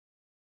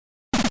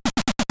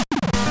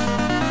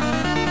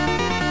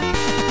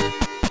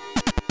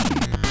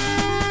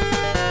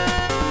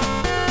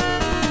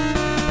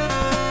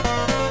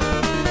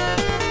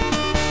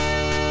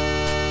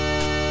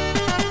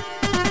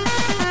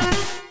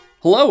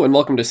Hello and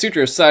welcome to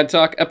Sutro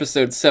Sidetalk,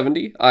 episode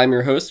 70. I'm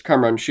your host,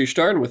 Kamran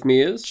Shustar, and with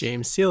me is...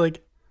 James Seelig.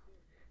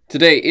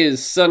 Today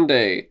is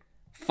Sunday,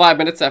 5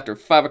 minutes after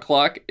 5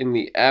 o'clock in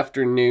the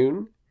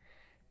afternoon,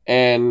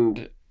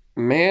 and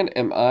man,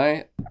 am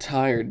I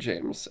tired,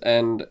 James,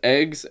 and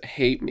eggs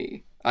hate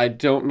me. I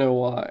don't know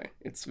why.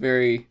 It's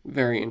very,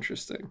 very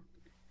interesting.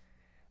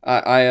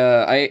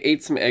 I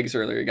ate some eggs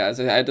earlier, guys.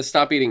 I had to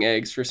stop eating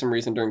eggs for some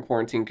reason during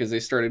quarantine because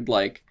they started,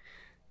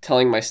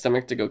 telling my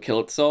stomach to go kill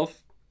itself.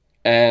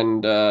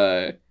 And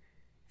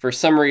for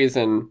some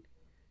reason,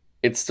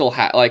 it's still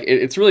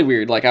it's really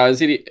weird. Like I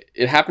was eating,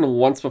 it happened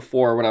once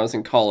before when I was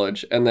in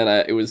college, and then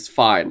it was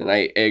fine, and I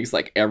ate eggs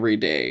like every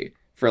day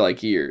for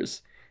like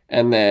years,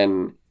 and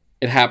then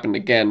it happened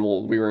again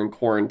while we were in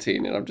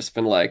quarantine, and I've just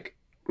been like,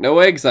 no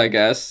eggs, I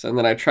guess. And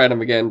then I tried them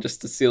again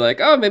just to see,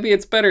 like, oh, maybe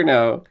it's better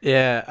now.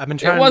 Yeah,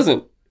 It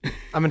wasn't.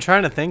 I've been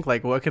trying to think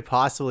like what could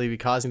possibly be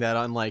causing that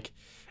on like,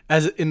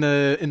 as in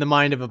the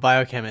mind of a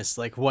biochemist,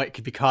 like what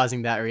could be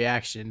causing that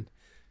reaction.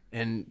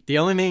 And the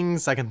only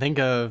things I can think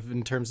of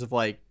in terms of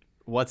like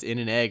what's in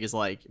an egg is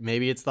like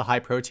maybe it's the high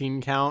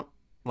protein count,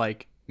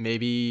 like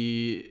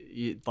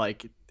maybe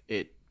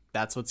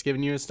that's what's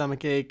giving you a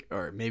stomach ache,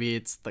 or maybe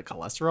it's the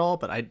cholesterol.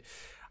 But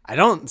I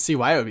don't see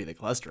why it would be the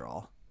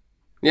cholesterol.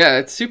 Yeah,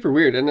 it's super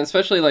weird, and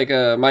especially like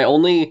my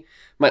only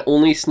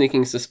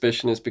sneaking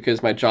suspicion is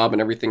because my job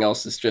and everything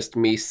else is just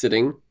me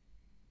sitting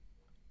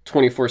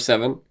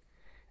 24/7,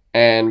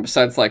 and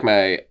besides like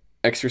my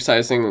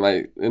exercising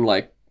in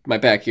my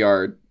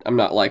backyard, I'm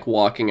not like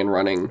walking and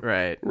running,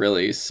 Right?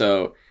 really.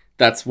 So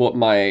that's what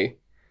my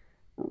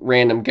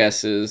random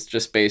guess is,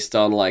 just based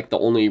on like the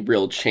only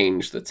real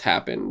change that's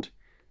happened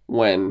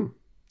when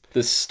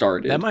this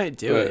started. That might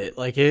do it.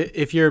 Like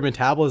if your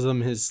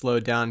metabolism has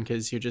slowed down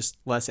because you're just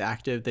less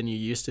active than you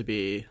used to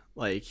be,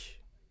 like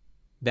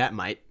that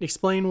might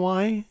explain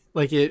why.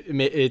 Like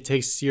it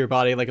takes your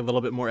body like a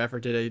little bit more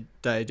effort to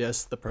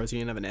digest the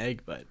protein of an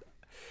egg. But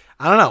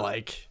I don't know.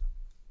 Like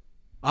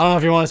I don't know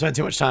if you want to spend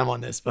too much time on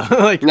this, but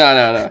like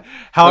No.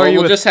 How are you?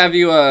 We'll just have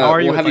you.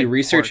 We'll have you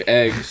research pork?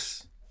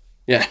 Eggs.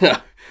 Yeah,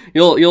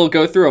 no. You'll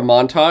go through a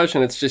montage,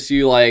 and it's just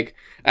you like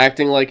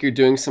acting like you're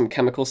doing some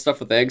chemical stuff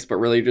with eggs, but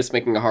really just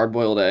making a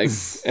hard-boiled egg,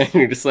 and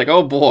you're just like,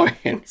 oh boy,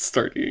 and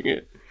start eating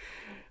it.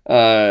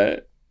 All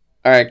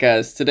right,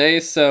 guys. Today,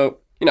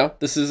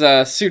 this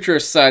is Sutro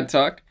Side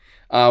Talk.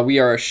 We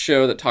are a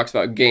show that talks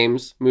about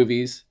games,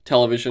 movies,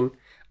 television.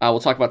 We'll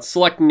talk about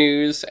select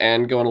news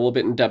and go in a little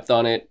bit in depth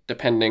on it,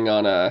 depending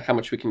on how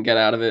much we can get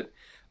out of it.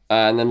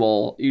 And then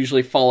we'll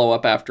usually follow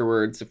up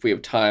afterwards if we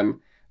have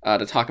time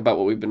to talk about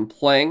what we've been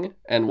playing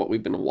and what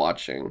we've been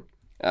watching.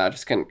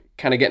 Just kind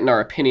of getting our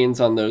opinions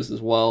on those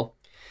as well.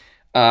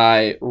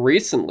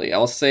 Recently,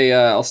 I'll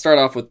start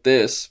off with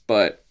this,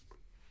 but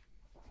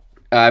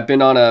I've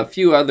been on a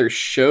few other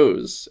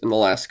shows in the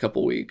last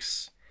couple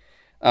weeks.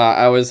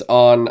 I was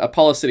on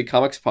Apollo City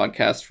Comics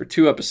podcast for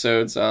 2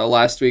 episodes.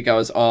 Last week I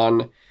was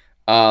on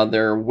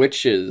their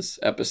Witches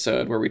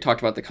episode, where we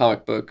talked about the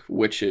comic book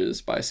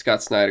Witches by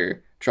Scott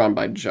Snyder, drawn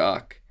by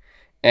Jock.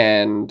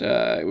 And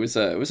it was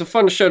a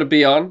fun show to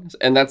be on,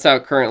 and that's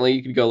out currently.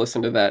 You could go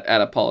listen to that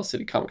at Apollo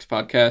City Comics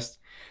podcast.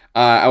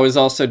 I was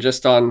also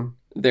just on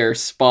their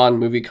Spawn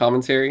movie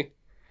commentary.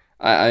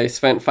 I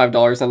spent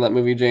 $5 on that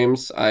movie,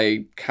 James.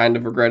 I kind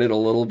of regret it a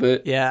little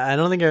bit. Yeah, I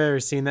don't think I've ever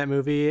seen that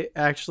movie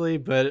actually,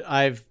 but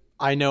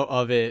I know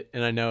of it,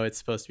 and I know it's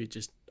supposed to be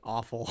just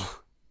awful.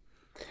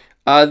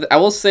 I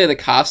will say the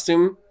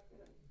costume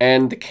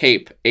and the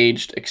cape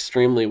aged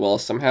extremely well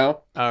somehow.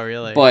 Oh,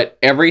 really? But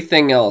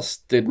everything else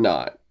did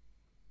not.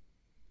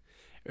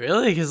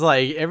 Really? Because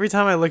like every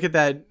time I look at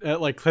that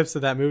like clips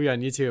of that movie on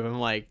YouTube, I'm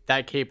like,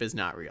 that cape is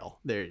not real.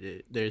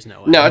 There's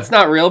no way. No, it's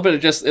not real, but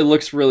it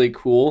looks really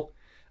cool.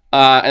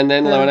 And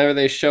then whenever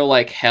they show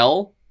like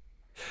hell,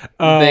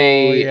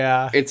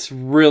 yeah, it's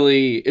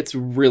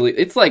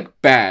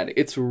like bad.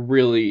 It's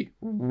really,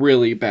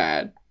 really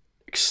bad.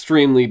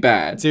 Extremely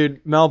bad.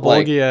 Dude, Mel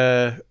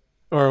Bolgia,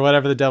 or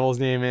whatever the devil's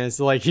name is,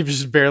 like he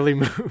just barely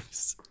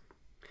moves.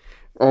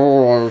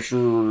 Oh, It's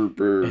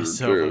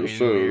so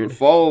weird.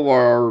 Follow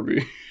our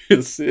RB.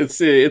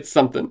 It's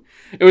something.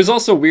 It was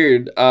also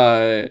weird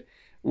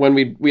when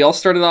we all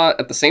started out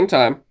at the same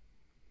time,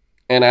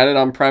 and I had it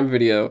on Prime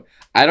Video.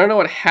 I don't know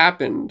what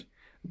happened,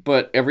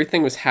 but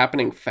everything was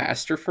happening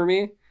faster for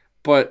me,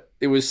 but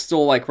it was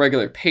still like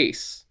regular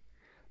pace.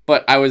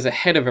 But I was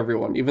ahead of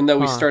everyone, even though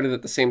we started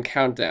at the same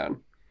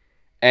countdown.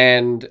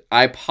 And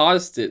I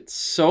paused it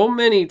so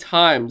many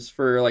times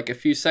for like a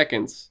few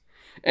seconds,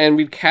 and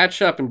we'd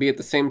catch up and be at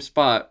the same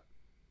spot,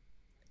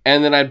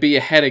 and then I'd be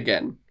ahead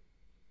again.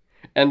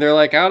 And they're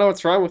like, I don't know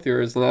what's wrong with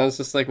yours. And I was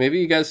just like, maybe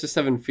you guys just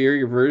have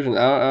inferior version.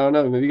 I don't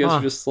know. Maybe you guys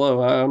are just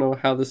slow. I don't know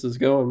how this is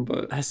going,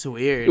 but that's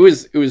weird.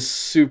 It was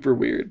super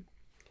weird.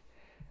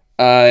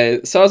 So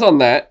I was on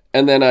that.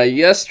 And then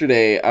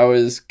yesterday I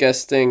was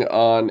guesting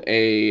on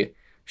a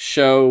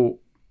show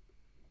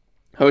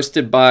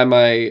hosted by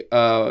my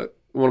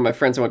one of my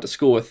friends I went to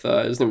school with.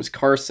 His name is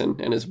Carson,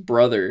 and his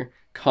brother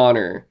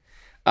Connor.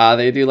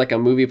 They do like a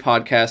movie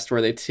podcast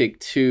where they take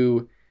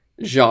 2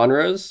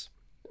 genres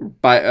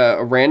by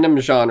random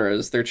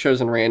genres. They're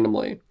chosen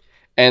randomly,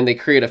 and they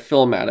create a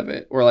film out of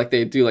it, or like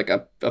they do like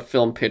a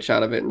film pitch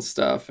out of it and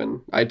stuff,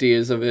 and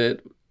ideas of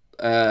it.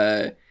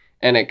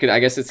 And it could, I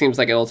guess it seems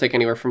like it'll take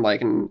anywhere from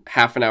like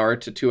half an hour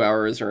to 2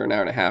 hours or an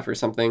hour and a half or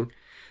something.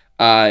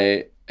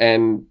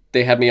 And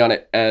they had me on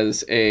it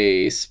as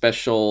a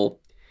special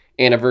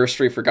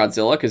anniversary for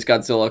Godzilla, because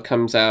Godzilla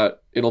comes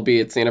out, it'll be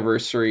its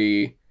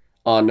anniversary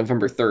on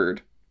November 3rd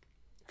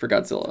for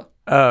Godzilla.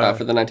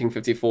 For the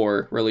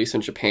 1954 release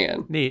in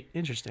Japan. Neat.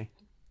 Interesting.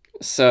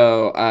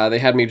 So they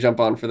had me jump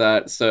on for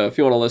that. So if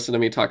you want to listen to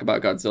me talk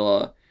about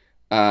Godzilla,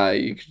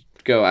 you could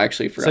go.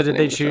 Actually, so did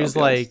they choose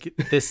like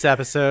this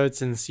episode,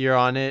 since you're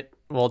on it,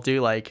 we'll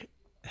do like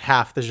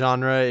half the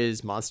genre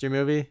is monster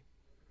movie?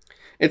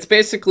 It's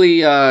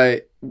basically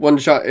one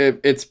genre.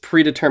 It's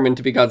predetermined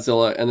to be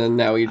Godzilla, and then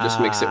now you just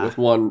mix it with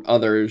one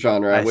other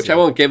genre, which I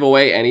won't give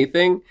away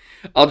anything.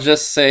 I'll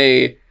just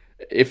say,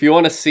 if you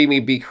want to see me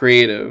be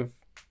creative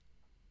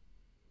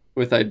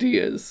with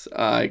ideas,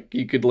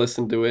 you could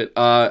listen to it.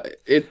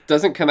 It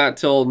doesn't come out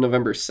till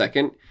November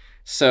 2nd,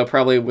 so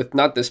probably with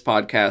not this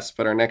podcast,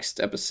 but our next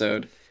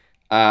episode,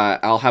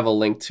 I'll have a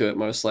link to it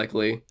most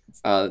likely,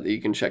 that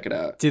you can check it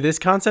out. Dude, this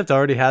concept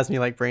already has me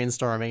like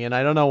brainstorming, and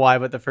I don't know why,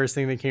 but the first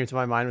thing that came to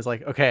my mind was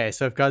like, okay,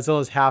 so if Godzilla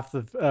is half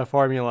the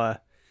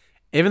formula,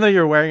 even though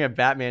you're wearing a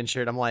Batman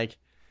shirt, I'm like,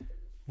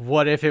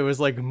 what if it was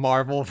like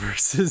Marvel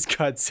versus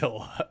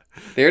Godzilla?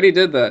 They already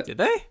did that. Did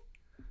they?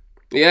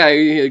 Yeah,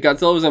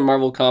 Godzilla was in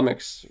Marvel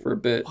Comics for a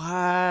bit.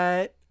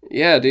 What?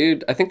 Yeah,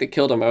 dude. I think they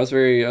killed him. I was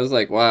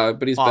like, wow,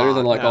 but he's better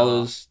than like all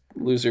those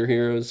loser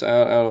heroes. I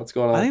don't know what's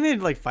going on. I think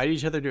they'd like fight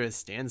each other to a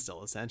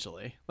standstill,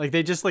 essentially. Like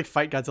they just like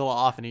fight Godzilla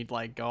off, and he'd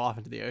like go off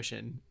into the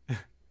ocean.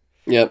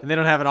 Yep. And they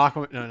don't have an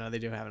Aquaman. No, they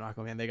do have an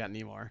Aquaman. They got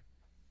Namor.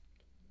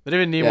 But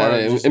even Namor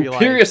would just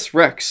Imperious be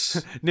like,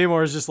 Rex.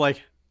 Namor is just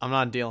like, I'm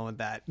not dealing with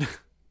that.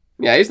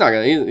 Yeah, he's not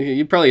gonna.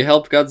 He'd probably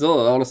help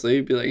Godzilla. Honestly,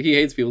 he'd be like, he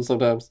hates people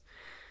sometimes.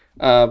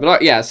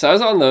 But yeah, so I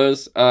was on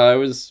those. It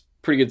was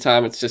a pretty good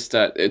time. It's just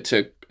that it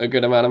took a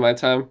good amount of my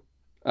time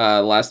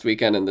last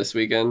weekend and this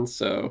weekend.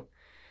 So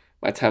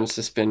my time's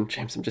just been,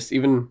 James, I'm just,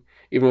 even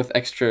with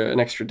an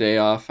extra day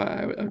off,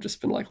 I've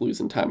just been like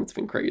losing time. It's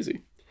been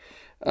crazy.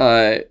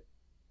 Other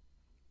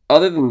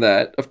than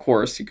that, of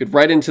course, you could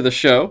write into the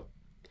show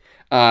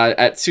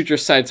at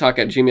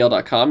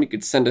sutrosidetalk@gmail.com. You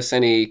could send us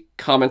any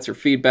comments or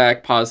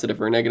feedback,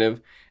 positive or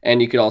negative,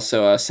 and you could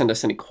also send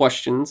us any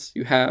questions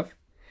you have.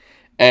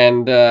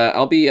 And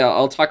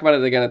I'll talk about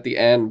it again at the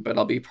end, but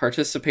I'll be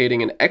participating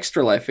in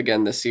Extra Life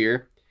again this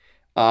year.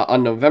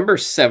 On November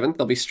 7th,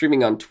 I'll be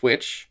streaming on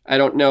Twitch. I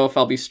don't know if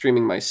I'll be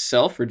streaming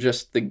myself or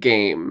just the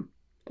game,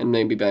 and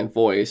maybe my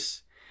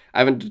voice. I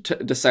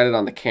haven't decided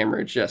on the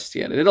camera just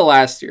yet. I did it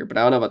last year, but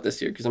I don't know about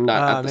this year because I'm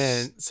not at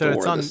the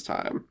store this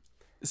time.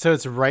 So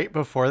it's right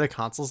before the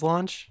consoles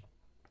launch?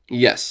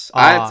 Yes.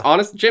 It's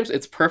honest, James,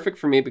 it's perfect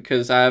for me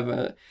because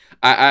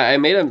I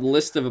made a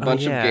list of a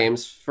bunch of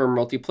games for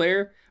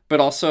multiplayer, but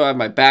also I have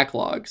my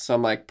backlog. So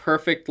I'm like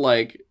perfect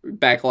like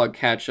backlog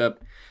catch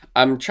up.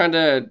 I'm trying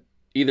to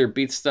either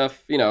beat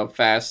stuff,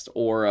 fast,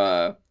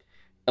 or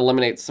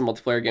eliminate some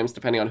multiplayer games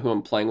depending on who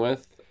I'm playing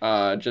with.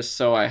 Just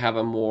so I have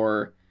a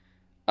more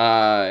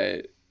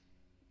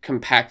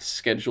compact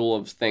schedule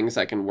of things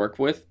I can work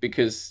with,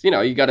 because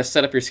you got to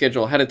set up your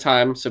schedule ahead of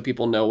time so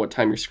people know what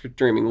time you're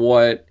streaming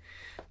what.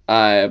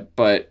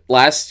 But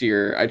last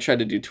year I tried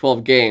to do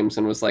 12 games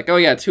and was like, oh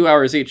yeah, 2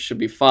 hours each should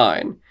be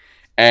fine.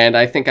 And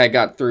I think I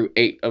got through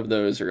 8 of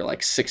those, or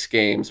like 6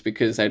 games,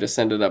 because I just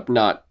ended up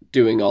not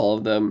doing all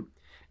of them.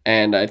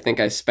 And I think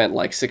I spent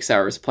like 6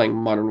 hours playing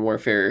Modern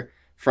Warfare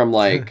from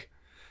like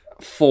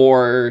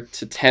 4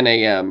 to 10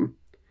 a.m.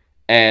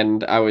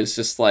 And I was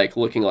just like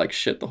looking like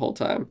shit the whole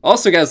time.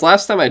 Also, guys,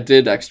 last time I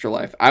did Extra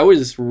Life, I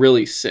was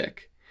really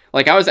sick.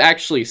 Like I was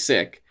actually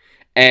sick.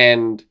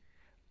 And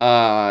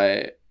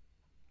I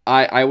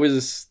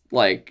was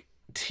like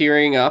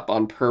tearing up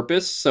on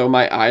purpose so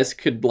my eyes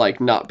could like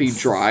not be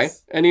dry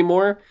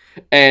anymore.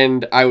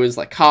 And I was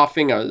like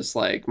coughing. I was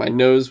like, my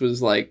nose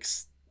was like,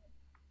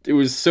 it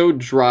was so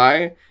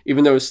dry,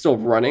 even though it was still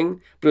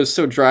running, but it was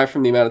so dry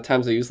from the amount of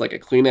times I used like a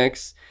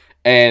Kleenex.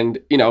 And,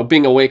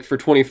 being awake for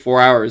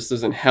 24 hours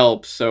doesn't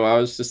help. So I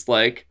was just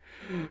like,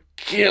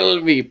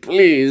 kill me,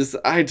 please.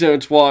 I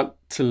don't want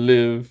to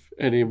live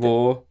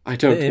anymore. I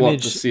don't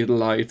want to see the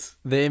light.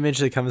 The image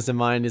that comes to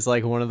mind is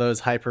like one of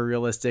those hyper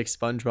realistic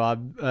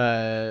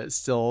SpongeBob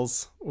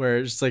stills where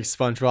it's just like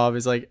SpongeBob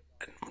is like,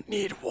 I don't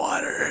need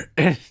water.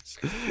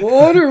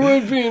 Water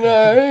would be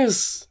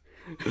nice.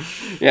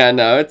 Yeah,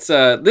 no, it's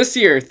this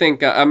year I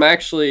think I'm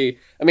actually,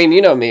 I mean,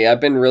 you know me, I've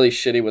been really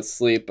shitty with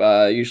sleep,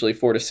 usually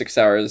 4 to 6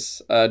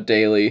 hours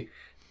daily.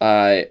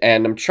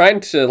 And I'm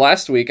trying to,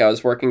 last week I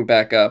was working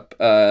back up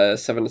 7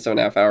 to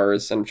 7.5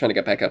 hours, and I'm trying to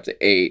get back up to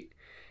 8.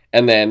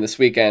 And then this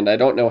weekend, I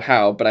don't know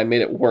how, but I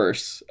made it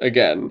worse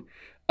again.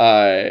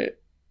 But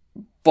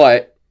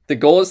the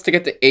goal is to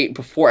get to 8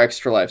 before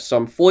Extra Life. So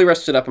I'm fully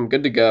rested up. I'm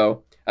good to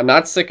go. I'm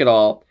not sick at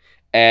all.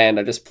 And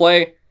I just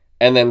play.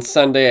 And then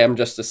Sunday,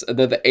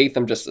 the 8th,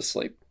 I'm just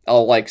asleep.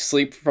 I'll like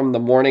sleep from the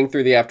morning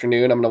through the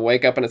afternoon. I'm gonna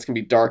wake up and it's gonna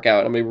be dark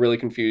out. I'm gonna be really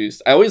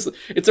confused.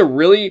 It's a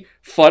really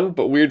fun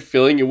but weird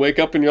feeling. You wake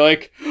up and you're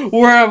like,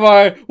 where am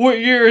I? What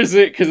year is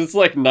it? Because it's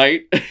like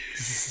night.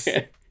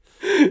 Yeah.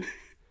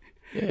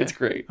 It's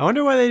great. I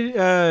wonder why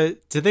they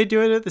did they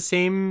do it at the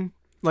same,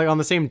 like on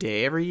the same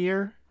day every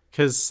year?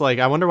 Because like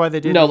I wonder why they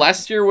did. No,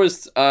 last year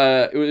was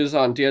it was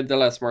on Dia de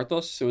los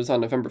Muertos. It was on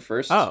November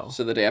 1st. Oh,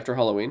 so the day after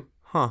Halloween.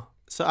 Huh.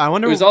 So I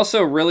wonder. It was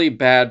also really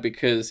bad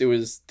because it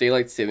was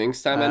daylight savings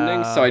time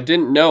ending. So I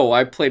didn't know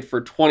I played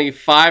for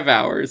 25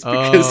 hours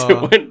because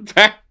it went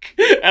back,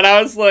 and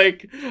I was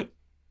like,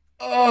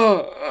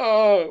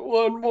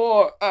 one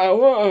more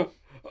hour.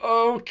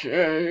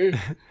 Okay.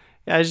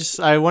 Yeah,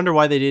 I wonder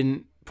why they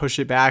didn't push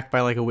it back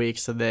by like a week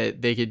so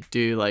that they could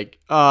do like,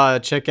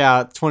 check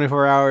out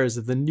 24 hours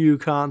of the new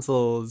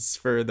consoles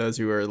for those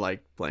who are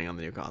like playing on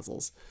the new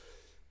consoles.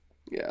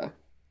 Yeah.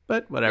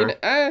 But whatever.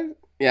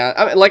 Yeah,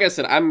 I mean, like I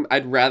said,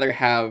 I'd rather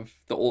have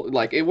the old,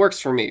 like, it works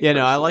for me. Yeah,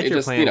 no, I like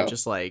your plan of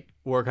just like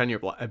work on your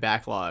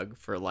backlog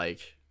for like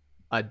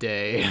a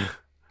day.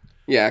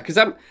 Yeah, because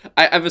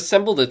I've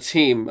assembled a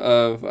team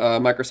of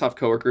Microsoft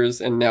coworkers,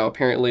 and now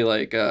apparently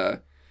like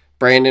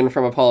Brandon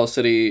from Apollo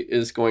City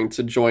is going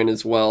to join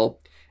as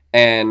well,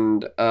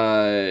 and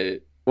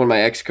one of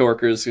my ex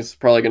coworkers is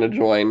probably going to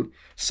join.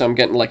 So I'm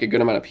getting like a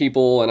good amount of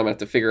people, and I'm gonna have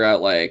to figure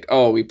out like,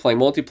 oh, we play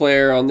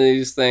multiplayer on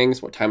these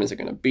things. What time is it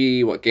gonna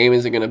be? What game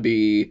is it gonna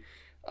be?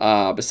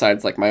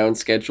 Besides like my own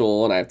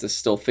schedule, and I have to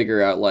still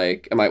figure out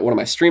like, what am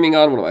I streaming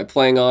on? What am I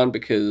playing on?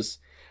 Because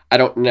I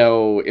don't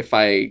know if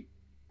I've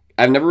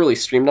never really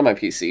streamed on my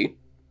PC,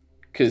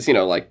 because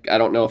like I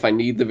don't know if I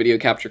need the video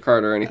capture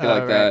card or anything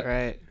like that.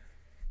 Right.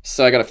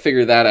 So I got to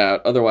figure that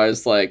out.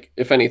 Otherwise, like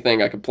if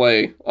anything, I could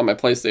play on my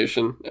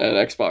PlayStation and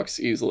Xbox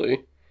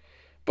easily.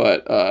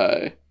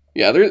 But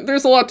yeah,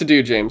 there's a lot to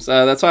do, James.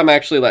 That's why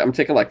I'm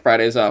taking like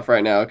Fridays off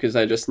right now, because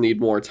I just need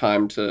more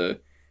time to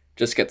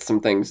just get some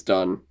things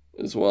done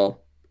as well.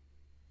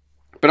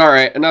 But all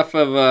right, enough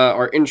of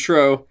our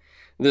intro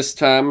this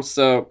time.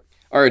 So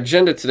our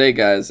agenda today,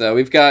 guys,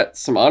 we've got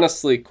some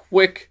honestly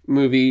quick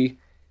movie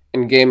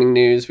and gaming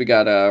news. We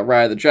got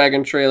Ride of the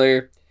Dragon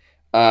trailer,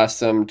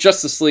 some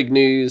Justice League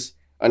news,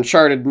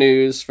 Uncharted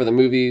news for the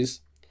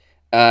movies.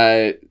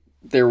 There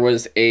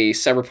was a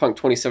Cyberpunk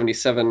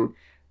 2077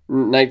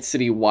 Night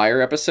City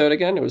Wire episode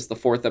again. It was the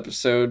 4th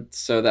episode,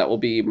 so that will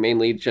be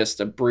mainly just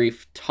a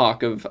brief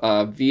talk of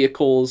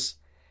vehicles.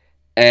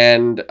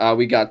 And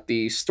we got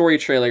the story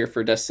trailer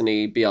for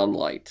Destiny Beyond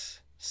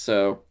Light.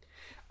 So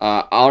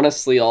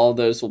honestly, all of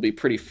those will be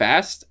pretty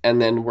fast,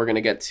 and then we're going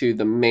to get to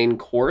the main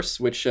course,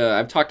 which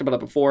I've talked about it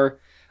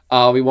before.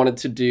 We wanted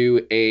to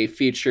do a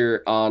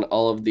feature on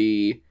all of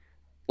the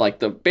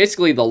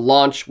basically the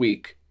launch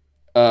week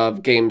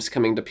of games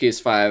coming to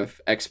PS5,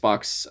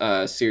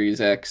 Xbox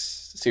Series X,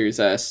 Series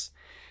S,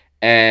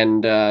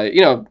 and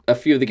a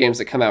few of the games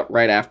that come out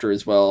right after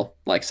as well,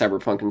 like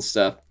Cyberpunk and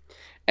stuff.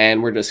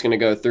 And we're just going to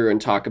go through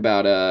and talk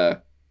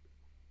about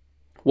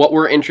what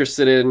we're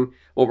interested in,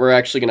 what we're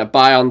actually going to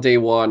buy on day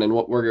one, and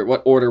what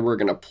order we're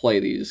going to play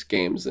these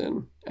games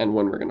in, and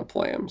when we're going to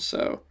play them.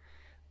 So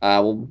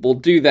we'll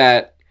do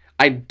that.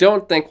 I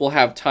don't think we'll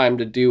have time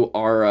to do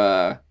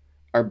our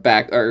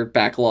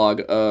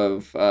backlog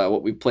of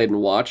what we've played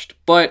and watched,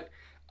 but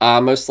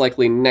most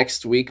likely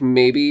next week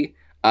maybe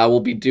we'll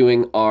be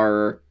doing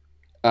our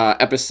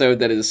episode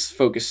that is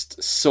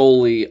focused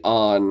solely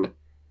on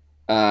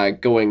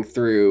going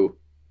through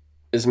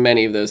as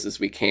many of those as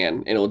we can,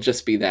 and it'll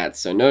just be that,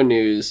 so no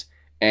news,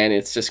 and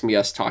it's just gonna be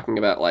us talking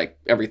about like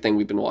everything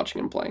we've been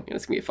watching and playing, and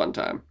it's gonna be a fun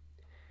time.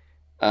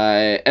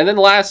 And then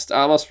last,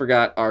 I almost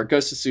forgot, our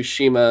Ghost of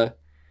Tsushima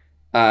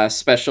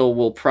special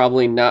will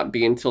probably not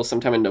be until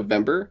sometime in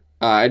November.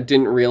 I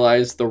didn't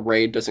realize the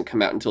raid doesn't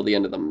come out until the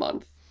end of the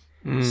month.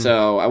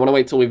 So I want to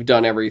wait till we've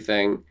done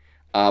everything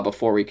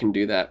before we can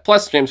do that.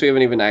 Plus, James, we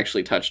haven't even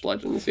actually touched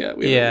Legends yet.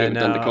 We haven't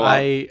done the co-op.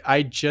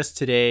 I just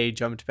today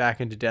jumped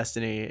back into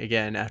Destiny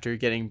again after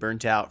getting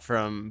burnt out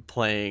from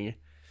playing.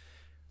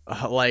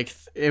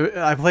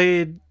 I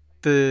played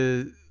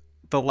the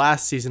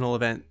last seasonal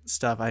event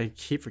stuff. I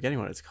keep forgetting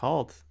what it's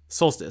called.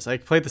 Solstice. I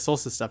played the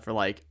Solstice stuff for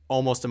like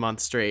almost a month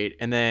straight,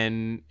 and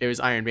then it was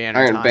Iron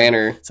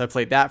Banner. So I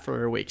played that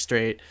for a week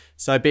straight.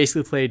 So I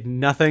basically played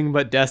nothing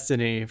but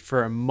Destiny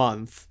for a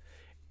month,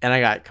 and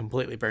I got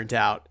completely burnt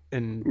out.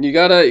 And you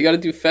gotta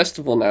do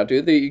festival now,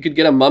 dude. You could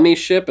get a mummy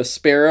ship, a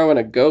sparrow, and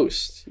a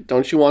ghost.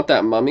 Don't you want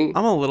that mummy?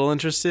 I'm a little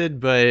interested,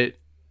 but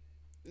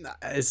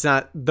it's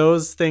not.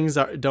 Those things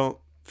don't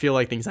feel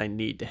like things I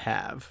need to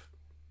have.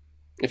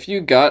 If you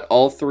got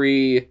all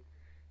 3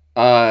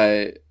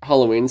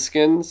 Halloween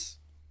skins,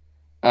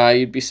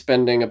 you'd be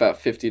spending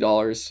about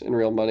 $50 in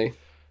real money.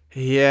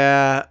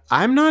 Yeah,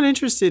 I'm not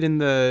interested in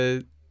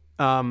the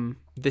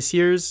this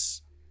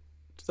year's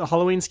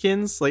Halloween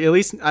skins. Like, at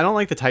least I don't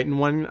like the Titan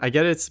one. I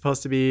get it's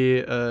supposed to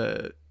be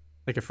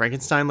like a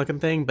Frankenstein looking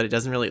thing, but it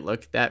doesn't really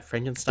look that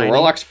Frankenstein. The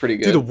Warlock's pretty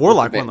good. Dude, the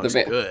Warlock one looks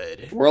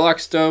good.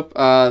 Warlock's dope.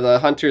 The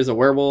Hunter is a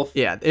werewolf.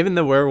 Yeah, even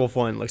the werewolf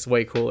one looks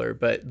way cooler,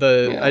 but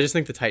I just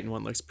think the Titan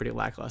one looks pretty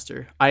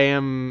lackluster. I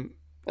am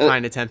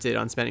kind of tempted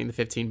on spending the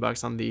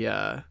 $15 on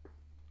the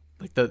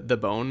like the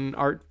bone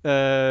art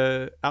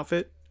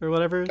outfit or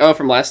whatever. Oh,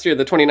 from last year,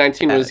 the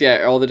 2019 was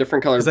all the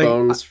different colored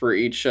bones for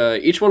each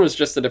one was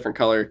just a different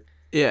color.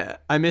 Yeah,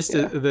 I missed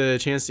the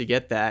chance to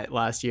get that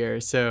last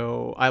year,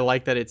 so I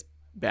like that it's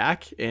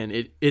back,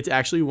 and it's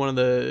actually one of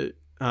the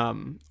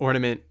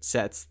ornament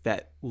sets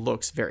that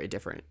looks very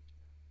different,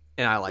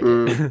 and I like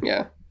it.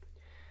 Yeah,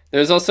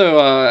 there's also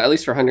at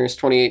least for Hunters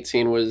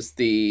 2018 was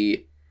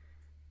the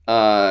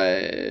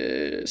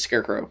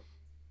Scarecrow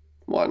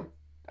one.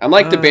 I'm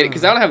like debating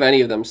because I don't have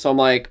any of them, so I'm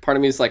like, part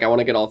of me is like, I want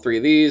to get all 3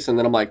 of these, and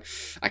then I'm like,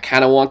 I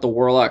kind of want the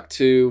Warlock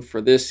 2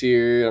 for this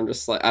year. I'm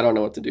just like, I don't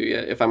know what to do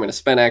yet. If I'm going to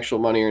spend actual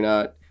money or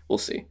not, we'll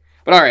see.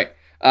 But all right,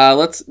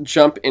 let's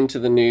jump into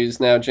the news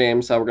now,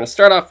 James. We're going to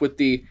start off with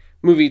the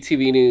movie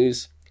TV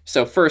news.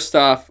 So first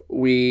off,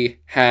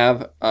 we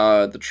have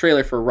the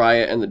trailer for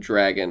Raya and the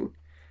Dragon.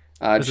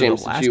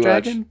 James, did you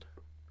watch?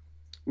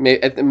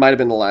 It might have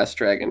been The Last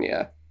Dragon,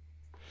 yeah.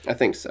 I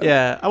think so.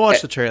 Yeah, I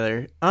watched the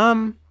trailer.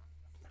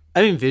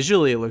 I mean,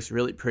 visually it looks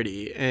really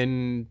pretty,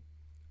 and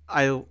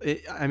I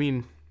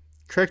mean,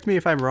 correct me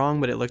if I'm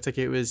wrong, but it looked like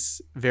it was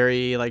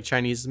very like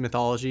Chinese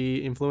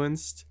mythology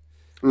influenced.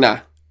 Nah.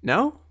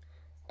 No?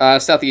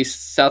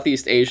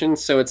 Southeast Asian,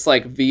 so it's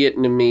like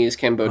Vietnamese,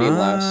 Cambodian,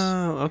 Laos.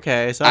 Oh,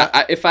 okay. So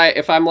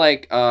if I'm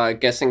like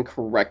guessing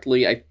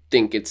correctly, I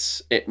think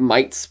it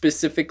might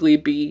specifically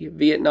be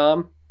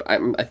Vietnam.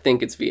 I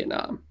think it's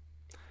Vietnam.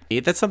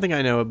 That's something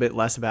I know a bit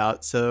less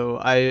about, so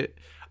I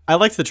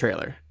liked the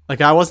trailer. Like,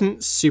 I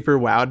wasn't super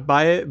wowed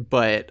by it,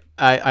 but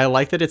I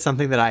like that it's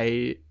something that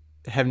I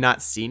have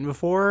not seen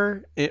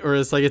before, or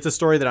it's like it's a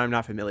story that I'm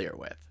not familiar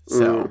with.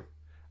 So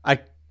I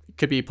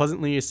could be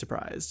pleasantly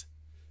surprised.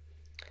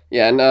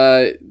 Yeah, and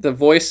the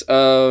voice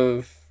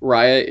of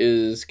Raya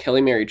is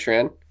Kelly Mary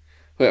Tran,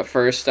 who at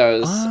first I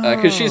was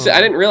because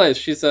I didn't realize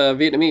she's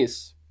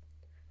Vietnamese.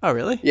 Oh,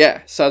 really?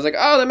 Yeah, so I was like,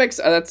 oh,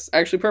 that's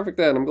actually perfect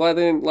then. I'm glad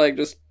they didn't like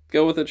just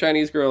go with a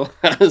Chinese girl.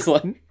 I was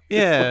like,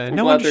 yeah,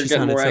 no wonder she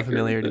sounded so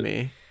familiar to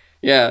me.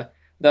 Yeah,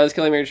 that was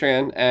Kelly Mary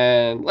Tran,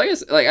 and like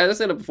I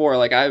said it before,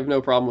 like I have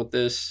no problem with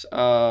this.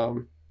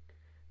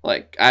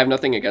 Like I have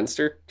nothing against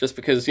her, just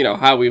because you know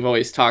how we've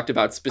always talked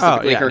about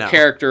specifically her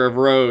character of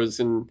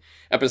Rose in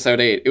episode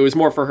 8. It was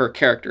more for her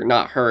character,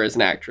 not her as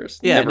an actress.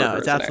 Yeah, no,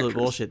 it's absolute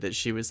bullshit that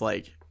she was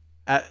like,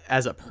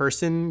 as a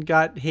person,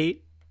 got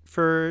hate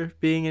for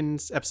being in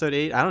episode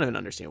 8. I don't even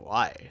understand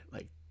why.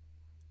 Like,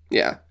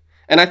 yeah,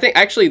 and I think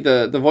actually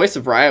the voice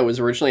of Raya was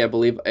originally, I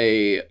believe,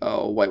 a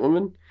white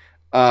woman.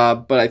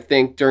 But I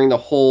think during the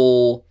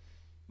whole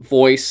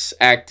voice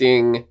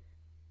acting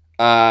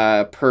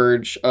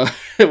purge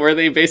where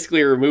they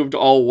basically removed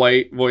all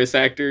white voice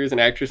actors and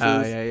actresses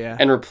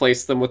and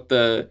replaced them with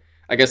the,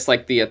 I guess,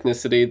 like the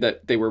ethnicity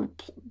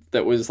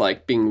that was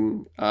like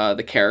being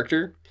the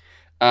character.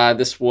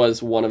 This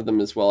was one of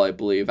them as well, I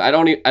believe. I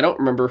don't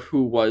remember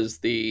who was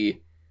the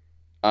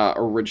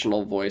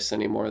original voice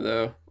anymore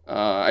though.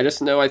 I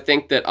just know I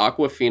think that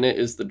Awkwafina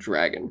is the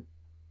dragon.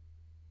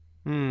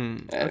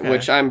 Okay.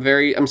 Which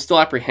I'm still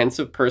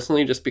apprehensive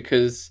personally, just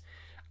because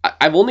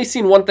I've only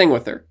seen one thing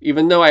with her,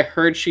 even though I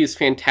heard she's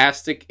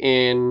fantastic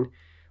in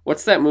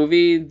what's that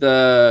movie,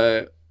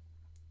 the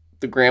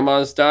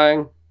grandma's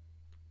dying.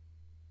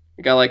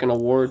 It got like an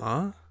award.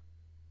 Huh?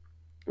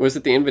 Was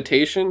it The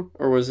Invitation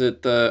or was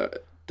it The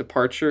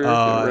Departure?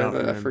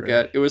 I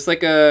forget. It was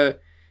like a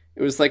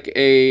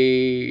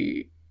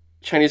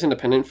Chinese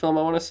independent film,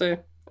 I want to say.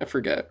 I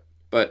forget.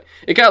 But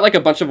it got like a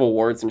bunch of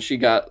awards, and she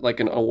got like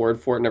an award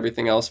for it and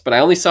everything else. But I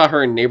only saw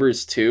her in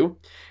Neighbors 2,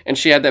 and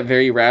she had that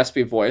very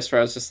raspy voice where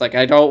I was just like,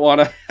 I don't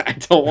want to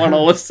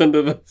listen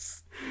to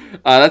this.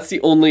 That's the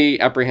only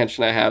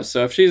apprehension I have.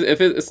 So if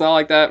it's not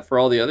like that for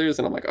all the others,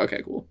 then I'm like,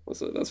 okay, cool,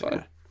 that's fine.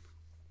 Yeah.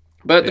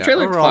 But the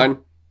trailer looked fine.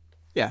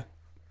 Yeah,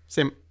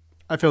 same.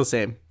 I feel the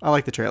same. I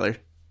like the trailer.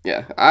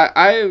 Yeah,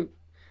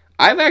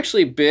 I've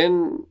actually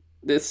been.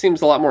 This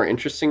seems a lot more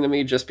interesting to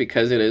me just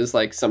because it is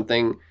like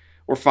something.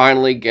 We're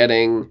finally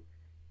getting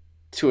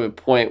to a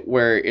point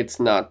where it's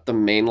not the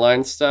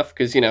mainline stuff,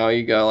 because you know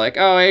you go like,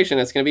 oh, Asian,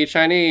 it's gonna be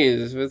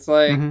Chinese. It's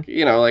like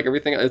you know, like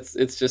everything.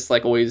 It's just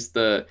like always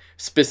the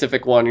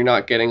specific one. You're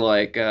not getting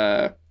like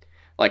a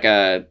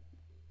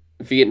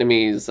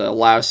Vietnamese,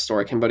 Laos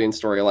story, Cambodian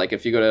story. Like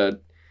if you go to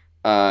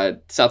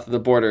south of the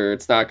border,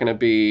 it's not gonna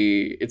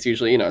be. It's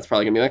usually it's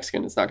probably gonna be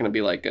Mexican. It's not gonna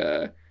be like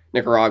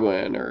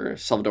Nicaraguan or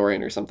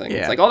Salvadorian or something. Yeah.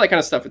 It's like all that kind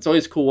of stuff. It's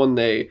always cool when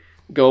they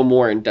go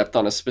more in depth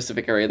on a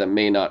specific area that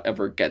may not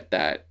ever get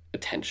that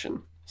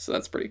attention. So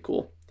that's pretty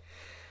cool.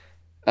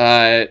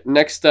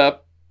 Next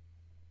up,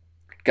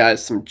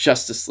 guys, some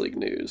Justice League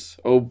news.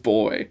 Oh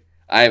boy,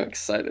 I am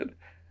excited.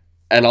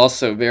 And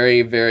also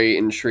very, very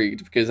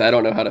intrigued, because I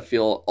don't know how to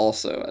feel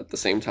also at the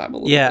same time a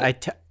little bit. Yeah,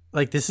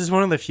 this is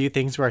one of the few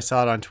things where I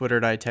saw it on Twitter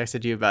and I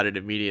texted you about it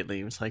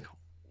immediately. It was like,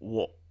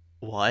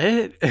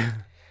 what?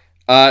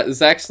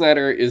 Zack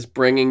Snyder is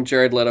bringing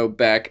Jared Leto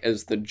back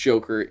as the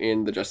Joker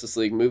in the Justice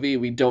League movie.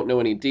 We don't know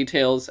any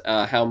details,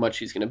 how much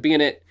he's going to be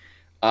in it.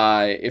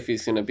 If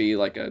he's going to be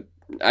like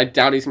I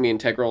doubt he's going to be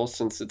integral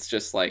since it's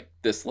just like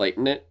this late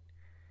in it.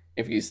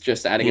 If he's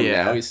just adding him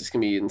now, he's just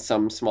going to be in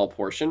some small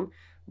portion.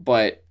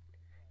 But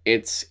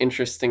it's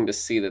interesting to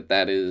see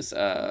that is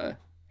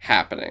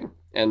happening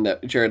and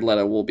that Jared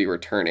Leto will be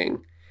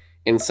returning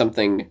in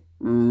something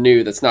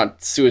new that's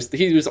not Suicide.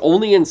 He was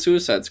only in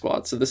Suicide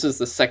Squad, so this is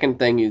the second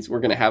thing we're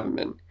going to have him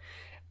in.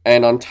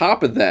 And on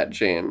top of that,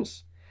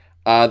 James,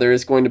 there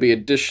is going to be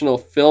additional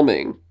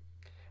filming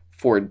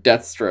for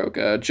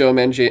Deathstroke. Joe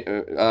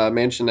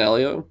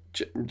Manganiello.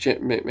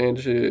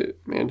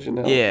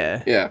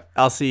 Yeah. Yeah.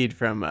 Alcide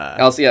from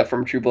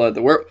from True Blood,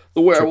 the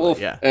werewolf.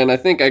 Yeah. And I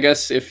think, I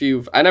guess if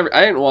I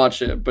didn't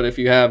watch it, but if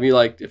you have,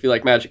 if you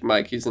like Magic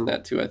Mike, he's in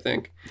that too, I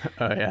think.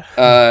 Oh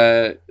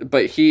yeah.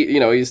 But he,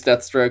 he's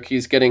Deathstroke.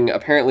 He's getting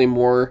apparently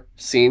more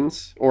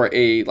scenes, or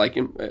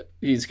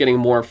he's getting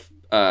more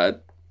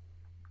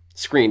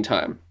screen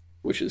time,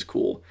 which is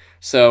cool.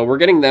 So we're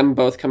getting them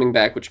both coming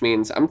back, which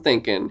means I'm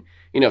thinking,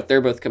 if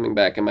they're both coming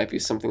back, it might be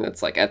something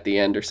that's like at the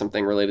end or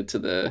something related to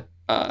the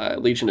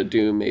Legion of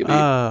Doom, maybe.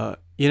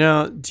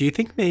 Do you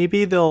think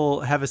maybe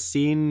they'll have a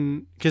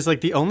scene? Because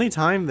like the only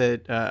time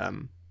that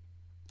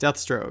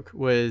Deathstroke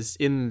was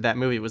in that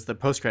movie was the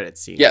post-credit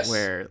scene, yes,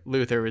 where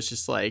Luthor was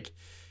just like,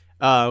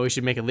 we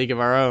should make a league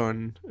of our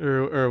own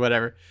or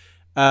whatever.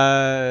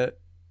 But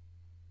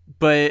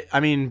I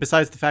mean,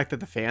 besides the fact that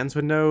the fans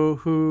would know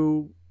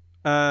who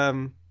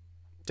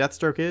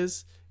Deathstroke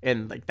is,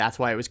 and like that's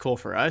why it was cool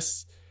for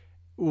us.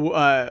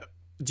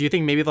 Do you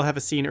think maybe they'll have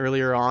a scene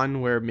earlier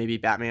on where maybe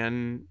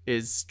Batman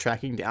is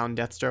tracking down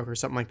Deathstroke or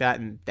something like that,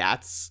 and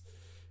that's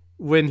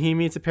when he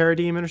meets a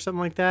parademon or something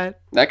like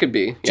that? That could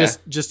be, yeah.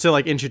 Just to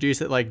like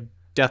introduce it, like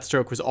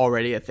Deathstroke was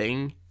already a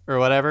thing or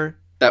whatever.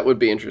 That would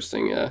be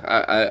interesting.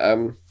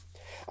 Yeah,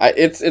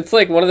 it's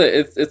like one of the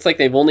it's like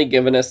they've only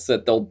given us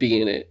that they'll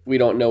be in it. We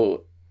don't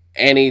know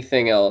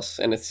anything else,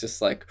 and it's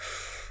just like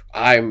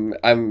I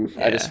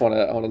just want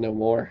to know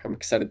more. I'm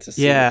excited to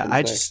see. Yeah,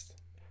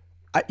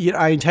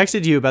 I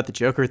texted you about the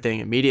Joker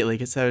thing immediately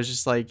because I was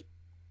just like,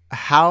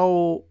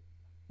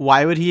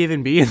 why would he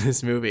even be in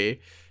this movie?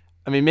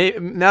 I mean,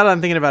 now that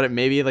I'm thinking about it,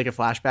 maybe like a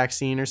flashback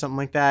scene or something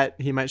like that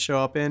he might show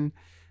up in,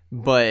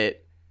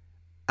 but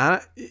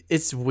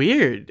it's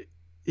weird.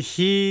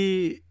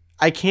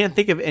 I can't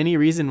think of any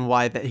reason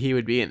why that he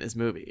would be in this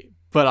movie,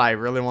 but I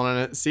really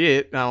want to see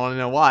it and I want to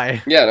know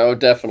why. Yeah, no,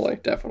 definitely.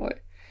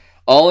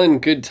 All in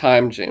good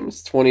time,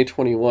 James.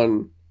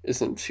 2021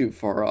 isn't too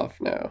far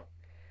off now.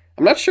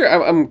 I'm not sure.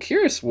 I'm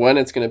curious when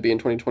it's going to be in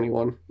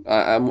 2021.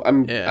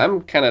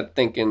 I'm kind of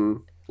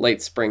thinking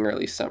late spring,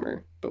 early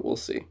summer, but we'll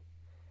see.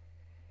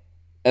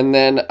 And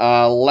then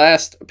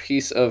last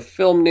piece of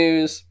film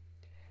news,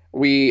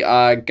 we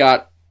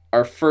got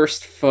our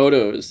first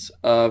photos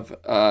of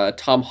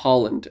Tom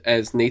Holland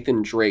as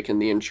Nathan Drake in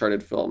the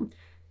Uncharted film,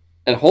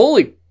 and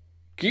holy,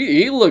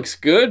 he looks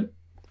good.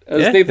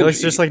 Nathan, he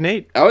looks just like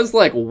Nate. I was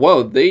like,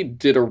 whoa, they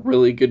did a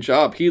really good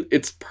job.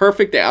 It's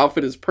perfect. The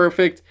outfit is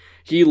perfect.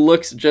 He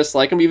looks just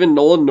like him. Even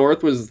Nolan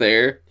North was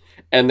there,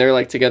 and they're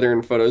like together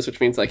in photos, which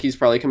means like he's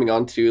probably coming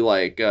on to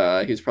like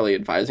he's probably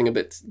advising a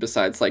bit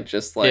besides like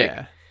just like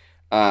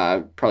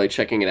probably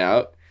checking it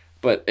out.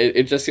 But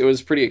it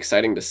was pretty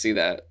exciting to see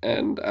that,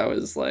 and I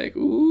was like,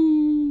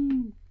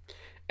 ooh.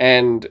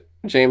 And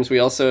James, we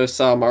also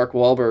saw Mark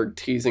Wahlberg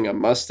teasing a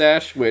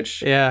mustache,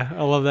 which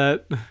I love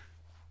that.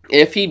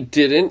 If he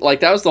didn't,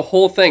 like, that was the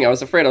whole thing. I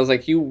was afraid. I was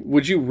like,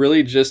 would you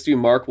really just do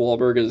Mark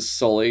Wahlberg as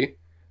Sully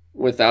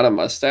without a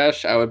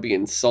mustache? I would be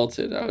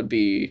insulted. I would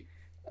be,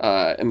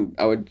 and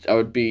I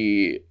would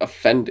be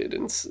offended.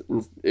 And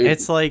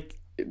it's like,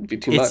 it'd be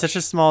too much. It's such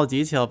a small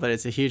detail, but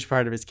it's a huge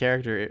part of his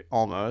character,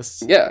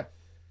 almost. Yeah.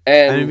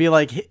 And it'd be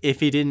like if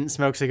he didn't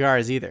smoke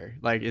cigars either.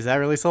 Like, is that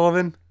really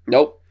Sullivan?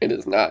 Nope, it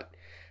is not.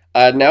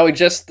 Now we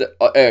just,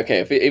 okay,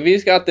 if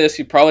he's got this,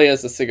 he probably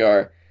has a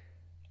cigar.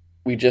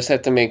 We just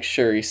have to make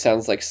sure he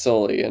sounds like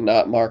Sully and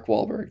not Mark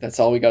Wahlberg.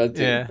 That's all we gotta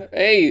do. Yeah.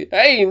 Hey,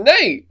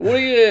 Nate! What are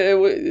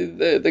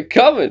you? They're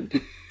coming.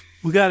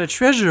 We got a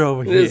treasure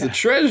over here. There's a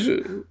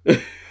treasure.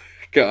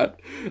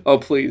 God, oh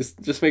please,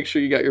 just make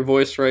sure you got your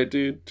voice right,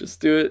 dude.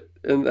 Just do it,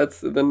 and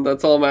that's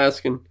all I'm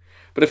asking.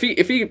 But if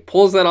he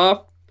pulls that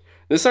off,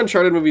 this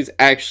Uncharted movie is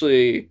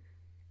actually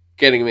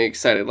getting me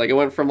excited. Like, it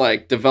went from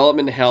like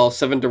development hell,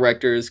 7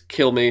 directors,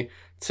 kill me,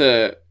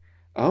 to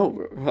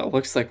it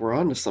looks like we're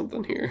on to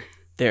something here.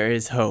 There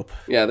is hope.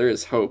 Yeah, there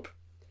is hope.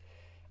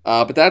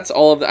 But that's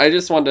all of I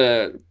just wanted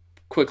to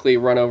quickly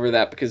run over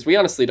that because we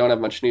honestly don't have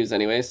much news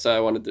anyway, so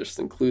I wanted to just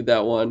include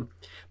that one.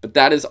 But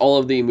that is all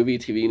of the movie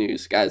TV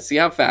news. Guys, see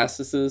how fast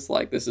this is?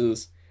 Like, this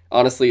is,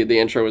 honestly, the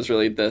intro was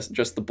really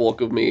just the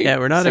bulk of me. Yeah,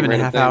 we're not even a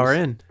half hour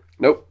in.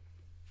 Nope.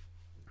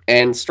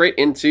 And straight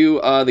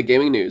into the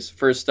gaming news.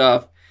 First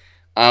off,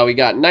 we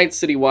got Night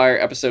City Wire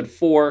Episode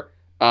 4,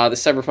 the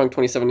Cyberpunk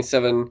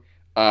 2077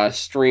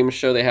 stream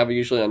show they have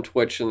usually on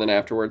Twitch and then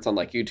afterwards on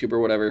like YouTube or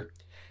whatever.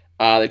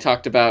 They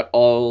talked about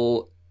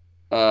all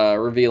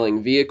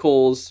revealing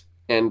vehicles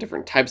and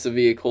different types of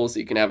vehicles that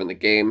you can have in the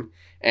game,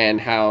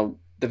 and how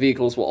the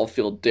vehicles will all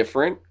feel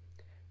different,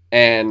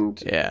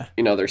 and Yeah.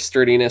 Their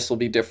sturdiness will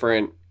be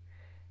different.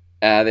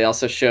 They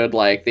also showed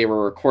like they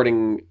were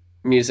recording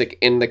music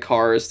in the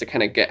cars to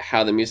kind of get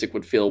how the music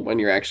would feel when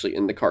you're actually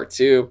in the car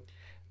too.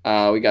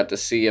 We got to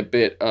see a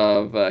bit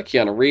of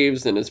Keanu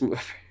Reeves and his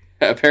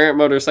apparent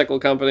motorcycle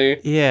company.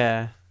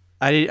 Yeah.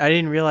 I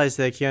didn't realize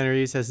that Keanu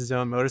Reeves has his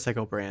own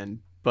motorcycle brand,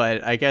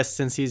 but I guess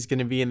since he's going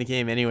to be in the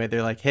game anyway,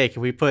 they're like, hey,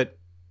 can we put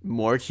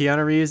more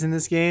Keanu Reeves in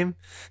this game?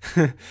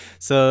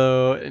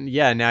 So,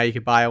 yeah, now you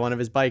could buy one of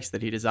his bikes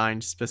that he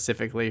designed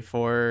specifically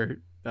for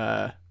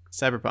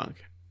Cyberpunk,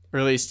 or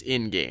at least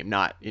in game,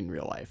 not in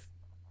real life.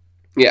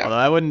 Yeah. Although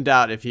I wouldn't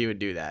doubt if he would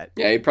do that.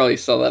 Yeah, he'd probably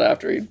sell that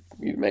after he'd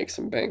make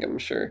some bank, I'm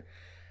sure.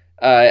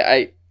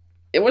 It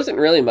wasn't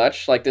really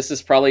much. Like, this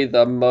is probably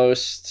the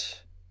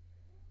most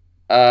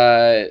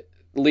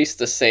least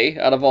to say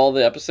out of all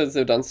the episodes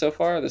they've done so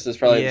far. This is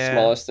probably the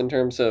smallest in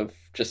terms of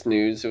just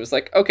news. It was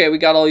like, okay, we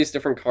got all these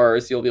different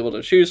cars you'll be able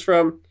to choose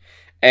from,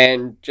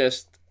 and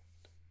just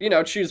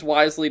choose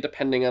wisely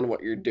depending on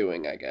what you're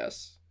doing, I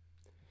guess.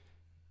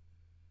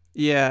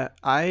 Yeah,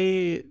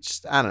 I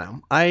don't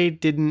know.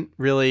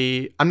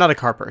 I'm not a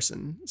car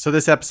person, so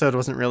this episode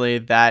wasn't really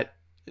that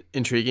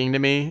intriguing to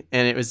me,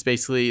 and it was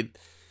basically,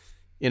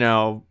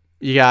 you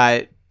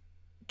got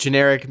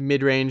generic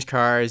mid-range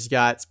cars, you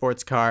got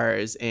sports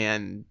cars,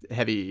 and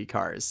heavy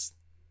cars.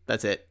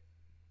 That's it.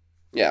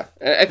 Yeah,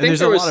 I think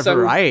there's a lot of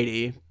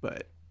variety,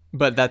 but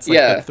that's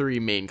like the three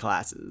main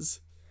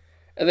classes.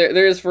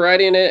 There's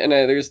variety in it, and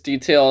there's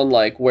detail on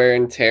like wear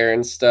and tear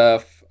and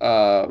stuff.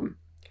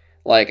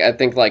 Like I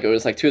think like it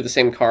was like two of the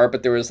same car,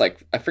 but there was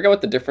like I forget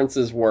what the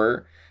differences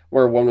were.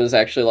 Where one was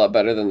actually a lot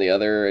better than the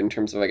other in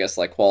terms of I guess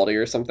like quality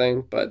or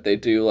something. But they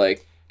do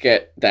like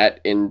get that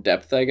in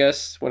depth, I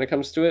guess, when it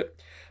comes to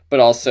it. But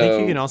also, I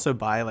think you can also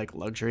buy like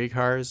luxury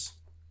cars.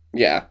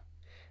 Yeah.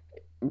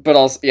 But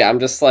also, yeah, I'm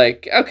just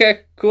like,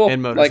 okay, cool.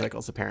 And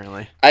motorcycles, like,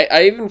 apparently.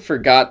 I even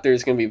forgot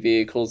there's going to be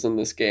vehicles in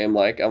this game.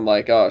 Like, I'm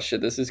like, oh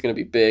shit, this is going to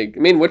be big.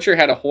 I mean, Witcher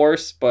had a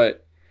horse,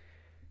 but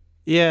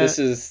yeah, this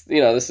is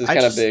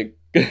kind of big.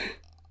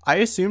 I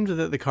assumed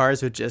that the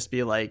cars would just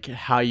be like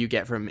how you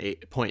get from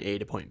point A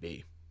to point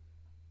B.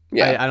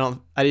 Yeah.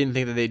 I didn't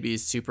think that they'd be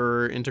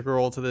super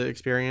integral to the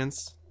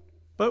experience.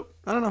 But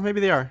I don't know. Maybe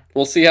they are.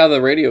 We'll see how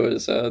the radio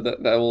is. That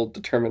will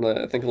determine,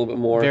 I think, a little bit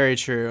more. Very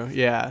true.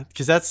 Yeah,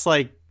 because that's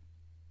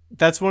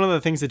one of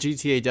the things that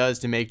GTA does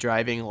to make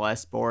driving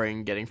less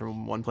boring. Getting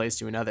from one place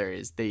to another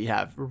is they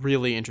have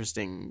really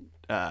interesting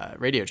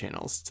radio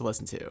channels to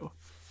listen to.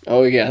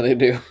 Oh yeah, they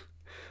do.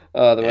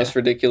 The most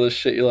ridiculous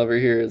shit you'll ever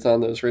hear is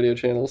on those radio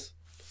channels.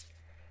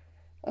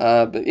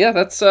 But yeah,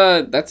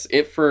 that's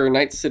it for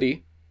Night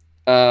City.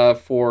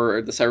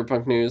 For the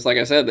Cyberpunk news, like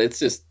I said, it's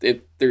just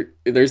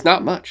there's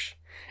not much.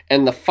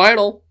 And the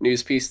final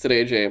news piece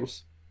today,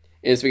 James,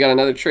 is we got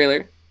another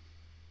trailer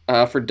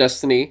for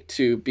Destiny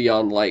 2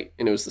 Beyond Light.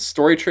 And it was the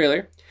story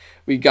trailer.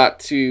 We got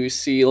to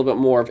see a little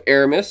bit more of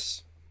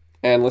Aramis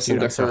and listen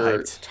to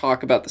her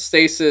talk about the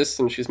stasis,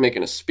 and she's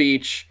making a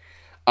speech.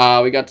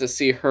 We got to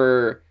see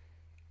her,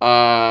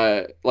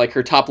 like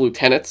her top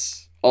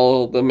lieutenants,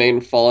 all the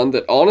main Fallen,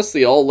 that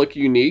honestly all look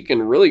unique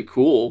and really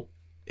cool.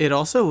 It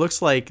also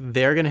looks like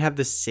they're going to have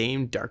the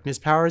same darkness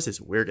powers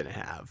as we're going to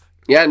have.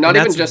 Yeah, not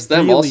even just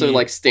them, also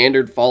like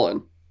standard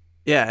Fallen.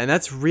 Yeah, and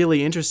that's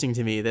really interesting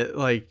to me that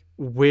like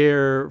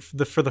we're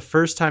for the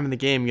first time in the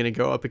game going to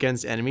go up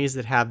against enemies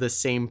that have the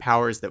same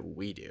powers that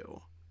we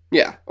do.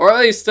 Yeah, or at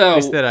least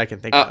that I can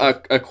think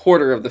of. A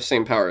quarter of the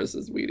same powers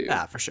as we do.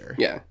 Ah, for sure.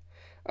 Yeah.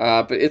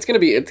 But it's gonna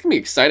be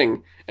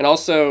exciting. And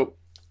also,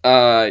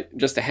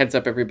 just a heads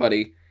up,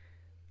 everybody,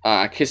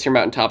 Kiss Your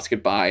Mountaintops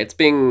Goodbye. It's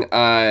being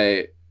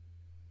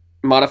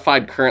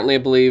modified currently. I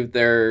believe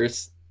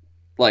there's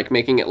like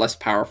making it less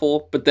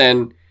powerful, but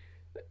then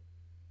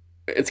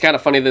it's kind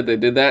of funny that they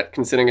did that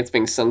considering it's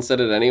being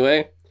sunsetted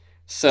anyway.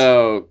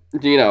 So,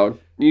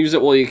 use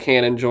it while you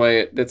can, enjoy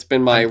it. That's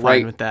been my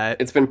right with that.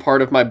 It's been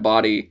part of my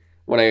body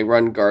when I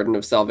run Garden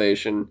of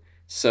Salvation.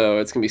 So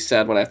it's going to be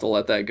sad when I have to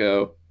let that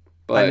go.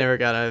 But I never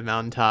got a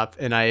mountaintop,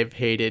 and I've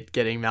hated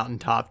getting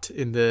mountaintopped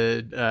in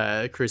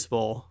the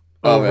Crucible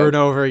over and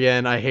over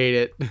again. I hate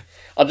it.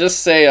 I'll just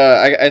say,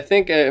 I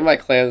think in my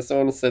clan,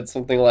 someone said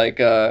something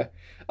like,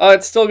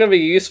 it's still going to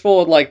be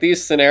useful in like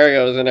these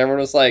scenarios. And everyone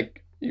was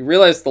like, you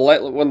realize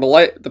when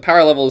the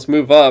power levels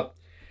move up,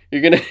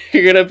 you're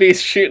gonna be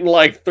shooting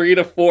like 3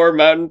 to 4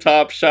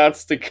 mountaintop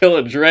shots to kill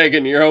a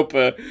dragon.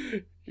 Europa.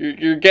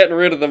 You're getting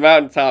rid of the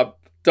mountaintop.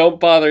 Don't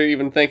bother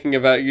even thinking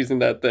about using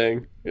that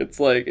thing. It's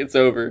like, it's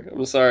over.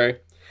 I'm sorry.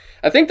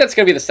 I think that's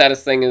going to be the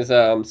saddest thing is,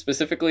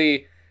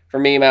 specifically for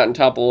me,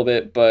 mountaintop a little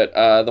bit, but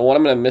the one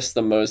I'm going to miss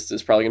the most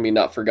is probably going to be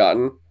Not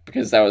Forgotten,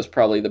 because that was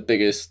probably the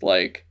biggest,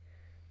 like,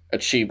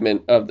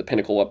 achievement of the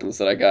pinnacle weapons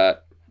that I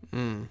got.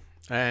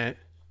 Alright.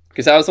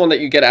 Because that was the one that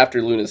you get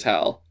after Luna's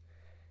Howl.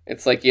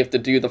 It's like you have to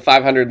do the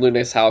 500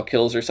 Luna's Howl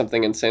kills or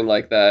something insane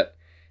like that,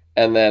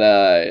 and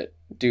then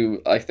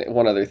do, I think,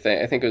 one other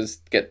thing. I think it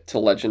was get to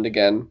Legend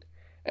again.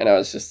 And I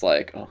was just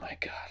like, oh my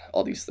god,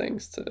 all these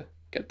things to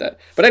get that.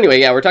 But anyway,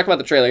 yeah, we're talking about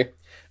the trailer.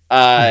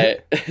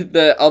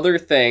 The other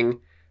thing,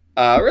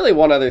 really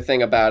one other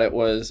thing about it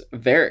was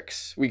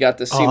Varix. We got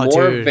to see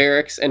more of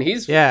Varix, and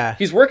he's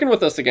working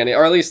with us again,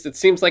 or at least it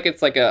seems like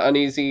it's like a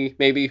uneasy,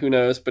 maybe, who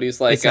knows, but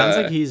he's like... It sounds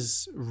like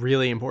he's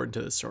really important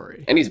to the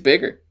story. And he's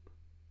bigger.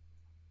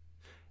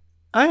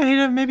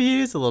 Maybe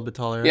he is a little bit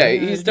taller. Yeah,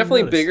 he's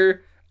definitely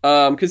bigger,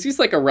 because he's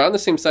like around the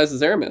same size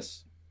as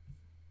Aramis.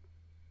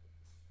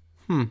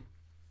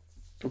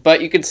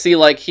 But you can see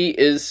like he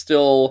is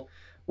still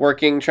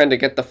working, trying to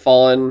get the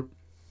Fallen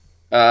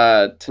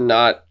to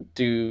not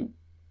do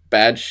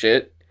bad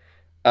shit.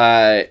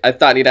 I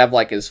thought he'd have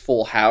like his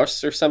full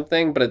house or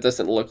something, but it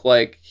doesn't look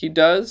like he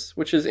does,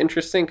 which is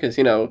interesting because,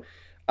 you know,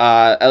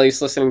 at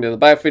least listening to the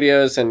bio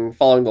videos and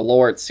following the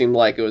lore, it seemed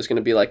like it was going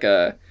to be like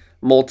a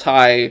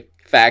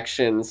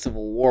multi-faction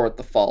civil war with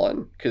the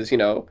Fallen because, you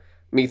know,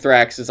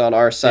 Mithrax is on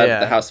our side of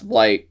the House of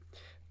Light.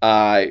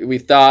 We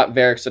thought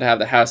Varix would have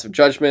the House of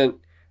Judgment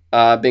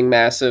being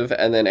massive,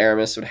 and then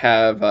Aramis would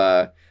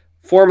have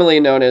formerly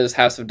known as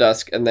House of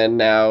Dusk, and then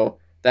now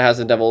the House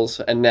of Devils,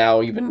 and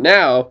even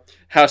now,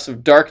 House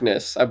of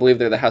Darkness. I believe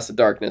they're the House of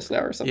Darkness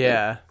now or something.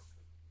 Yeah.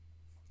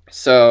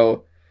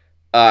 So,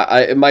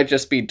 it might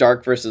just be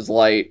dark versus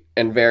light,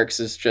 and Varix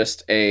is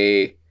just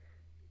a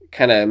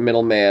kind of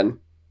middleman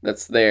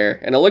that's there.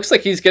 And it looks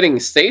like he's getting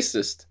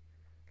stasis.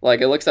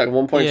 Like, it looks like at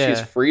one point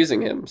she's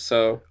freezing him,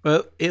 so...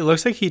 Well, it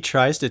looks like he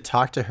tries to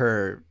talk to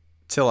her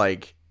to,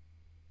 like,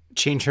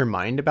 change her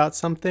mind about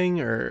something,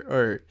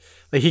 or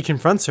like, he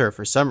confronts her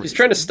for some reason. He's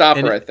trying to stop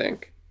her, I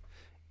think.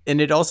 And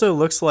it also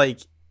looks like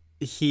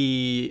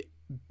he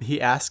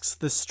asks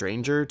the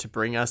stranger to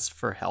bring us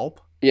for help.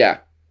 Yeah.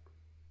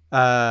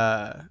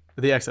 The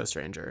Exo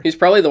Stranger. He's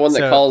probably the one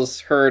that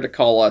calls her to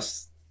call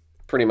us,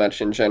 pretty much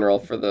in general,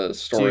 for the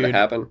story to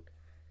happen.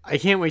 I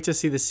can't wait to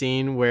see the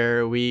scene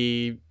where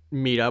we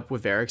meet up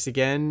with Varix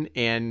again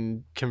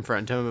and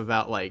confront him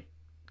about, like,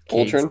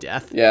 Cade's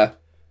death. Yeah.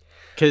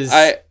 Because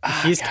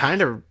he's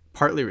kind of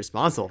partly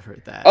responsible for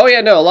that. Oh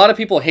yeah, no, a lot of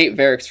people hate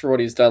Varix for what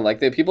he's done.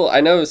 Like,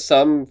 I know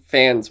some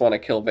fans want to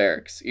kill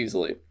Varix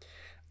easily.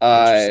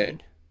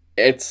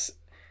 It's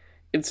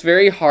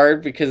very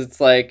hard because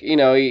it's like, you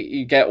know,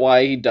 you get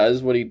why he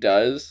does what he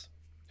does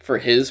for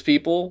his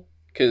people,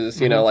 because,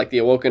 you know, like, the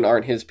Awoken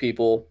aren't his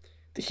people,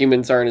 the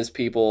humans aren't his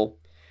people,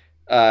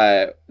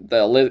 the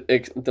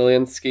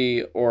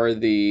Linsky or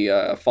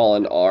the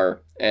Fallen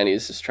are, and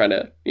he's just trying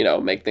to, you know,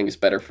 make things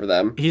better for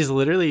them. He's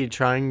literally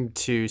trying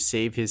to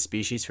save his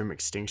species from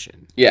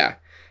extinction. Yeah.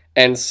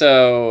 And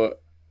so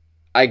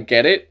I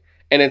get it.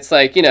 And it's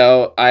like,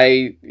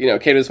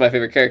 Cade was my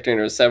favorite character,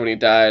 and it was sad when he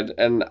died.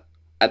 And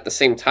at the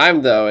same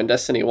time, though, in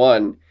Destiny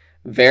 1,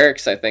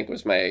 Varix, I think,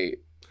 was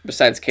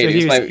besides Cade,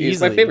 he's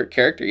my favorite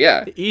character.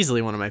 Yeah.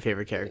 Easily one of my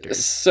favorite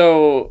characters.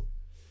 So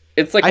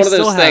it's like one of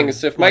those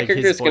things. So if my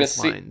character is going to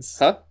see,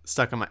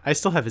 I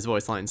still have his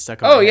voice lines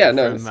stuck on my head. Oh yeah,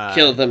 no,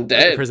 kill them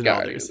dead,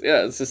 Guardian.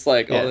 Yeah, it's just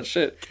like all that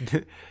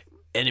shit.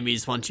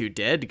 Enemies want you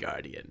dead,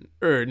 Guardian.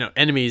 Or no,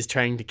 enemies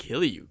trying to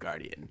kill you,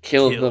 Guardian.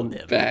 Kill them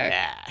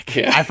back.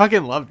 Yeah. I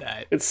fucking love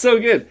that. It's so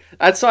good.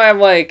 That's why I'm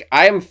like,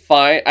 I am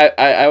fine.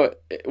 I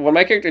when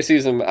my character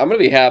sees him, I'm gonna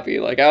be happy.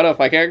 Like, I don't know if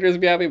my character's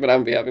gonna be happy, but I'm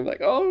gonna be happy. I'm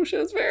like, oh shit,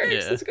 it's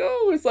Varix. Let's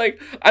go. It's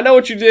like, I know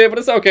what you did, but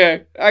it's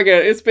okay. I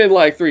get it. It's been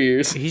like 3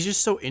 years. He's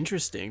just so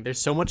interesting. There's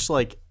so much,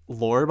 like,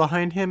 lore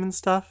behind him and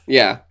stuff.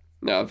 Yeah.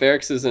 No,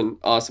 Varix is an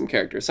awesome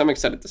character, so I'm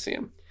excited to see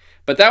him.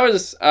 But that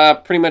was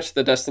pretty much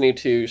the Destiny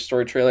 2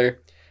 story trailer.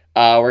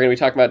 We're going to be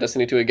talking about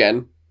Destiny 2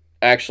 again,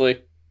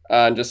 actually,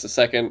 in just a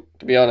second,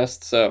 to be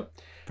honest. So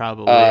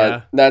probably,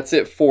 yeah. That's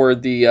it for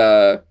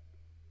the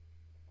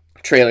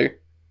trailer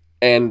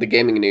and the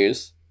gaming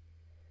news.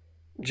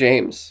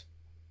 James,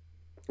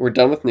 we're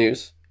done with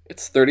news.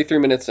 It's 33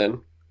 minutes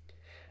in.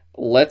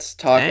 Let's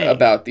talk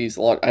about these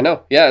long... I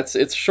know, yeah,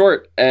 it's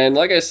short. And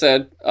like I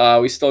said,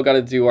 we still got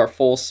to do our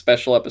full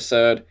special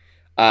episode.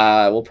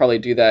 We'll probably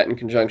do that in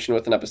conjunction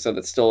with an episode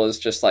that still is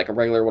just like a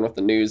regular one with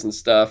the news and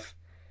stuff.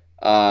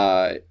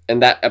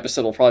 And that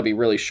episode will probably be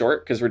really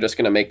short because we're just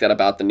going to make that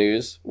about the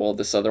news. Well,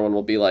 this other one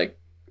will be like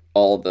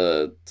all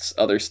the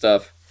other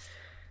stuff.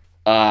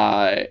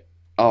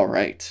 All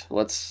right,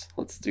 let's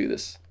do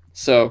this.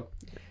 So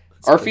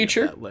our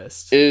feature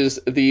is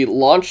the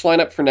launch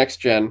lineup for next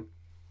gen.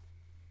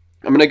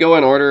 I'm going to go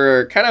in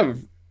order, kind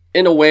of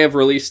in a way of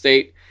release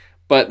date,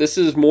 but this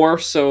is more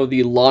so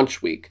the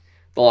launch week.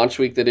 The launch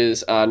week that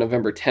is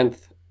November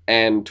 10th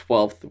and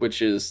 12th,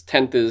 which is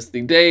 10th is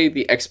the day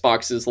the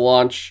Xboxes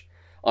launch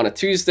on a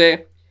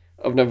Tuesday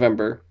of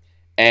November,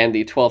 and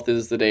the 12th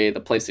is the day the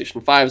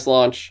PlayStation 5's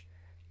launch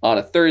on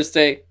a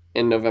Thursday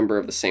in November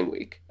of the same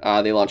week.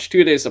 They launch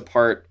 2 days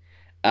apart.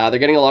 They're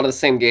getting a lot of the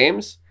same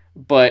games,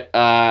 but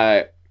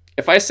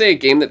if I say a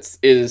game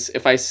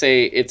if I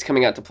say it's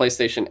coming out to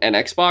PlayStation and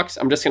Xbox,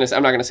 I'm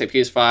not gonna say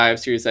PS5,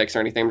 Series X or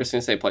anything. I'm just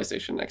gonna say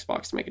PlayStation and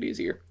Xbox to make it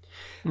easier.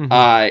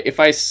 Mm-hmm. If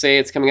I say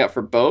it's coming out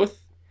for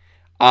both,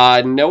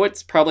 no,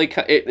 it's probably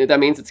that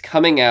means it's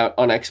coming out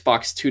on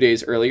Xbox 2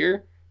 days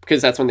earlier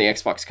because that's when the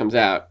Xbox comes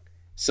out.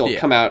 So it'll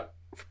come out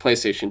for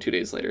PlayStation 2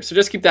 days later. So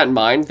just keep that in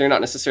mind. They're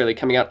not necessarily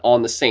coming out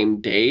on the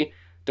same day,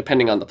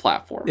 depending on the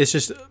platform. It's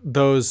just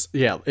those,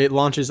 it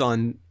launches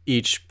on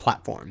each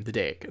platform the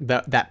day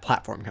that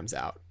platform comes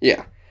out.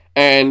 Yeah.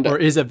 Or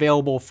is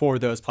available for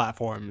those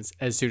platforms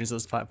as soon as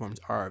those platforms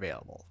are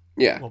available.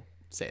 Yeah. We'll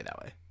say it that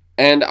way.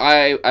 And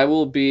I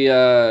will be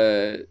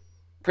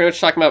pretty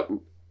much talking about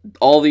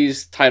all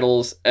these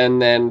titles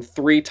and then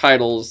 3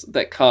 titles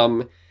that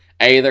come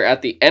either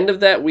at the end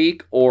of that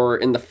week or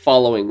in the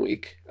following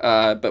week.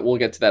 But we'll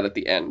get to that at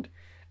the end.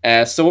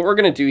 So what we're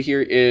going to do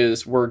here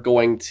is I'm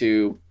going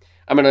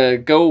to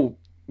go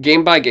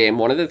game by game,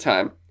 one at a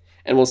time,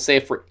 and we'll say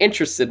if we're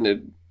interested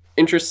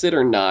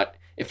or not.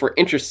 If we're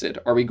interested,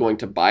 are we going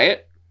to buy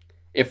it?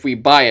 If we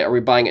buy it, are we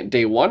buying it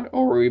day one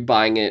or are we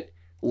buying it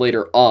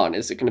later on?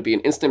 Is it going to be an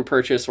instant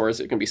purchase or is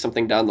it going to be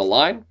something down the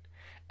line?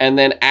 And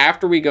then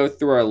after we go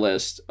through our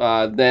list,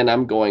 then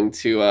we're going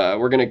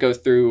to go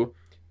through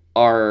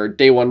our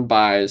day one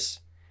buys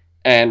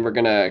and we're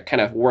going to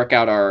kind of work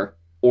out our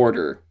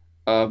order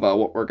of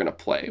what we're going to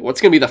play. What's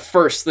going to be the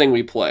first thing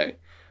we play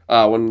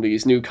when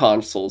these new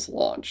consoles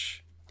launch?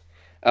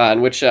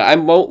 In which I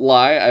won't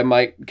lie, I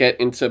might get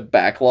into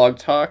backlog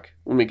talk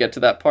when we get to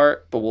that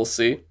part, but we'll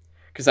see,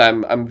 because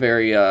I'm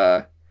very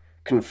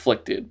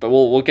conflicted. But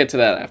we'll get to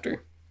that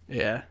after.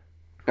 Yeah.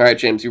 All right,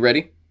 James, you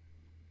ready?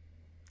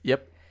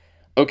 Yep.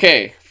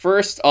 Okay,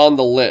 first on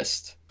the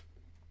list,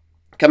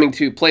 coming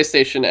to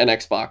PlayStation and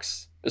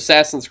Xbox,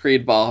 Assassin's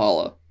Creed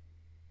Valhalla.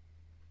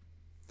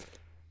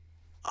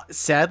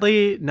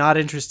 Sadly, not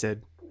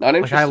interested. Not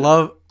interested.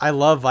 Like I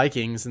love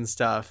Vikings and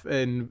stuff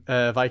and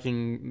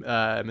Viking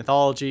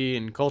mythology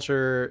and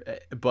culture,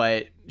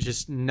 but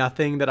just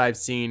nothing that I've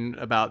seen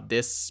about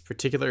this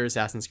particular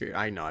Assassin's Creed.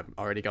 I know I'm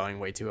already going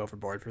way too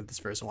overboard for this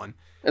first one.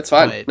 It's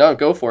fine. No,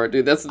 go for it,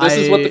 dude. This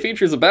is what the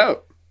feature's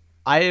about.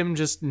 I am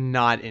just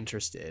not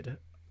interested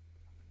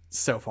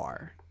so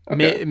far.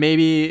 Okay.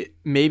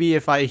 Maybe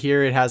if I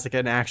hear it has like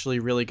an actually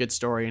really good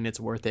story and it's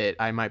worth it,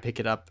 I might pick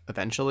it up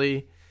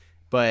eventually.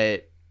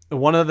 But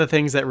one of the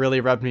things that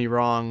really rubbed me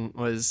wrong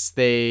was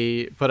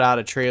they put out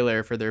a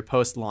trailer for their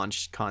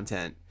post-launch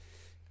content.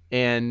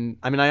 And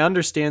I mean, I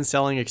understand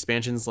selling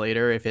expansions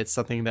later if it's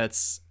something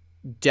that's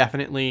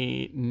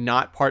definitely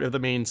not part of the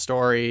main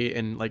story.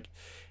 And like,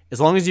 as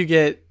long as you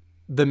get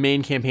the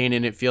main campaign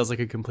and it feels like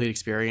a complete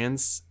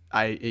experience,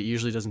 it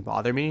usually doesn't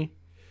bother me.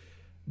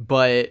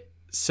 But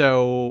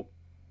so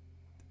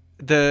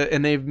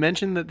and they've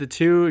mentioned that the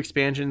 2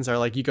 expansions are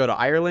like, you go to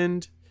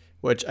Ireland,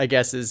 which I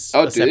guess is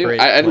a separate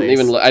I didn't place.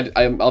 even look.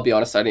 I'll be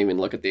honest, I didn't even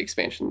look at the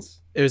expansions.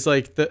 It was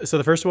like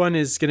the first one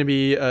is going to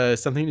be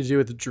something to do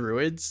with the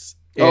druids.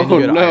 And you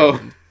go to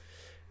Ireland.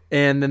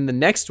 And then the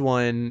next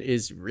one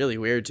is really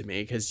weird to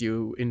me because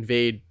you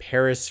invade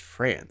Paris,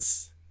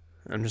 France.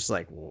 I'm just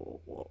like,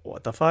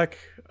 what the fuck?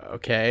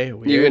 Okay,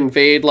 weird. You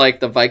invade like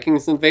the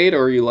Vikings invade,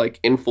 or you like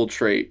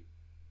infiltrate?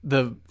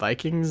 The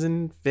Vikings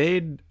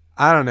invade?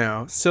 I don't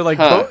know. So like,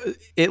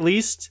 at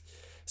least.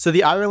 So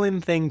the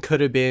Ireland thing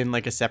could have been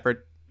like a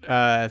separate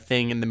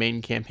thing in the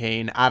main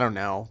campaign. I don't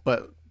know.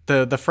 But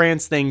the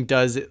France thing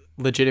does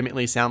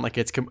legitimately sound like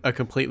it's a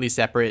completely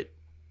separate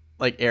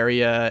like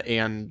area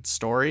and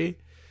story.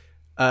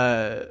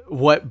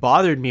 What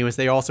bothered me was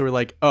they also were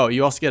like, oh,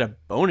 you also get a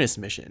bonus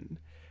mission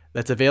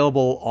that's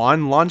available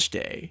on launch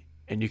day.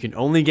 And you can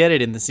only get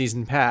it in the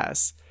season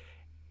pass.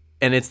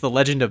 And it's the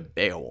Legend of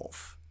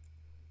Beowulf.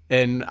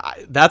 And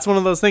that's one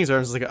of those things where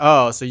I'm just like,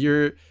 oh, so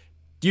you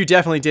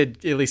definitely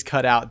did at least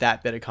cut out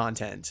that bit of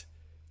content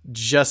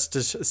just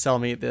to sell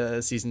me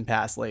the season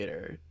pass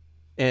later.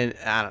 And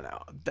I don't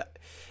know.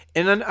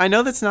 And I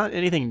know that's not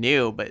anything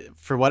new, but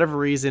for whatever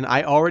reason,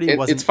 I already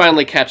wasn't. It's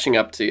finally catching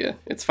up to you.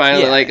 It's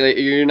finally like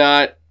you're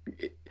not.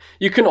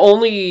 You can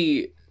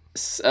only,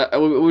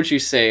 what would you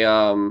say,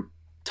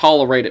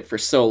 tolerate it for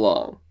so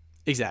long.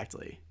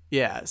 Exactly.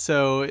 Yeah.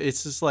 So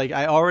it's just like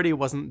I already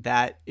wasn't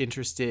that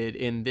interested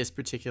in this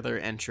particular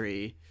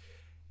entry.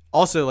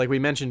 Also, like we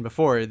mentioned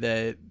before,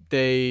 that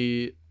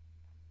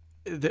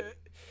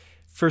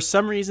for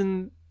some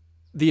reason,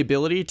 the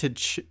ability to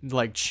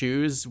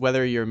choose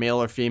whether you're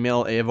male or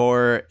female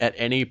Eivor at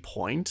any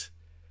point,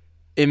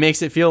 it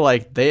makes it feel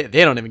like they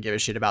don't even give a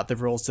shit about the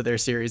rules to their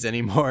series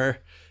anymore.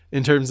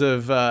 In terms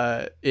of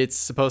it's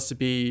supposed to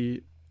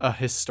be a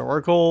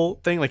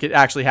historical thing, like it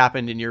actually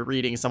happened and you're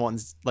reading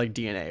someone's like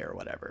DNA or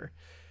whatever.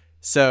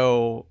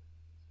 So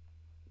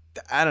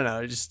I don't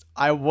know, just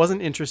I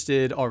wasn't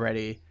interested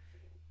already.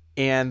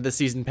 And the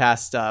season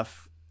pass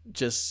stuff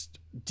just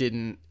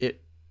didn't.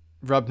 It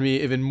rubbed me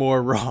even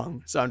more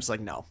wrong. So I'm just like,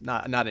 no,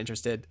 not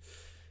interested.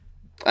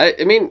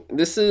 I mean,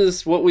 this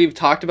is what we've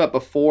talked about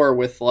before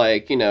with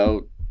like, you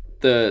know,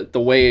 the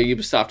way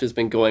Ubisoft has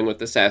been going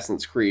with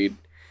Assassin's Creed.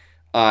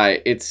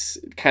 It's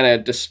kind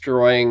of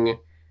destroying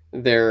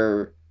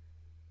their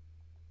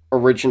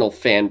original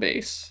fan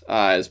base.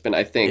 Has been,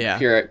 I think,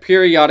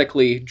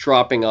 periodically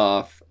dropping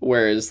off.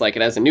 Whereas, like,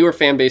 it has a newer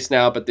fan base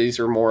now, but these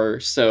are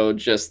more so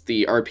just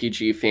the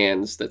RPG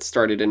fans that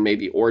started in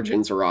maybe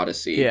Origins or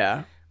Odyssey.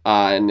 Yeah.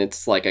 And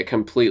it's, like, a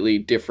completely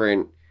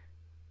different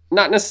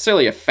not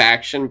necessarily a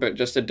faction, but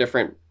just a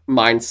different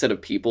mindset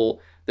of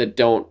people that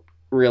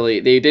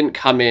they didn't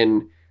come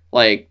in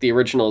like the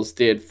originals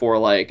did for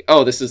like,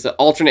 oh, this is the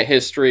alternate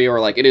history, or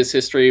like it is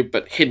history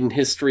but hidden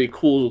history,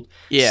 cool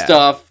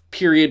stuff,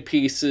 period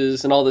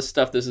pieces and all this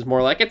stuff. This is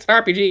more like, it's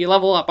an RPG, you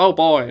level up, oh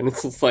boy. And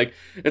it's just like,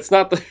 it's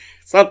not the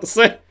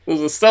same. It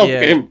was a stealth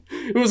game.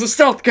 It was a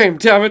stealth game,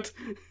 damn it.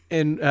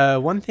 And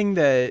one thing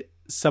that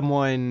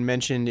someone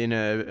mentioned in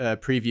a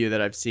preview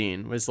that I've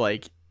seen was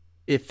like,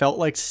 it felt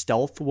like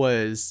stealth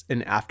was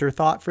an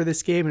afterthought for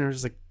this game, and it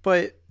was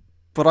like,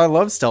 but I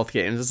love stealth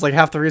games. It's like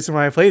half the reason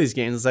why I play these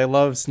games is I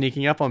love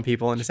sneaking up on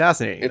people and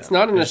assassinating It's them.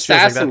 not an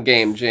assassin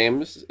game,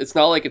 James. It's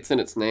not like it's in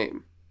its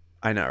name.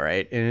 I know,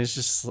 right? And it's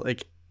just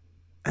like,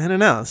 I don't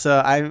know.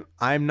 So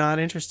I'm not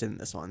interested in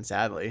this one,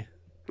 sadly.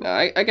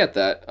 I get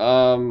that.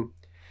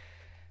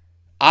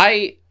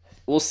 I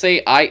will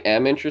say I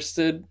am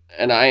interested,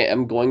 and I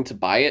am going to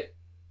buy it.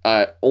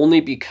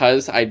 Only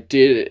because I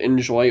did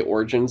enjoy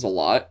Origins a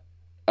lot.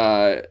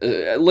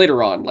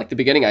 Later on, like the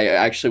beginning, I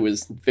actually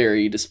was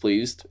very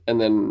displeased, and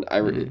then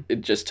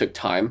it just took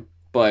time.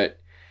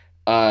 But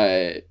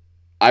I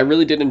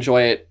really did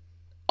enjoy it.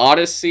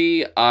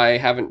 Odyssey, I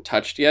haven't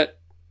touched yet.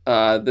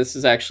 This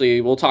is actually,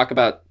 we'll talk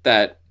about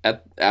that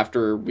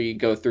after we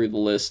go through the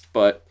list.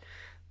 But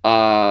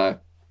I'm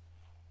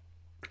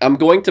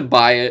going to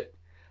buy it.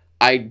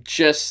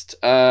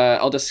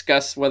 I'll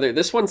discuss whether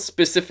this one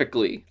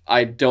specifically,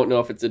 I don't know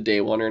if it's a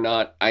day one or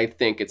not. I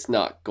think it's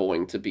not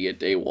going to be a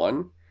day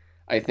one.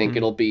 I think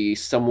it'll be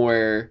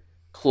somewhere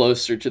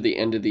closer to the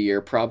end of the year,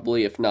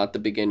 probably, if not the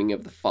beginning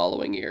of the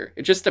following year.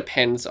 It just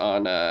depends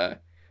on,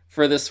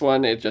 for this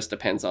one, it just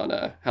depends on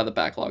how the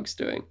backlog's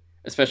doing.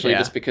 Especially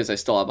just because I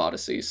still have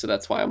Odyssey. So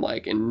that's why I'm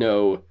like, I'm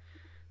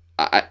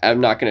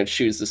not going to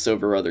choose this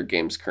over other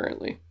games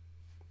currently.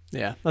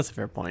 Yeah, that's a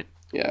fair point.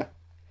 Yeah.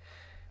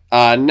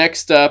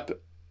 Next up,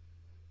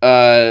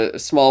 a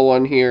small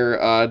one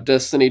here,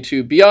 Destiny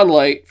 2 Beyond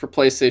Light for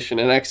PlayStation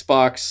and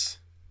Xbox.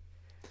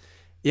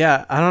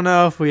 Yeah, I don't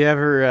know if we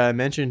ever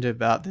mentioned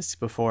about this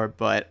before,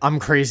 but I'm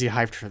crazy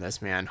hyped for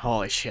this, man.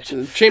 Holy shit.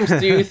 James,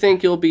 do you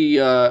think you'll be,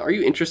 are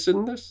you interested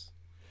in this?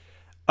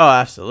 Oh,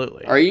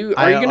 absolutely. Are you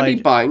going to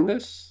be buying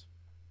this?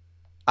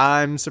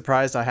 I'm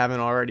surprised I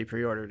haven't already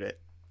pre-ordered it.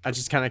 I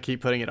just kind of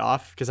keep putting it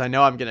off because I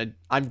know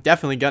I'm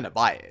definitely going to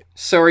buy it.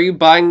 So are you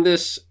buying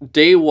this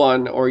day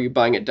one, or are you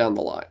buying it down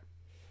the line?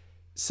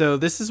 So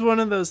this is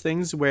one of those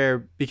things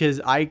where, because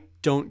I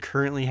don't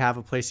currently have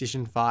a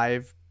PlayStation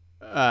 5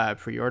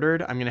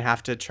 pre-ordered, I'm going to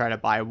have to try to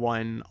buy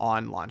one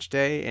on launch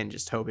day and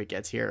just hope it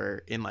gets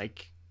here in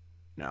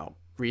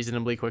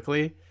reasonably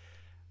quickly.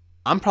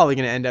 I'm probably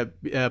going to end up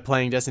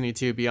playing Destiny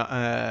 2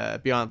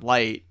 Beyond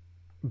Light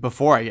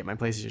before I get my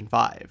PlayStation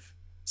 5.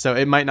 So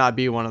it might not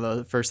be one of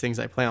the first things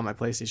I play on my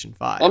PlayStation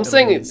 5. I'm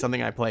saying it's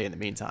something I play in the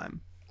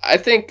meantime. I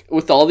think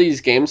with all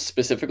these games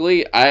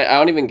specifically, I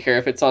don't even care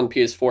if it's on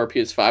PS4 or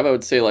PS5. I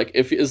would say, like,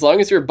 as long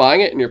as you're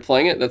buying it and you're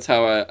playing it, that's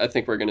how I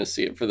think we're going to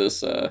see it for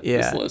this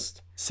this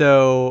list.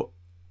 So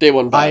day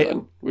one buy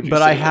then.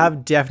 But I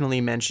have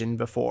definitely mentioned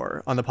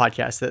before on the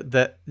podcast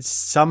that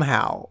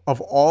somehow,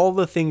 of all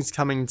the things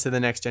coming to the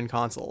next gen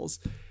consoles,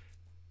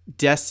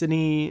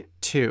 Destiny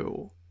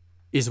 2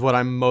 is what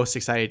I'm most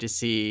excited to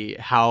see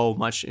how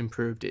much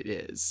improved it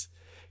is.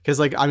 Because,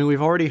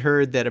 we've already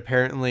heard that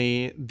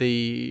apparently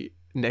the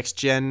next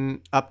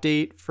gen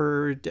update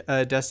for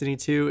Destiny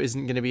 2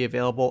 isn't going to be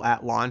available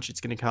at launch.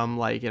 It's going to come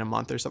in a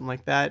month or something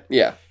like that.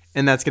 Yeah.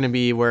 And that's going to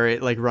be where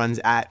it runs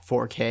at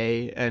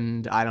 4K.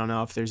 And I don't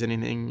know if there's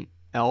anything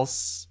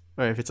else,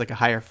 or if it's a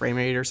higher frame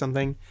rate or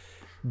something.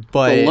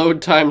 But the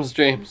load times,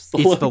 James. The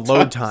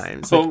load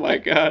times. Oh my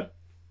God.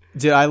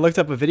 Dude, I looked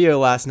up a video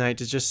last night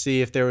to just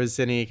see if there was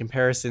any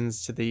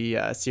comparisons to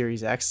the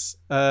Series X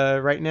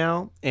right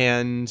now.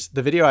 And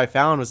the video I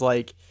found was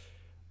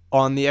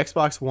on the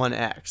Xbox One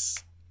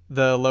X,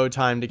 the load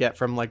time to get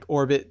from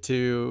orbit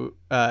to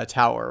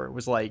tower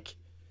was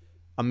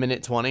a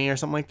minute 20 or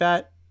something like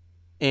that.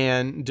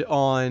 And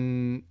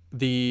on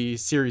the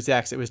Series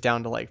X, it was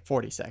down to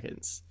 40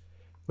 seconds,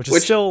 which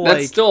is still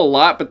that's still a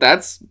lot, but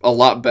that's a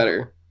lot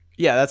better.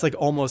 Yeah, that's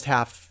almost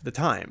half the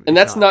time. And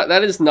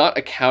that is not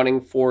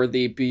accounting for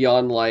the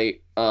Beyond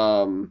Light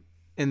what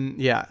would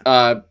you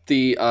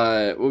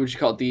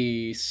call it?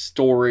 The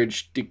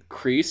storage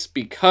decrease,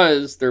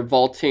 because they're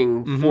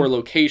vaulting 4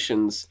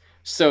 locations.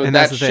 So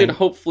that should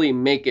hopefully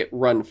make it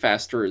run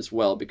faster as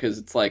well, because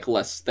it's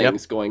less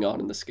things going on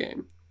in this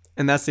game.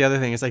 And that's the other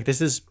thing. It's this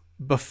is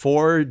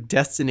before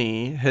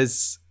Destiny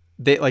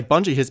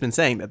Bungie has been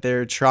saying that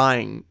they're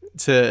trying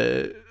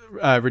to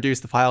reduce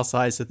the file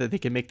size so that they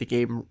can make the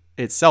game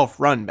itself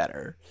run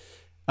better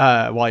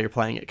while you're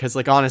playing it. Because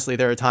honestly,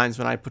 there are times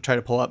when I try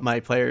to pull up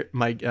my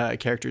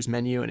character's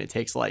menu and it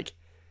takes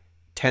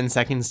 10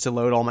 seconds to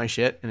load all my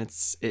shit, and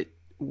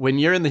when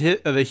you're in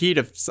the heat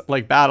of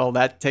battle,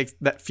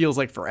 that feels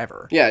like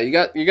forever. Yeah, you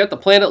got the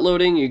planet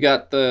loading, you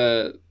got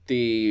the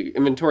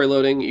inventory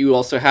loading. You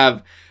also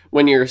have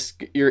when you're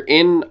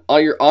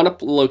on a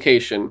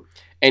location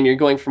and you're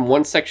going from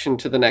one section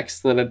to the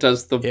next, and then it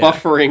does the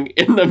buffering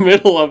in the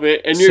middle of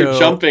it, and you're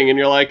jumping, and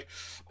you're like,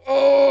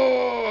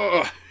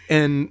 oh.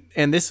 And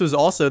this was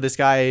also, this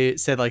guy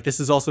said, like, this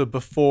is also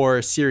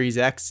before Series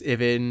X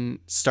even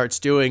starts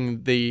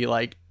doing the,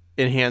 like,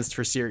 enhanced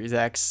for Series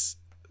X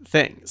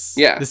things.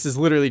 Yeah. This is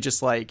literally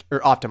just like,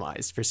 or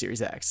optimized for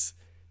Series X.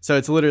 So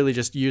it's literally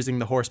just using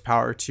the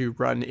horsepower to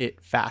run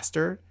it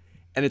faster,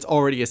 and it's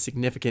already a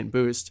significant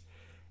boost.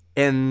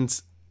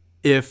 And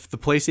if the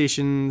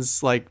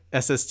PlayStation's like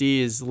SSD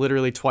is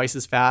literally twice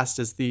as fast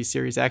as the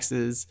Series X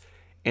is,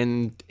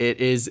 and it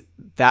is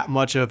that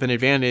much of an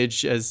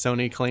advantage as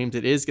Sony claimed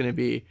it is going to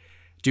be,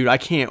 dude, I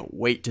can't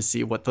wait to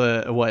see what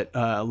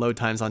load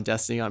times on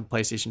Destiny on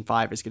PlayStation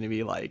 5 is going to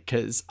be like,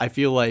 because I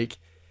feel like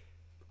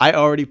I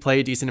already play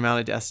a decent amount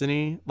of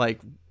Destiny,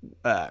 like,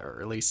 or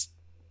at least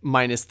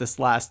minus this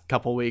last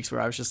couple weeks where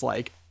I was just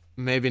like,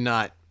 maybe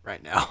not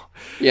right now.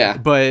 Yeah.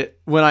 But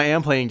when I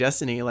am playing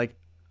Destiny, like,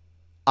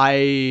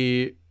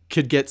 I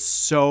could get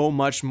so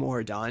much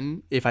more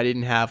done if I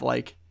didn't have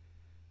like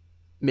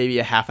maybe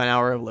a half an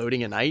hour of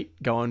loading a night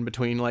going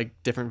between like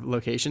different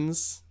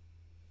locations.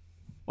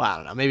 Well, I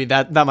don't know. Maybe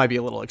that might be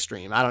a little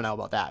extreme. I don't know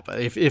about that. But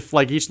if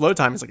like each load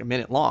time is like a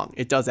minute long,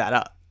 it does add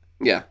up.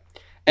 Yeah.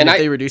 And if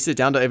they reduce it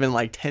down to even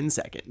like 10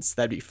 seconds,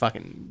 that'd be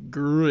fucking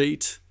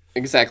great.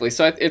 Exactly.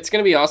 So it's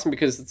going to be awesome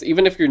because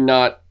even if you're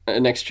not a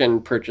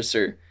next-gen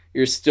purchaser,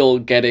 you're still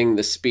getting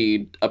the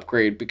speed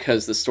upgrade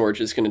because the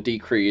storage is going to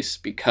decrease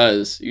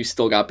because you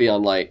still got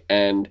Beyond Light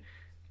and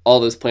all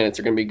those planets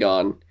are going to be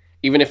gone.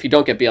 Even if you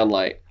don't get Beyond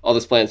Light, all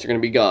those planets are going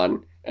to be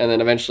gone. And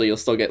then eventually you'll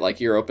still get like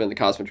Europa and the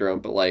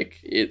Cosmodrome, but like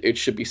it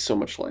should be so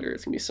much lighter.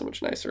 It's going to be so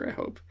much nicer, I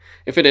hope.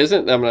 If it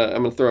isn't, I'm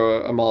going to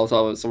throw a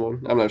Molotov at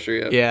someone. I'm not sure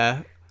yet.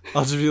 Yeah.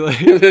 I'll just be like,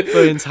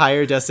 the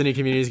entire Destiny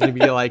community is going to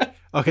be like,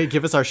 okay,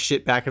 give us our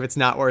shit back if it's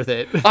not worth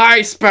it.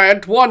 I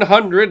spent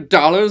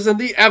 $100 in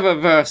the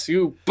Eververse,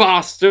 you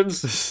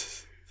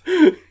bastards.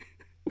 We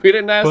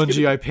didn't ask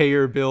Bungie, I pay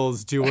your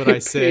bills. Do what I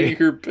say. Pay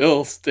your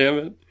bills,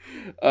 damn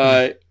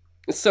it.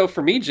 So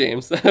for me,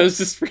 James, that was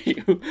just for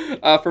you.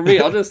 For me,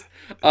 I'll just,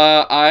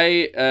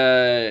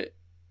 I'm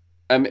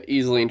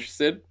easily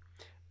interested.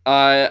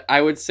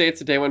 I would say it's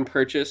a day one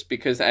purchase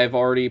because I've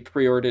already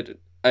pre-ordered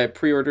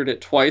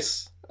it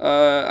twice.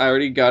 I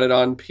already got it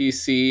on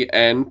PC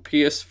and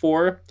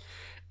PS4.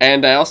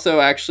 And I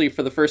also actually,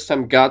 for the first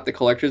time, got the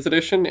Collector's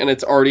Edition, and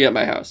it's already at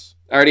my house.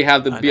 I already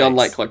have the Beyond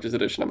Light Collector's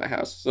Edition at my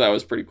house, so that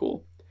was pretty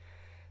cool.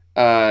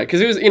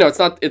 Because it was,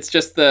 it's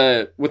just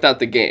without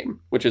the game,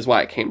 which is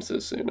why it came so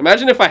soon.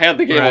 Imagine if I had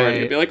the game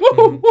already, I'd be like,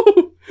 woohoo,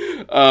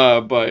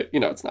 woohoo. But,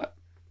 it's not.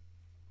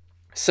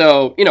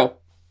 So,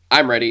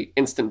 I'm ready.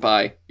 Instant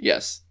buy.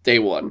 Yes. Day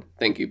one.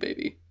 Thank you,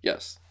 baby.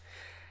 Yes.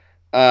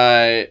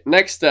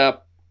 Next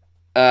up,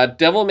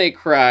 Devil May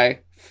Cry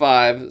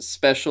 5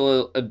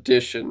 Special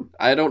Edition.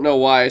 I don't know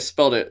why I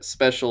spelled it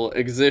Special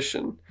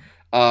Edition.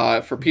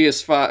 For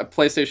PS5,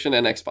 PlayStation,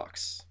 and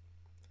Xbox.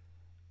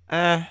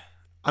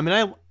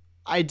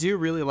 I do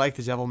really like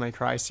the Devil May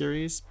Cry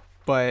series,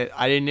 but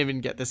I didn't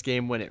even get this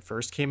game when it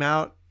first came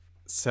out.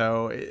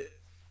 So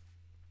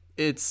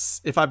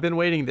it's if I've been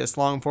waiting this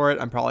long for it,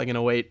 I'm probably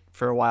gonna wait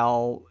for a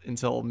while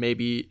until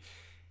maybe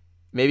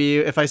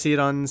if I see it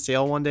on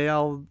sale one day,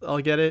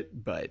 I'll get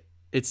it. But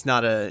it's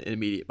not an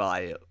immediate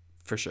buy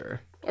for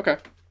sure. Okay.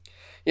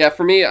 Yeah,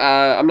 for me,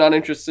 I'm not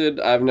interested.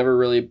 I've never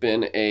really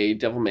been a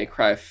Devil May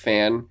Cry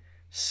fan,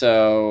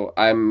 so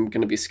I'm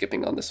going to be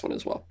skipping on this one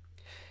as well.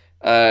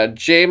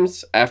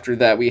 James, after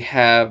that, we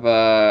have,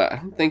 I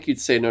don't think you'd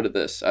say no to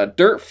this,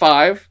 Dirt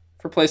 5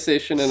 for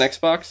PlayStation and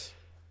Xbox.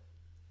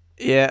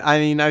 Yeah, I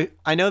mean,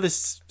 I know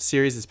this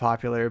series is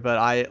popular,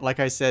 but like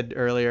I said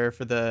earlier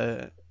for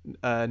the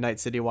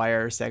Night City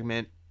Wire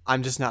segment,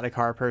 I'm just not a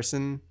car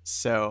person,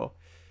 so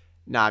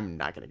no, I'm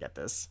not going to get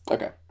this.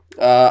 Okay.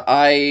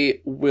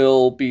 I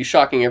will be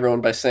shocking everyone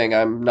by saying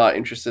I'm not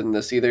interested in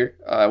this either.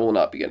 I will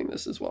not be getting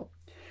this as well.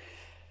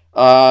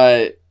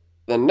 The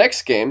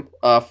next game,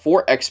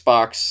 for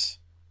Xbox,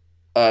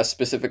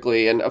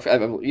 specifically, and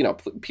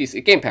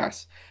PC Game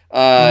Pass,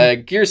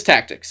 Gears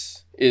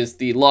Tactics is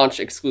the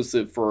launch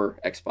exclusive for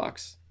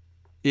Xbox.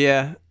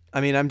 Yeah, I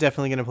mean, I'm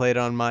definitely gonna play it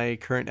on my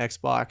current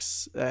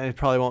Xbox, and it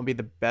probably won't be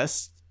the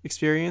best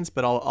experience,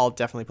 but I'll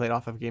definitely play it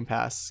off of Game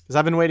Pass because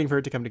I've been waiting for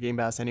it to come to Game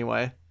Pass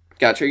anyway.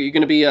 Gotcha. Are you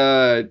going to be,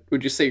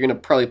 would you say you're going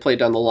to probably play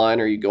down the line,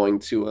 or are you going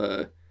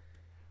to,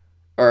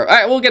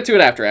 we'll get to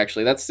it after,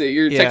 actually.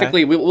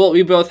 Technically,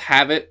 we both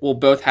have it. We'll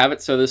both have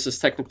it, so this is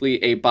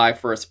technically a buy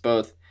for us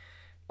both,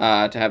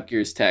 to have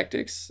Gears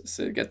Tactics.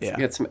 So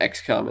get some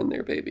XCOM in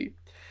there, baby.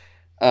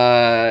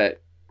 I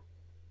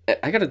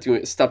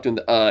gotta stop doing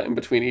the, in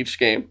between each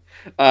game.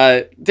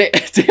 Damn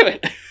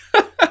it.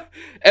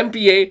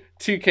 NBA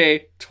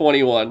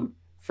 2K21.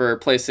 For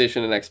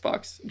PlayStation and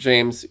Xbox.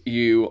 James,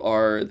 you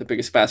are the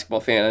biggest basketball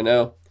fan I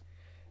know.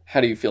 How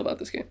do you feel about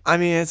this game? I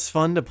mean, it's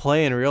fun to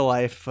play in real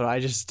life, but I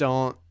just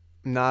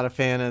not a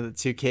fan of the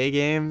 2K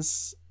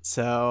games.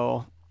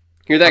 So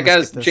hear that,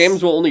 guys?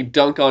 James will only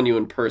dunk on you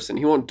in person.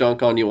 He won't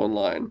dunk on you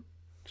online.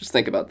 Just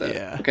think about that.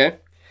 Yeah. Okay.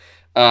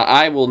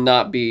 I will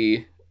not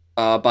be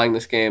buying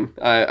this game.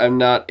 I'm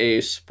not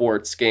a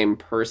sports game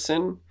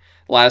person.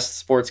 Last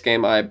sports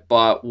game I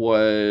bought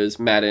was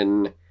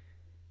Madden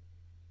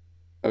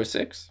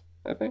 '06,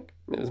 I think.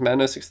 It was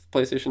Madden '06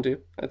 PlayStation 2,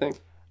 I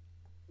think.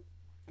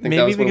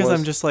 Maybe because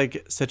I'm just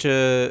like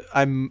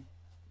I'm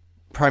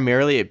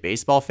primarily a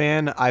baseball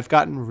fan. I've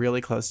gotten really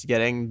close to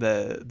getting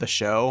the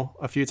show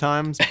a few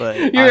times, but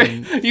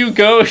you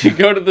go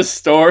to the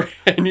store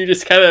and you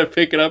just kind of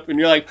pick it up and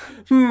you're like,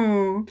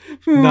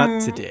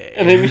 not today.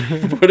 And then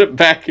you put it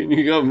back and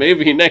you go,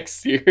 maybe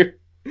next year.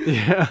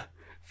 Yeah.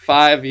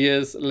 5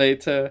 years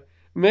later,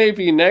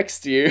 maybe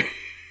next year.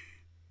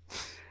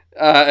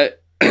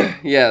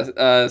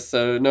 Yeah,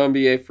 so no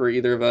NBA for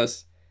either of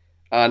us.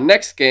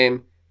 Next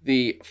game,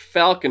 the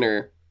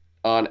Falconer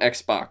on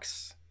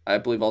Xbox. I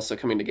believe also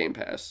coming to Game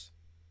Pass.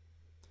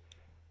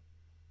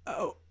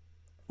 Oh,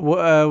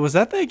 was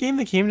that the game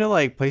that came to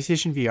like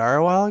PlayStation VR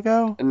a while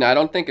ago? No, I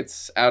don't think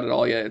it's out at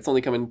all yet. It's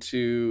only coming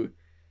to,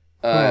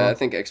 I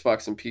think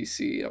Xbox and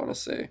PC. I want to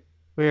say.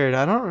 Weird.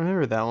 I don't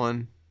remember that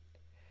one.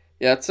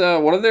 Yeah, it's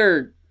one of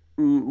their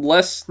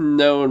less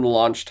known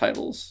launch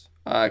titles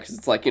because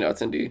it's like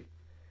it's indie,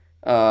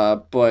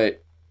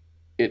 but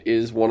it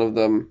is one of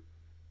them.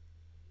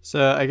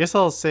 So I guess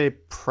I'll say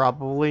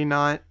probably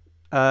not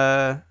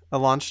a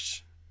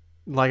launch,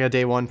 like a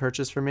day one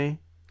purchase for me.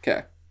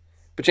 Okay.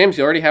 But James,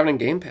 you already have it in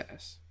Game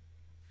Pass.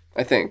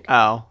 I think.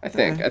 Oh. I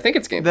think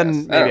it's Game Pass.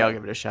 Then maybe I'll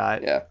give it a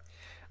shot. Yeah.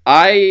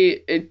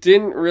 It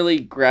didn't really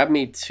grab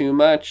me too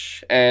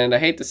much, and I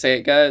hate to say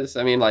it, guys.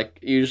 I mean, like,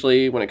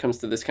 usually when it comes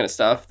to this kind of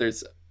stuff,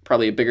 there's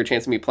probably a bigger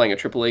chance of me playing a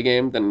AAA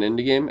game than an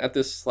indie game at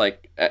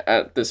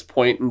this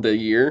point in the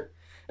year,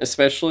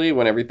 especially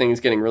when everything's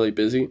getting really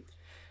busy.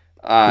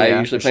 I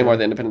usually play more of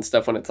the independent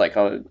stuff when it's like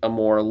on a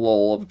more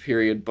lull of a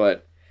period,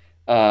 but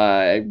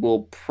I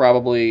will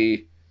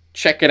probably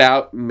check it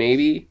out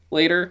maybe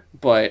later,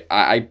 but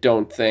I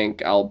don't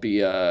think I'll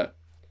be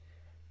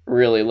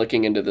really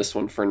looking into this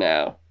one for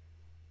now.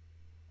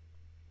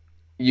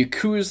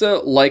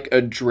 Yakuza Like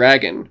a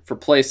Dragon for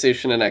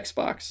PlayStation and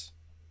Xbox.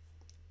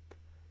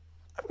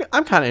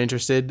 I'm kind of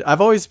interested.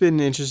 I've always been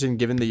interested in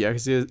giving the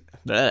Yakuza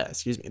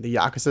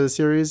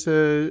series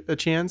a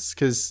chance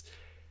because,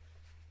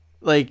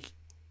 like,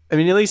 I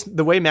mean, at least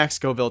the way Max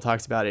Scoville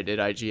talks about it at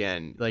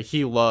IGN, like,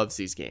 he loves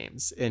these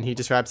games and he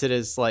describes it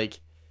as like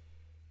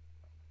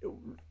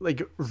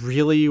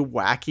really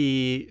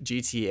wacky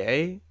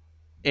GTA,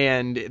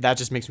 and that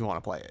just makes me want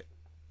to play it.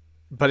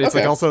 But it's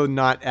like also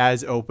not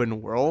as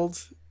open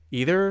world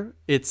either.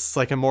 It's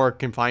like a more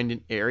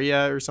confined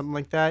area or something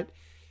like that.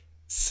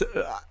 So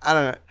I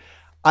don't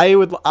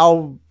know.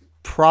 I'll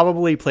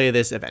probably play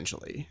this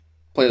eventually.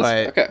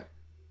 Okay.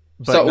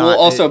 So we'll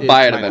also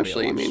buy it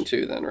eventually, you mean,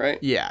 too, then, right?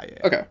 Yeah.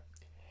 Okay.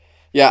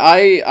 Yeah,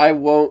 I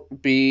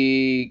won't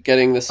be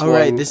getting this one. Oh,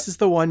 right. This is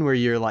the one where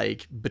you're,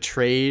 like,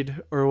 betrayed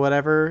or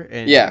whatever.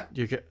 And yeah.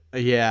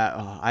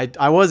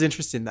 I was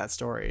interested in that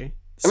story.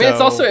 I mean,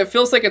 it's also, it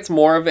feels like it's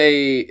more of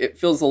it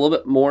feels a little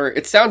bit more,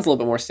 it sounds a little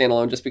bit more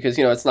standalone just because,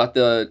 it's not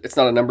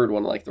a numbered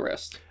one like the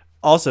rest.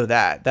 Also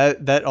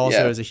that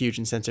also is a huge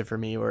incentive for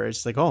me where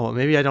it's like, oh,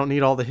 maybe I don't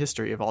need all the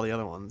history of all the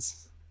other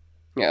ones.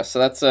 Yeah, so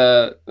that's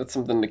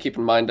something to keep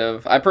in mind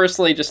of. I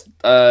personally just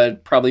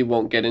probably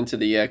won't get into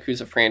the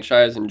Yakuza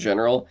franchise in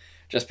general,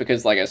 just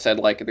because, like I said,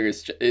 like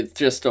it's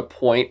just a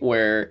point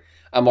where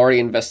I'm already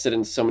invested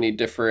in so many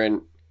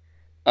different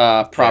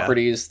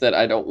properties that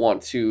I don't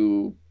want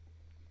to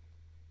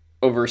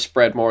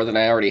overspread more than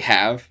I already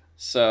have.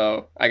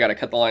 So I got to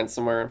cut the line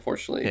somewhere,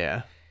 unfortunately.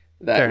 Yeah,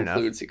 that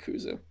includes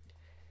Yakuza.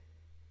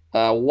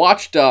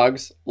 Watch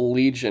Dogs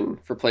Legion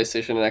for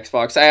PlayStation and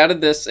Xbox. I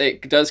added this.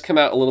 It does come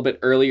out a little bit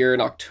earlier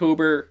in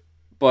October,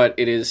 but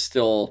it is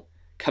still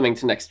coming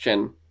to next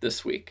gen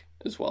this week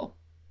as well.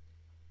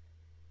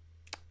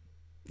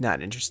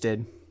 Not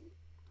interested.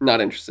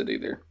 Not interested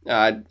either.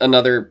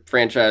 Another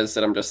franchise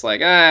that I'm just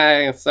like,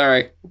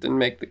 sorry, didn't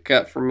make the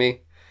cut for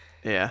me.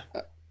 Yeah.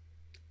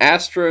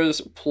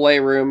 Astro's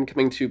Playroom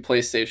coming to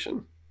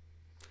PlayStation.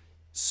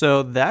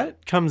 So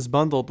that comes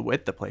bundled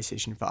with the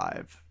PlayStation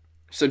 5.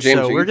 So, James,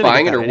 are you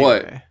buying it or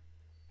what?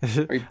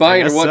 Are you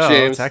buying it or what,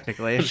 James?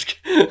 Technically.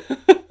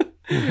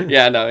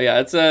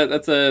 That's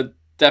a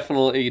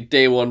definitely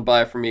day one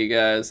buy for me,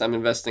 guys. I'm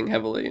investing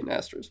heavily in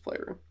Astro's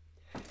Playroom.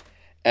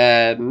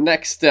 And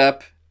next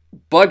up,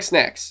 Bug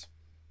Snacks.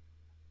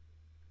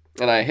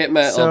 And I hit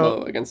my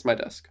elbow against my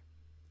desk.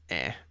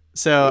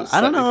 So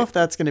I don't know if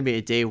that's going to be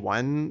a day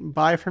one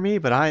buy for me,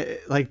 but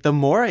the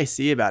more I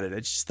see about it,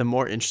 it's just the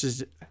more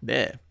interested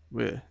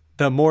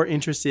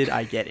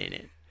I get in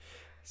it.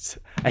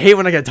 I hate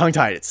when I get tongue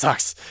tied. It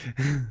sucks.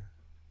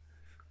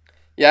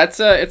 Yeah,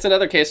 it's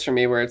another case for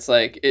me where it's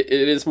like it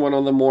is one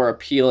of the more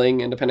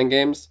appealing independent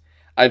games.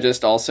 I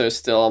just also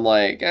still am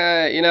like,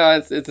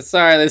 it's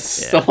sorry.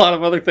 There's a lot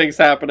of other things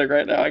happening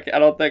right now. I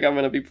don't think I'm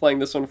going to be playing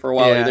this one for a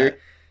while either.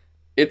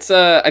 It's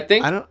I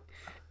think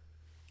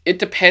it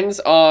depends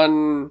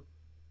on.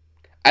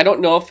 I don't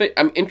know if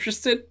I'm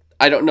interested.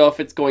 I don't know if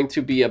it's going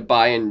to be a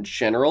buy in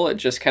general. It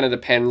just kind of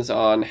depends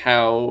on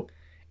how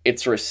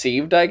it's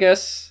received, I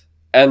guess.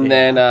 And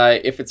then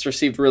if it's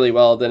received really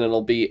well, then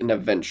it'll be an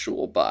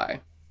eventual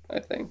buy, I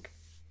think.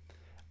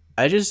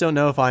 I just don't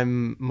know if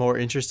I'm more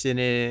interested in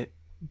it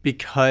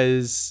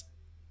because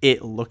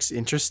it looks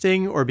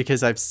interesting or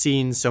because I've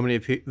seen so many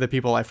of the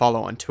people I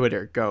follow on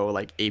Twitter go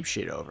like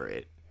apeshit over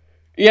it.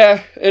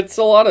 Yeah, it's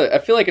a lot of. I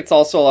feel like it's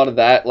also a lot of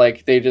that.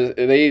 Like they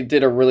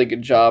did a really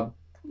good job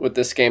with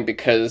this game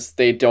because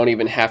they don't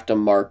even have to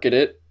market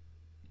it.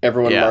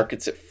 Everyone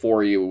markets it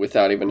for you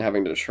without even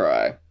having to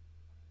try.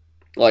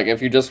 Like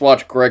if you just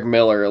watch Greg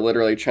Miller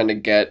literally trying to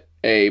get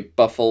a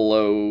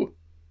buffalo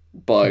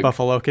bug.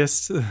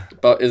 Buffalocust.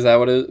 But is that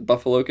what it is?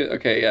 Buffalocust?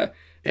 Okay, yeah.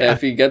 Yeah.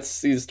 If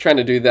he's trying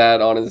to do that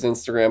on his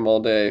Instagram all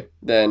day,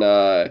 then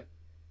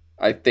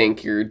I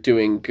think you're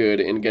doing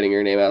good in getting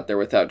your name out there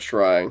without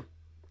trying.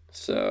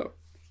 So,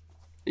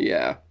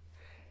 yeah.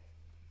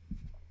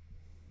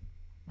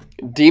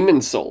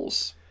 Demon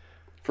Souls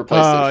for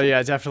PlayStation. Oh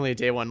yeah, definitely a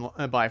day one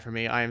buy for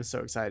me. I am so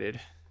excited.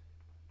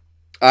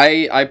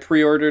 I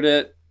pre-ordered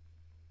it.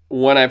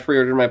 When I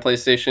pre-ordered my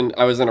PlayStation,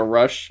 I was in a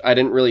rush. I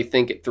didn't really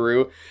think it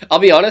through. I'll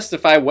be honest,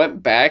 if I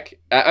went back,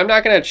 I'm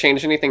not going to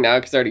change anything now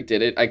because I already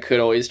did it. I could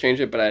always change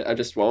it, but I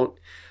just won't.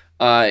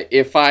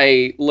 If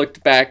I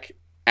looked back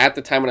at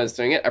the time when I was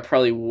doing it, I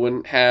probably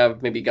wouldn't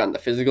have maybe gotten the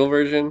physical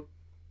version.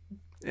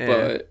 Yeah.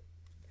 But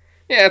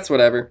yeah, it's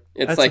whatever.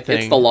 It's like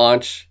it's the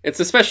launch. It's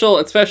a special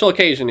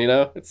occasion, you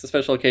know. It's a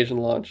special occasion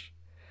launch.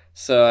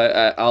 So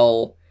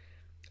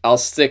I'll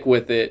stick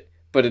with it.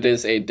 But it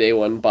is a day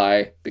one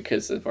buy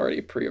because I've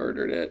already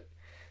pre-ordered it.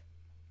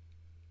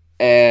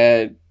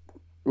 And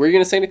were you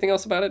going to say anything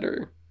else about it,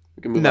 or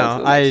we can move on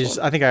to the next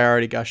one? I think I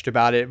already gushed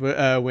about it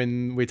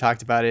when we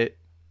talked about it.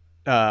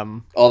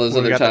 All those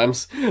other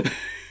times.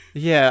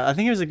 Yeah, I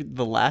think it was like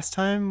the last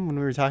time when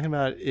we were talking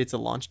about it's a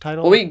launch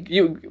title.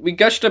 Well, we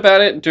gushed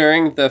about it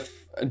during the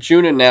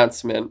June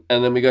announcement,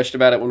 and then we gushed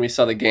about it when we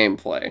saw the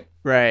gameplay.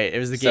 Right, it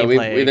was the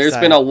gameplay. So there's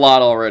been a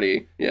lot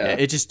already. Yeah,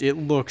 it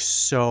looks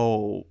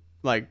so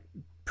like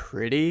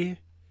pretty,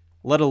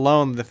 let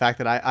alone the fact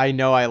that I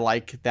know I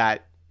like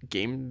that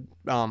game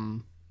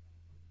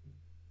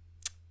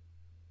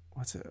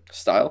what's it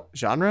style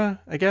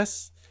genre, I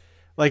guess.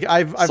 Like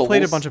I've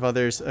played a bunch of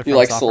others from you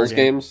like Souls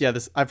games. Yeah,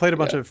 I played a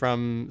bunch of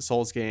from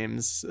Souls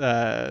games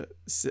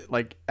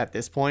like at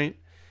this point,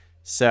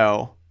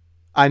 so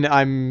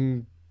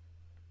I'm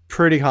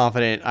pretty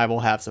confident I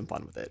will have some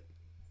fun with it.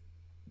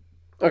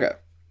 Okay.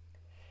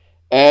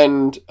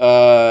 And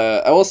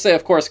I will say,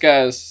 of course,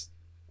 guys,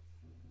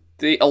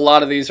 a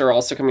lot of these are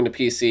also coming to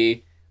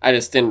PC. I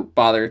just didn't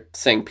bother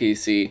saying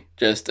PC.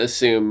 Just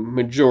assume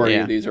majority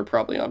of these are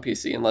probably on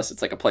PC, unless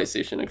it's like a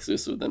PlayStation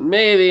exclusive. Then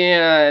maybe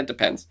it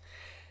depends.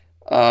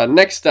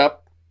 Next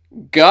up,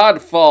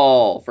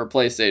 Godfall for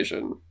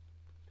PlayStation.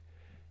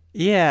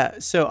 Yeah,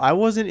 so I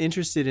wasn't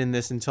interested in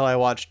this until I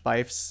watched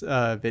Bife's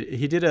video.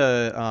 He did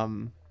a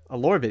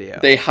lore video.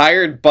 They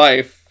hired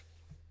Bife.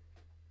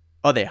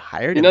 Oh, they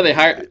hired him? You know, they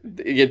hired...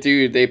 Yeah,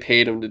 dude, they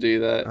paid him to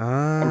do that.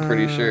 I'm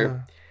pretty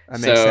sure. That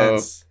makes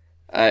sense.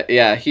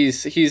 Yeah,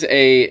 he's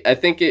I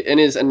think in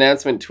his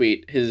announcement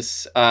tweet,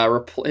 his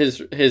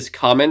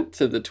comment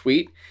to the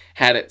tweet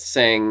had it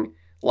saying,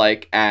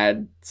 like,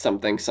 add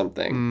something.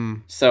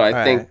 So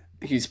I think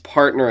he's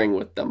partnering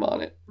with them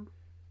on it.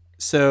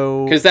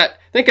 So... Because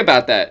think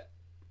about that.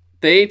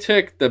 They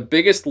took the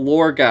biggest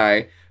lore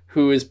guy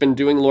who has been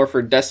doing lore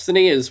for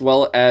Destiny as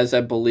well as,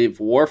 I believe,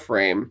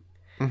 Warframe.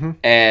 Mm-hmm.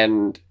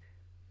 And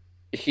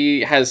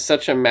he has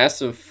such a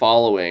massive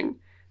following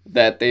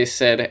that they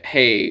said,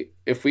 hey,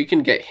 if we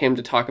can get him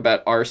to talk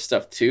about our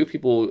stuff too,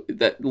 people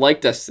that like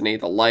Destiny,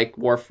 that like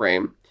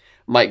Warframe,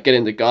 might get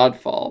into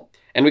Godfall.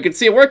 And we could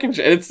see it working.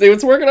 It's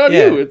working on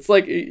you. It's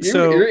like,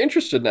 you're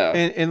interested now.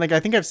 And like, I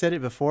think I've said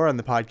it before on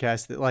the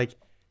podcast that, like,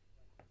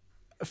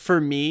 for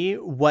me,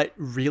 what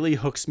really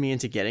hooks me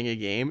into getting a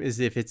game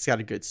is if it's got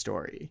a good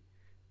story.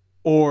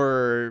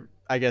 Or,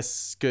 I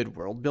guess, good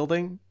world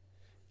building.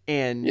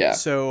 And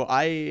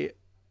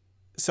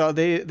so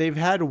they've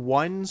had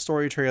one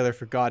story trailer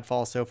for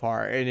Godfall so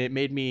far, and it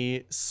made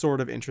me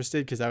sort of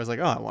interested because I was like,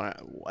 oh,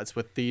 what's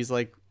with these,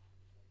 like,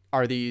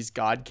 are these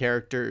god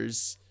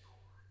characters,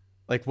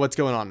 like, what's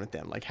going on with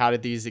them? Like, how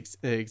did these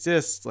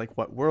exist? Like,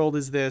 what world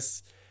is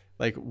this?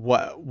 Like,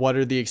 what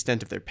are the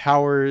extent of their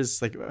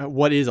powers? Like,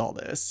 what is all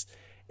this?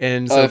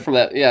 And so from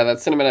that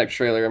cinematic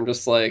trailer, I'm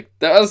just like,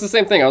 that was the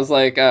same thing. I was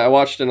like, I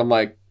watched it and I'm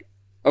like,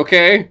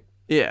 okay.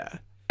 Yeah.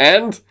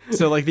 And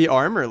so, like, the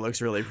armor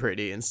looks really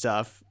pretty and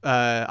stuff.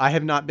 I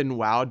have not been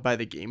wowed by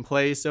the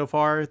gameplay so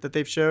far that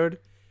they've showed,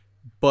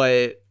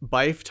 but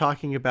Bife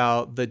talking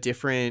about the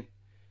different,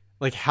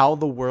 like, how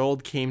the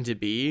world came to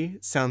be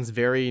sounds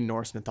very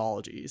Norse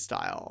mythology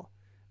style,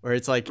 where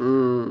it's like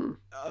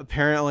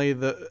apparently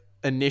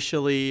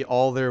initially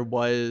all there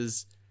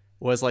was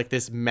like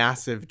this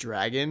massive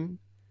dragon,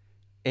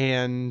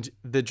 and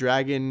the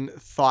dragon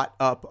thought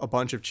up a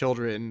bunch of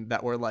children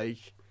that were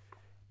like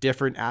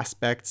different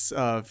aspects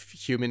of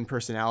human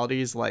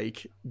personalities,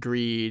 like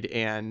greed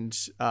and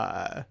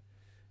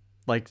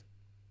like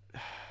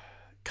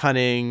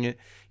cunning,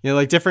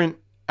 like different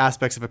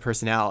aspects of a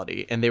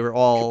personality, and they were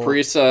all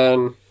Capri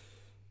Sun.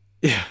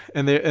 Yeah,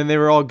 and they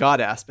were all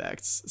god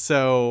aspects.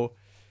 So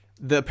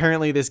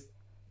apparently this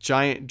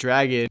giant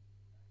dragon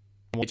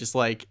just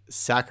like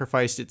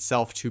sacrificed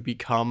itself to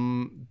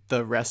become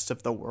the rest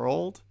of the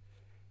world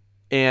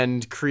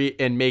and create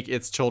and make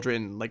its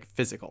children like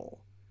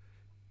physical.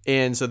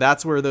 And so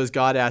that's where those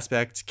god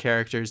aspect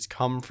characters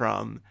come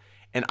from.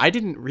 And I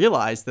didn't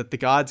realize that the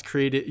gods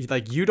created,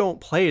 like, you don't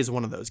play as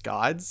one of those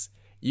gods.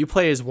 You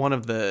play as one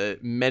of the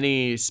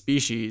many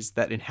species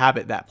that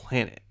inhabit that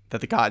planet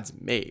that the gods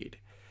made.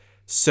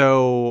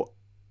 So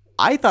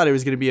I thought it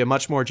was going to be a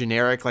much more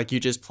generic, like, you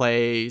just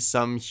play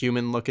some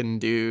human looking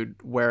dude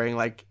wearing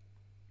like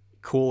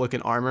cool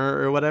looking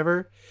armor or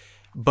whatever.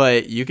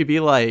 But you could be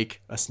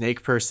like a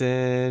snake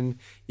person.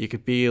 You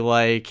could be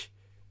like,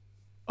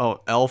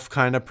 elf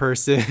kind of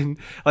person.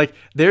 Like,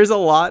 there's a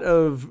lot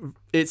of,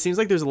 it seems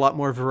like there's a lot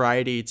more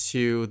variety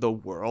to the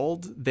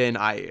world than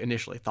I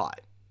initially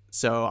thought.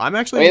 So I'm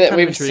actually, I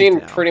mean, we've seen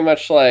now. Pretty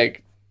much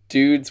like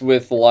dudes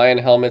with lion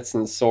helmets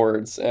and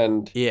swords,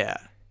 and yeah,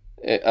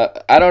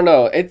 I don't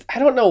know. I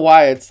don't know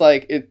why it's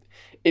like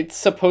it's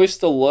supposed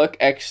to look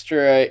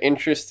extra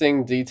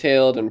interesting,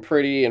 detailed, and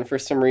pretty, and for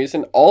some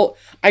reason,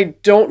 I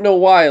don't know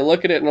why I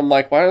look at it and I'm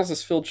like, why does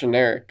this feel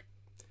generic?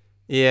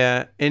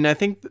 Yeah, and I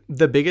think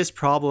the biggest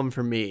problem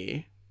for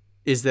me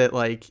is that,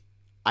 like,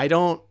 I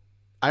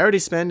already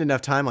spend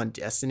enough time on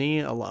Destiny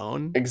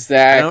alone.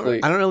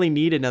 Exactly. I don't really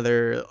need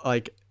another,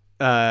 like,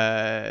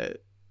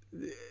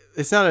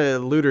 it's not a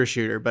looter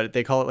shooter, but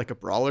they call it like a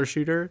brawler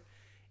shooter.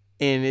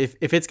 And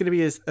if it's going to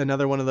be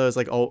another one of those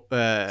like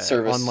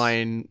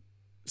online,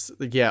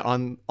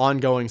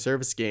 ongoing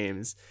service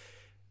games,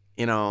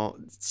 you know,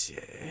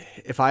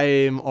 if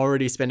I'm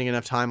already spending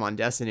enough time on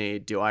Destiny,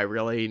 do I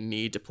really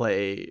need to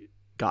play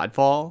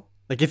Godfall?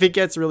 Like, if it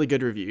gets really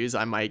good reviews,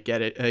 I might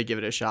give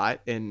it a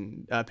shot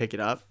and pick it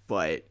up.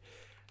 But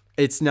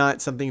it's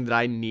not something that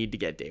I need to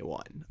get day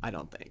one, I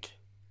don't think.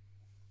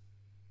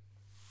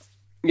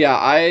 Yeah,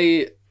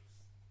 I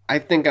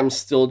think I'm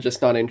still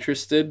just not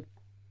interested.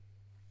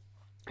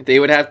 They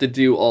would have to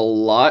do a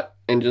lot,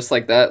 and just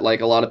like that,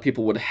 like, a lot of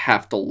people would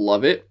have to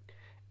love it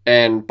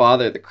and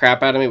bother the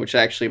crap out of me, which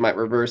actually might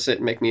reverse it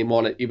and make me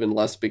want it even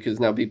less because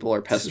now people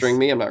are pestering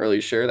me. I'm not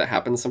really sure. That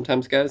happens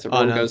sometimes, guys.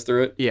 Everyone goes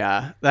through it.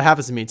 Yeah, that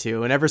happens to me too.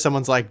 Whenever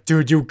someone's like,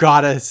 dude, you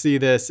gotta see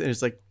this, and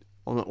it's like,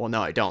 well,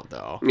 no, I don't,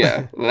 though.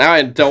 Yeah, now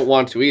I don't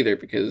want to either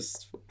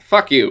because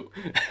fuck you.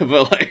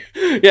 But, like,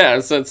 yeah,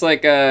 so it's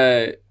like,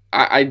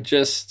 I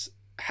just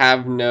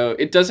have no...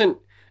 It doesn't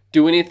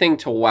do anything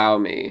to wow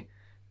me.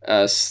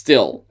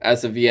 Still,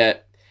 as of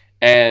yet,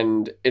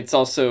 and it's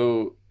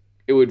also,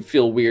 it would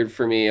feel weird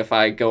for me if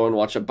I go and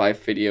watch a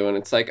Bife video and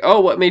it's like, oh,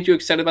 what made you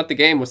excited about the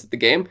game? Was it the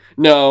game?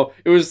 No,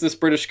 it was this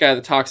British guy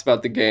that talks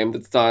about the game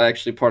that's not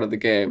actually part of the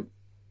game.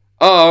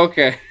 Oh,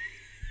 okay.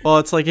 Well,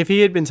 it's like if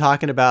he had been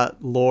talking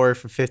about lore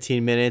for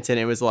 15 minutes and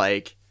it was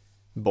like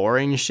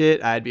boring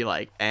shit, I'd be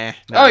like, eh.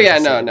 Oh yeah,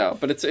 no,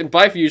 but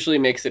Bife usually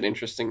makes it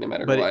interesting no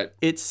matter what.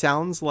 It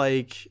sounds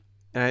like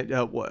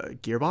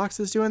what Gearbox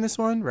is doing this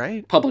one,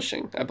 right?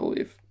 Publishing, I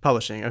believe.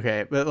 Publishing,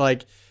 okay. But,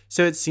 like,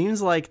 so it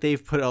seems like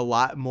they've put a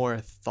lot more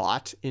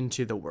thought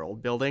into the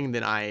world building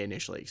than I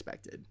initially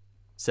expected.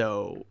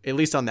 So at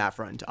least on that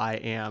front, I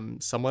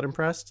am somewhat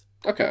impressed.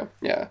 Okay,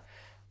 yeah.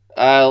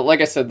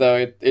 Like I said,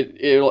 though,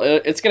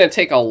 it's going to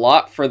take a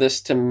lot for this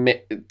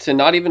to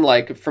not even,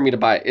 like, for me to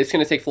buy it. It's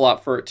going to take a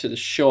lot for it to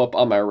show up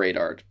on my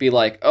radar. To be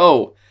like,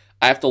 oh,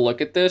 I have to look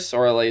at this,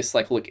 or at least,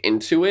 like, look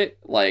into it.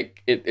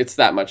 Like, it's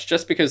that much.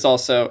 Just because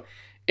also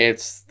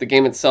it's the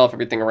game itself,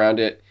 everything around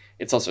it.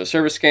 It's also a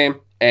service game.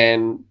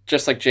 And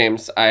just like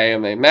James, I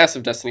am a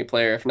massive Destiny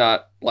player. If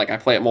not, like, I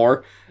play it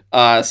more.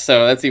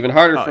 So that's even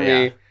harder for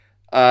me.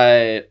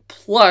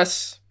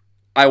 Plus,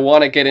 I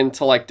want to get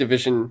into, like,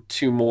 Division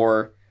 2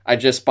 more. I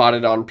just bought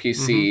it on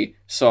PC,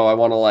 so I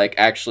want to, like,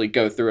 actually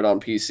go through it on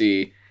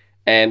PC.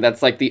 And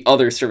that's, like, the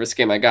other service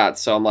game I got.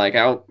 So I'm like,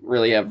 I don't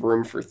really have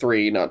room for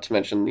 3, not to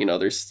mention, you know,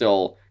 there's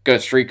still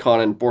Ghost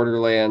Recon and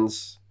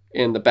Borderlands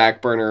in the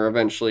back burner.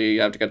 Eventually,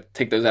 you have to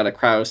take those out of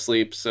cryo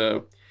sleep.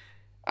 So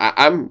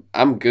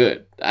I'm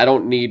good. I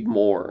don't need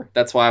more.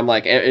 That's why I'm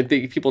like,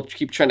 people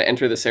keep trying to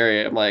enter this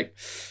area. I'm like,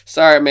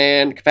 sorry,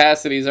 man,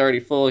 capacity's already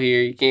full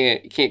here. You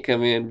can't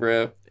come in,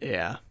 bro.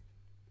 Yeah.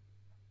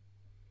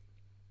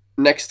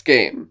 Next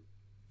game.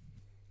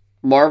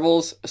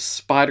 Marvel's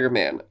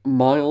Spider-Man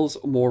Miles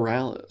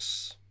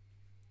Morales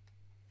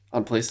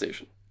on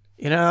PlayStation.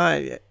 You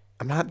know,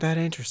 I'm not that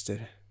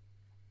interested.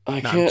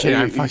 I'm kidding.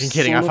 I'm fucking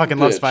kidding. I fucking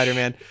love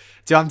Spider-Man.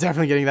 Dude, I'm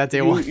definitely getting that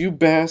day one. You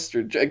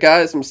bastard.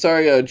 Guys, I'm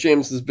sorry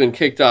James has been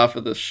kicked off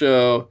of the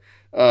show.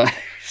 Worth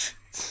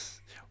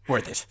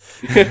it.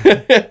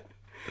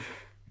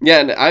 Yeah,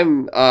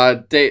 and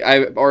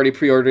I already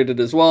pre-ordered it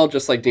as well,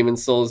 just like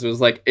Demon's Souls. It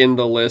was, like, in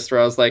the list where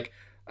I was like,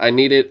 I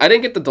need it. I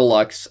didn't get the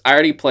deluxe. I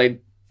already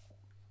played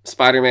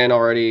Spider-Man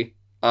already.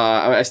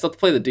 I still have to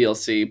play the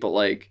DLC, but,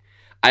 like,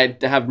 I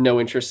have no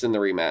interest in the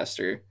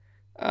remaster.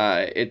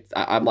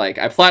 I'm like,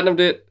 I platinumed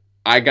it.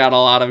 I got a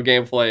lot of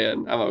gameplay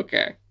in. I'm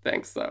okay.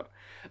 Thanks, though.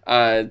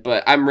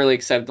 But I'm really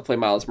excited to play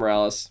Miles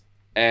Morales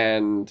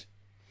and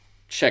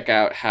check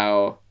out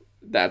how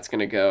that's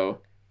gonna go.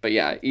 But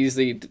yeah,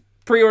 easily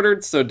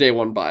pre-ordered, so day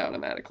one buy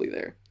automatically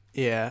there.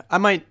 Yeah, I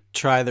might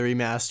try the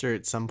remaster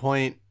at some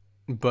point,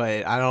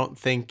 but I don't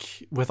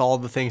think with all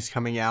the things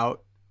coming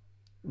out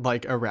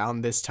like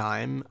around this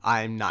time,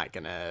 I'm not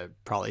gonna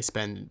probably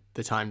spend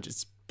the time to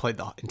just play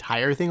the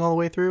entire thing all the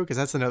way through, because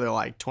that's another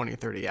like 20 or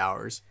 30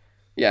 hours.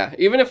 Yeah,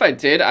 even if I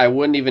did, I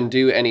wouldn't even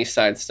do any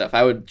side stuff.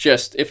 I would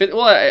just, if it,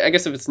 well, I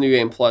guess if it's New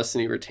Game Plus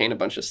and you retain a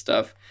bunch of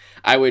stuff,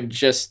 I would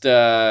just,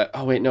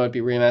 oh wait, no, it'd be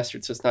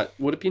remastered, so it's not,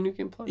 would it be New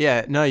Game Plus?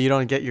 Yeah, no, you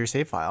don't get your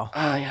save file.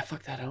 Ah, yeah,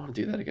 fuck that, I don't want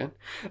to do that again.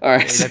 All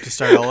right. Yeah, you'd have to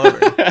start all over.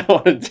 I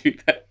want to do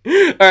that.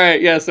 All right,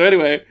 yeah, so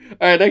anyway,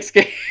 all right, next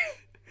game.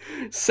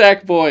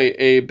 Sackboy,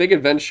 A Big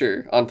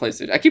Adventure on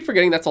PlayStation. I keep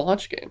forgetting that's a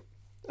launch game.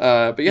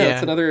 But yeah,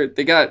 that's another,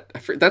 they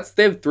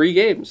have 3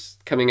 games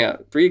coming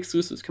out, 3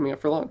 exclusives coming out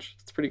for launch.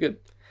 It's pretty good.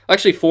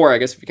 Actually 4, I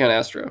guess, if you count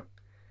Astro.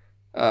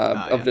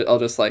 I'll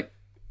just like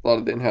a lot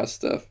of the in-house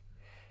stuff.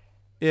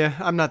 Yeah,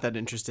 I'm not that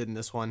interested in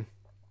this one.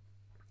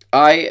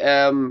 I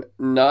am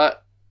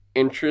not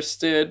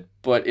interested,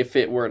 but if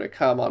it were to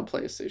come on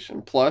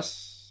PlayStation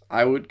Plus,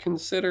 I would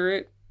consider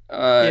it.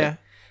 Yeah.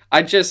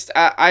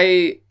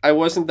 I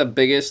wasn't the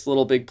biggest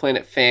Little Big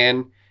Planet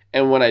fan,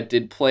 and when I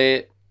did play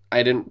it,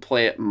 I didn't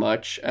play it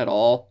much at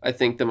all. I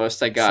think the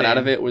most I got out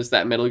of it was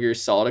that Metal Gear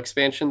Solid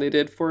expansion they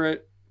did for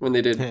it when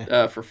they did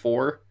for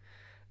 4.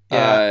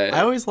 Yeah,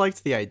 I always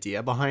liked the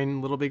idea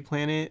behind Little Big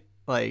Planet.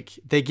 Like,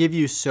 they give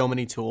you so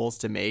many tools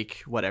to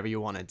make whatever you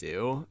want to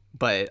do,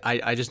 but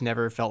I just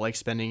never felt like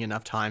spending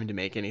enough time to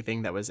make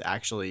anything that was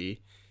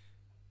actually,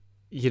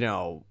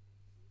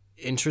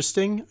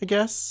 interesting, I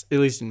guess, at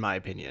least in my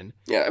opinion.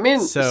 Yeah, I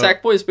mean,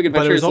 Sackboy's Big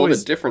Adventure is a little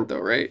bit different though,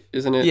 right?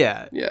 Isn't it?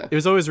 Yeah. It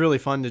was always really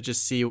fun to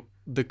just see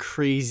the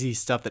crazy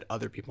stuff that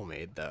other people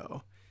made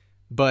though.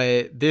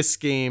 But this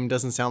game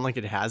doesn't sound like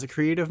it has a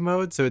creative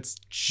mode, so it's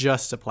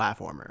just a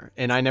platformer.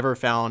 And I never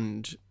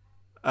found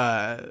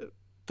the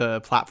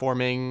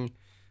platforming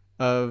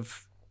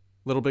of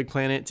Little Big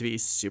Planet to be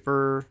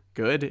super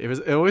good.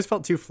 It always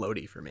felt too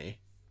floaty for me.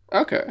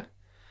 Okay.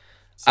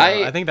 So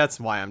I think that's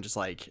why I'm just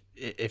like,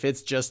 if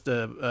it's just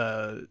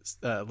a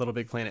Little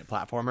Big Planet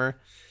platformer,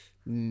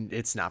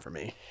 it's not for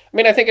me. I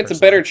mean, I think it's a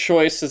better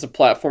choice as a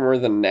platformer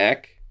than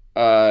Knack.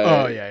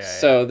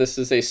 So this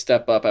is a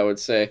step up, I would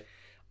say.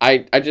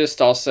 I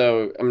just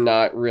also am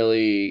not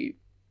really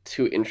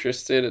too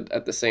interested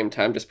at the same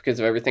time, just because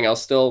of everything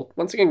else still,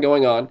 once again,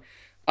 going on.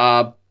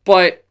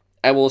 But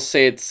I will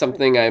say it's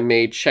something I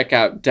may check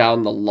out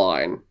down the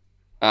line.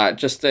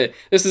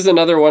 This is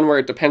another one where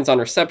it depends on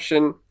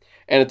reception,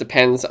 and it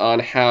depends on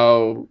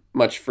how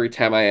much free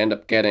time I end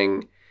up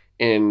getting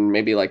in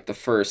maybe like the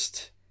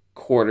first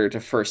quarter to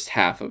first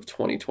half of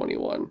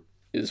 2021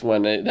 is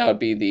when that would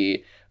be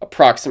the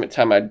approximate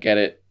time I'd get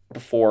it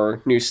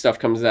before new stuff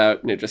comes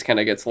out, and it just kind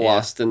of gets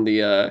lost in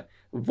the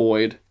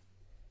void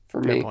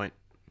for me. Good point.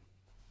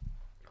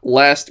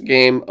 Last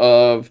game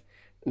of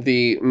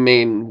the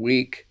main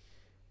week,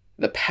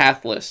 The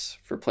Pathless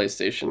for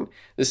PlayStation.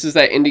 This is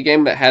that indie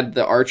game that had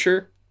the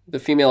archer, the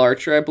female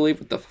archer, I believe,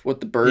 with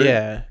the bird.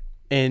 Yeah.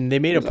 And they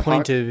made a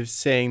point of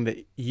saying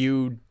that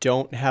you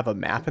don't have a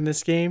map in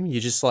this game. You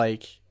just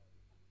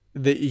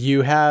that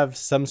you have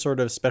some sort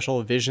of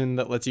special vision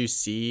that lets you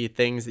see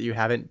things that you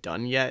haven't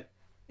done yet.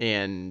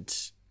 And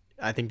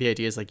I think the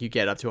idea is like you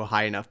get up to a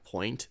high enough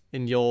point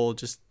and you'll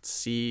just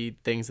see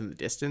things in the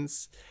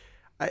distance.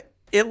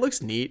 It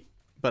looks neat,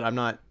 but I'm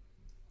not.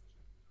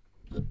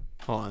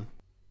 Hold on.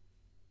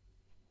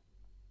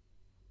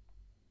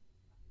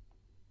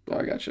 Oh,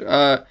 I got you.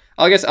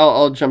 I guess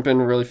I'll jump in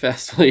really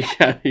fast. You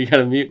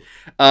gotta mute.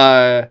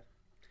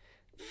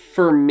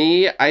 For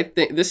me, I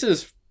think this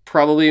is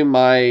probably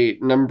my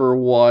number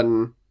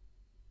one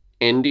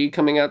indie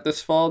coming out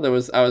this fall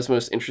that I was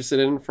most interested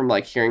in from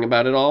like hearing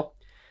about it all.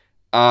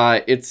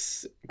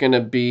 It's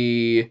gonna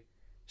be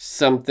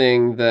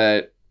something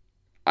that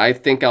I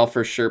think I'll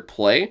for sure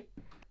play,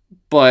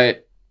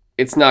 but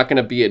it's not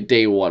gonna be a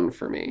day one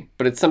for me.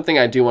 But it's something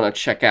I do want to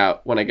check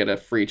out when I get a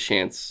free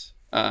chance.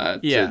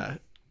 To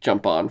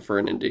jump on for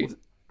an indie.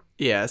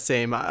 Yeah,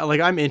 same.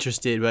 Like, I'm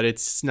interested, but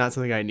it's not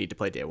something I need to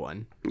play day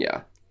one.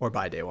 Yeah. Or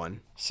by day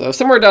one. So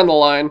somewhere down the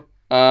line,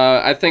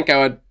 I think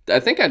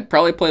I'd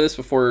probably play this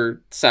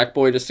before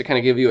Sackboy, just to kind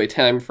of give you a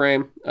time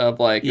frame of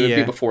like it would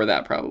be before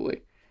that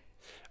probably.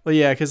 Well,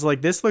 yeah, because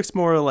like this looks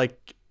more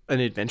like an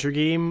adventure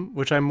game,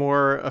 which I'm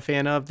more a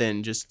fan of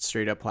than just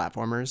straight up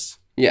platformers.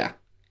 Yeah.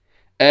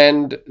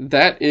 And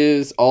that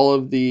is all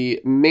of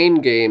the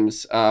main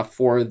games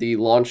for the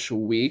launch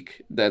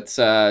week. That's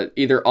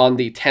either on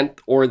the 10th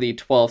or the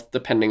 12th,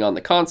 depending on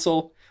the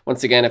console.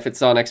 Once again, if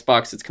it's on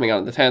Xbox, it's coming out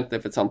on the 10th.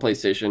 If it's on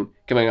PlayStation,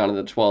 coming out on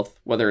the 12th,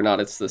 whether or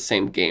not it's the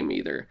same game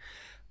either.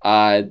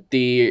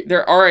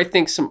 There are, I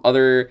think, some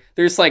other...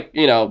 There's, like,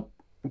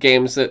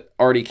 games that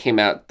already came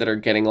out that are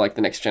getting, like,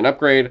 the next-gen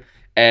upgrade.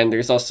 And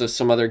there's also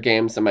some other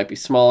games that might be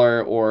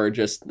smaller or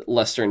just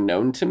lesser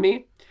known to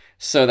me.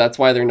 So that's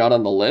why they're not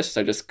on the list.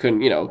 I just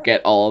couldn't,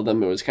 get all of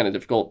them. It was kind of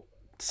difficult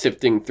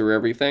sifting through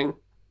everything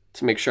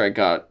to make sure I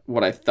got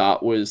what I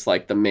thought was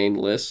like the main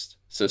list.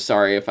 So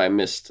sorry if I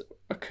missed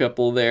a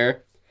couple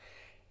there.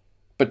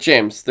 But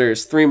James,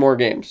 there's 3 more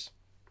games.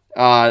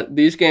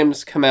 These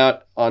games come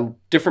out on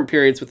different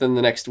periods within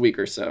the next week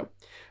or so.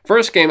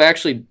 First game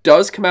actually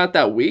does come out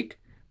that week,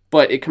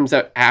 but it comes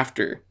out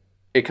after.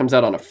 It comes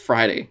out on a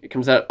Friday. It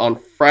comes out on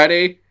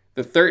Friday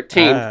the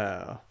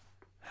 13th.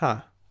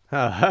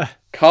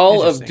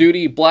 Call of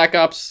Duty Black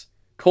Ops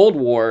Cold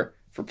War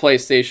for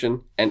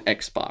PlayStation and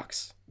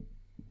Xbox.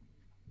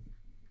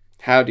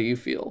 How do you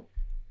feel?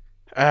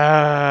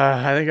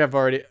 I think I've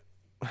already...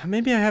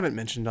 Maybe I haven't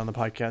mentioned on the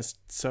podcast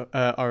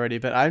already,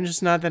 but I'm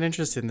just not that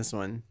interested in this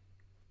one.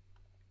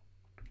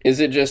 Is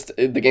it just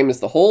the game as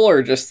the whole,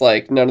 or just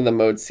like none of the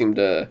modes seem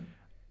to...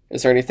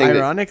 Is there anything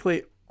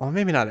ironically... Well,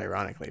 maybe not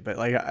ironically, but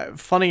like,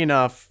 funny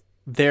enough,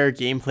 their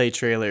gameplay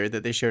trailer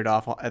that they showed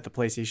off at the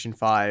PlayStation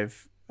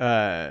 5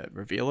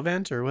 reveal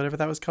event, or whatever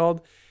that was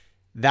called,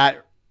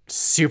 that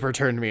super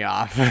turned me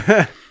off.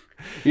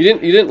 You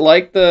didn't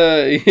like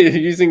the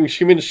using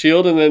human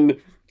shield, and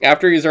then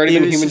after he's already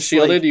been human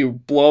shielded, like, you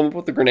blow him up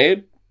with a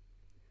grenade?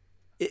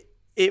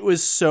 It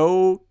was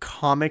so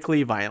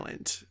comically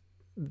violent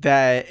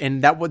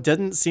that what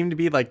doesn't seem to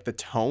be like the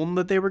tone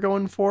that they were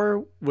going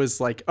for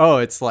was like, oh,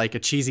 it's like a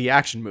cheesy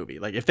action movie.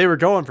 Like if they were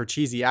going for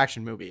cheesy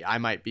action movie, I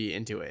might be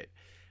into it.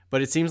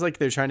 But it seems like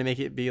they're trying to make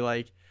it be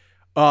like,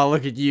 oh,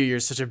 look at you, you're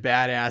such a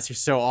badass, you're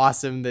so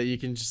awesome that you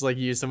can just like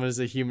use someone as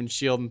a human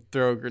shield and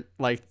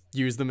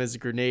use them as a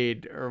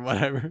grenade or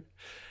whatever.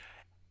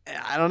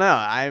 I don't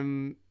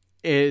know.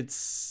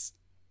 It's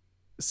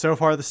so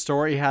far the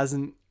story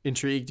hasn't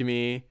intrigued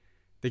me.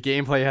 The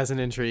gameplay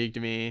hasn't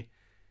intrigued me.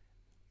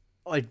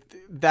 Like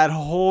that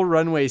whole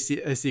runway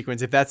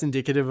sequence, if that's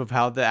indicative of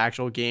how the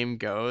actual game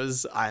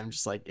goes, I'm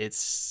just like,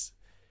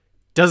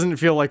 doesn't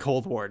feel like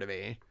Cold War to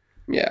me.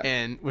 Yeah.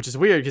 And which is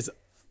weird because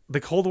the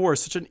Cold War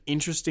is such an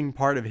interesting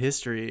part of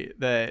history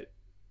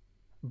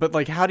but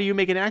like, how do you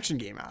make an action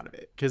game out of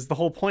it? Because the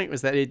whole point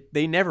was that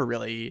they never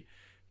really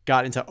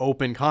got into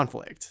open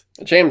conflict.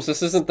 James,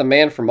 this isn't The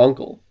Man from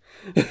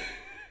U.N.C.L.E.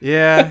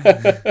 Yeah.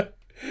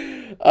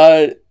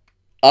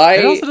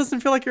 It also doesn't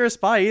feel like you're a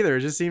spy either.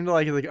 It just seemed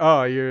like,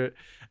 oh, you're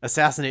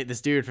assassinate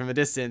this dude from a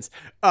distance.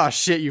 Oh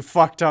shit, you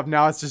fucked up.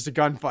 Now it's just a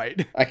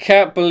gunfight. I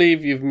can't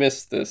believe you've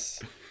missed this.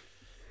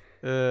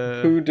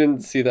 Who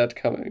didn't see that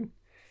coming?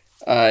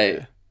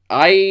 I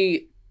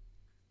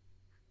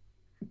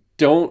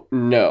don't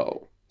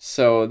know.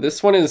 So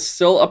this one is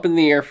still up in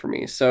the air for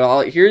me. So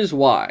here's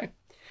why.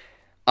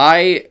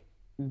 I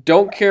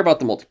don't care about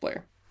the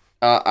multiplayer.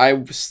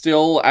 I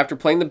still, after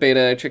playing the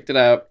beta, I checked it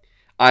out.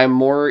 I'm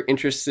more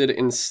interested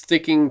in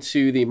sticking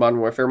to the Modern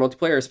Warfare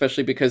multiplayer,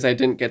 especially because I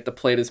didn't get to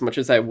play it as much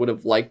as I would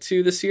have liked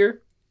to this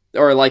year.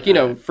 Or like, you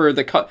know, for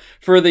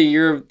the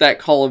year of that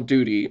Call of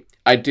Duty,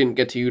 I didn't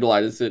get to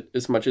utilize it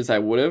as much as I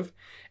would have.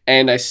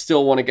 And I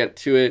still want to get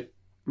to it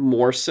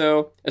more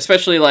so.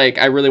 Especially like,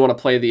 I really want to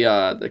play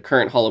the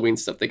current Halloween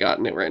stuff they got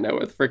in it right now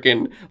with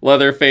freaking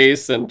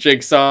Leatherface and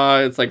Jigsaw.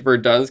 It's like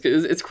Verdun's.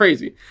 It's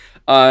crazy.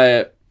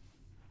 So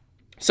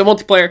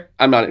multiplayer,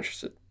 I'm not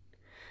interested.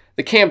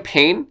 The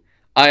campaign,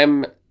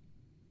 I'm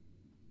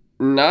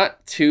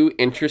not too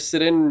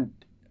interested in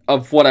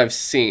of what I've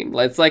seen.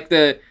 It's like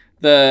the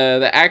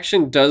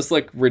action does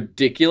look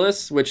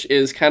ridiculous, which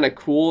is kind of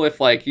cool if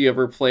like you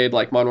ever played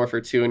like Modern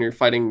Warfare 2 and you're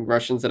fighting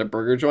Russians at a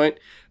burger joint.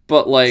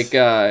 But like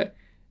I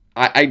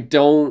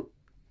don't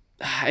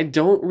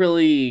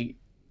really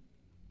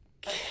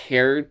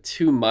care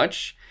too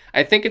much.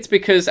 I think it's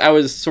because I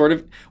was sort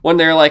of, when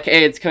they're like,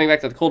 hey, it's coming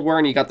back to the Cold War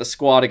and you got the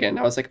squad again,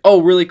 I was like,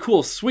 oh, really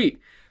cool, sweet.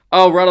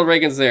 Oh, Ronald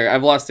Reagan's there.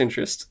 I've lost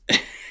interest.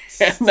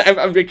 And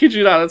I'm kid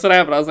you not, that's what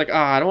happened. I was like,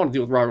 I don't want to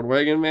deal with Ronald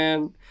Reagan,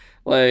 man.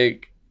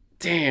 Like,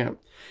 damn.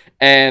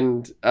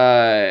 And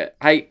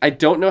I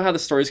don't know how the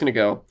story's going to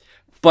go.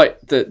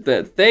 But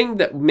the thing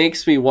that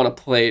makes me want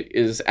to play it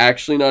is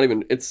actually not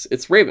even,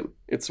 it's Raven.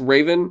 It's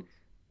Raven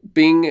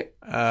being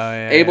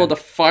able to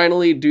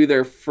finally do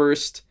their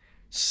first,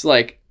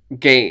 like,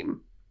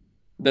 game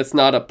that's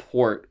not a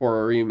port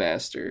or a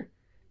remaster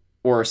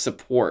or a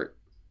support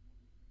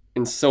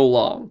in so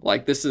long.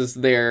 Like, this is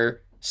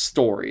their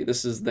story.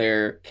 This is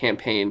their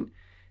campaign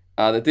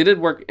that they did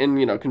work in,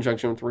 you know,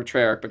 conjunction with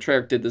Treyarch, but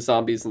Treyarch did the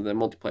zombies and the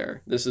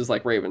multiplayer. This is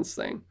like Raven's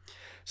thing.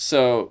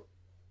 So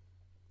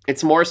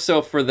it's more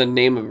so for the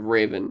name of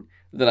Raven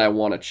that I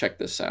want to check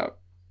this out.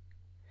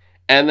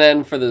 And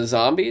then for the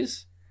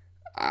zombies,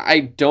 I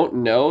don't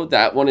know.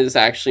 That one is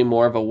actually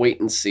more of a wait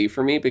and see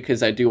for me,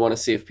 because I do want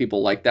to see if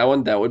people like that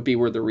one. That would be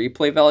where the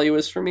replay value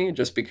is for me,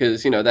 just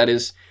because, you know, that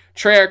is,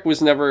 Treyarch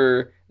was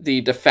never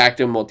the de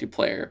facto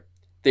multiplayer.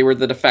 They were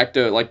the de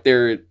facto, like,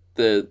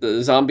 the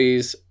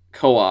zombies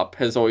co-op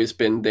has always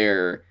been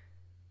their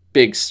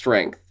big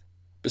strength,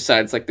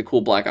 besides like the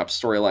cool Black Ops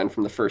storyline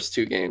from the first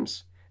 2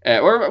 games.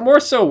 Or more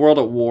so World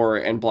at War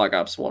and Black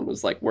Ops 1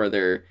 was like where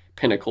their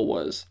pinnacle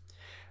was.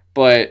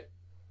 But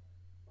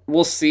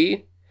we'll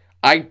see.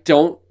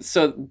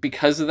 So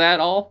because of that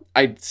all,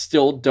 I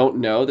still don't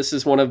know. This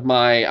is one of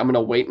my, I'm going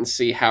to wait and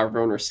see how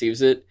everyone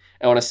receives it.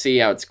 I want to see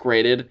how it's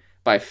graded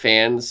by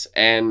fans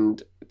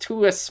and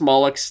to a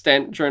small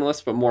extent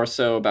journalists, but more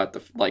so about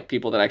the like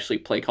people that actually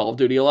play Call of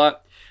Duty a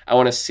lot. I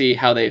want to see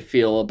how they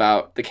feel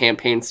about the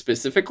campaign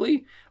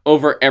specifically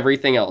over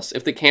everything else.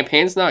 If the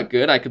campaign's not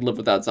good, I could live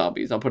without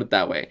zombies. I'll put it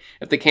that way.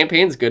 If the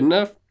campaign's good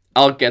enough,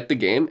 I'll get the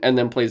game and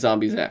then play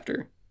zombies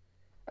after.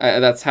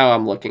 That's how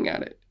I'm looking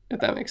at it, if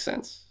that makes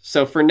sense.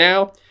 So for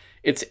now,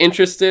 it's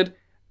interested.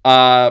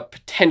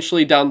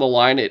 Potentially down the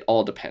line, it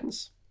all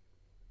depends.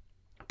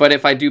 But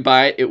if I do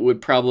buy it, it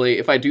would probably,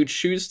 if I do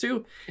choose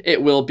to,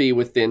 it will be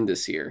within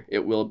this year.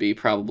 It will be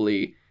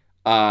probably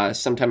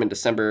sometime in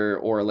December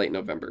or late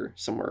November,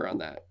 somewhere around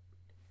that.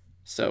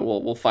 So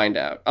we'll find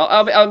out.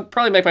 I'll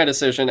probably make my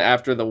decision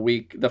after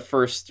the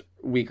first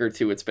week or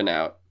two it's been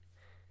out.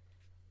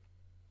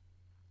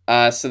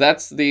 So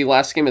that's the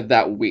last game of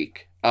that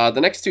week. The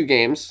next two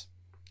games,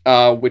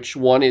 which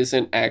one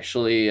isn't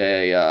actually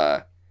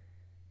a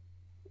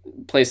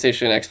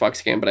PlayStation and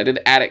Xbox game, but I did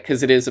add it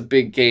because it is a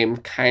big game,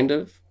 kind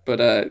of. But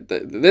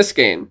this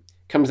game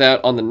comes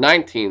out on the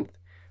 19th,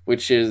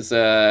 which is,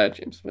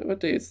 James, what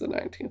day is the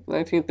 19th? The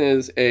 19th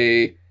is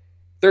a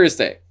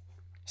Thursday.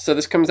 So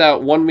this comes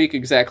out 1 week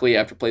exactly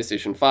after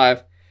PlayStation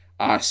 5.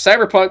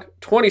 Cyberpunk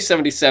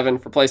 2077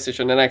 for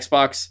PlayStation and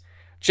Xbox.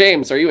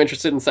 James, are you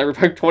interested in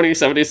Cyberpunk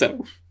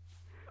 2077?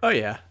 Oh,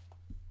 yeah.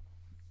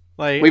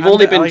 Like We've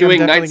only been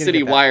doing Night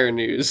City Wire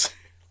news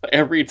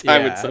every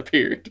time it's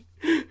appeared.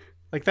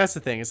 Like, that's the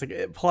thing. It's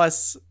like,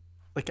 plus,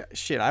 like,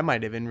 shit, I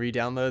might even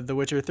re-download The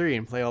Witcher 3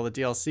 and play all the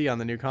DLC on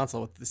the new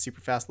console with the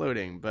super fast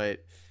loading,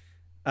 but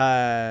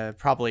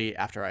probably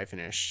after I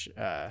finish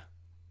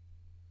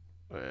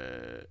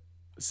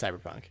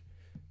Cyberpunk.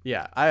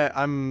 Yeah,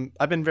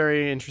 I've been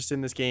very interested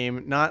in this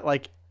game. Not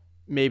like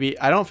maybe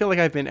I don't feel like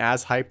I've been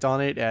as hyped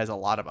on it as a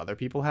lot of other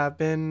people have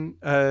been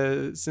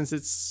since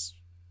its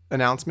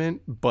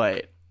announcement,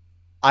 but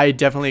I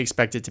definitely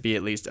expect it to be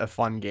at least a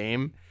fun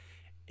game,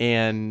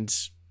 and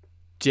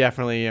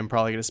definitely am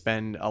probably going to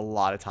spend a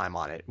lot of time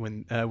on it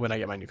when I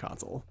get my new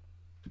console.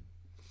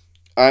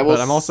 But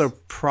I'm also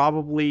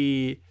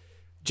probably,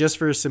 just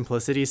for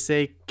simplicity's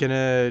sake,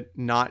 gonna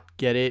not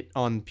get it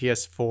on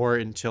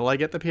PS4 until I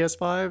get the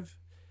PS5,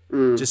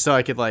 just so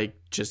I could like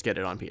just get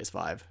it on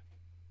PS5.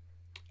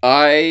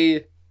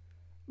 I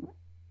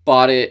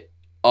bought it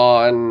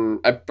on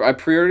I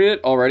pre-ordered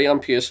it already on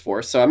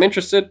PS4, so I'm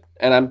interested,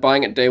 and I'm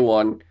buying it day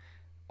one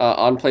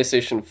on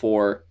PlayStation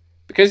 4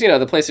 because the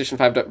PlayStation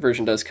 5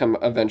 version does come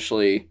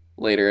eventually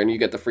later, and you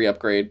get the free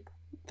upgrade.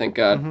 Thank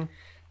God.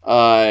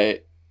 Mm-hmm.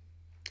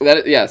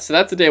 So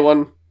that's the day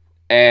one.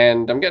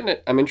 And I'm getting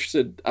it. I'm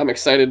interested. I'm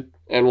excited.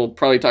 And we'll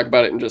probably talk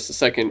about it in just a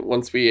second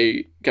once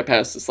we get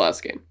past this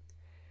last game.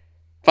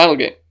 Final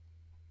game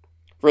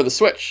for the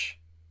Switch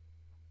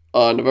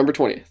on November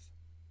 20th,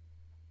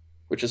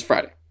 which is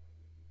Friday.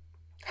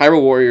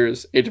 Hyrule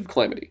Warriors Age of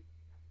Calamity.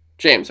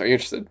 James, are you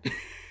interested?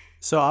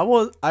 So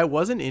I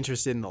wasn't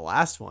interested in the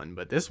last one,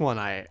 but this one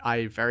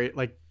I'm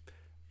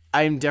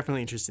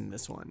definitely interested in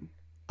this one.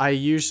 I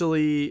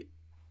usually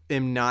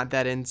am not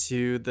that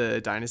into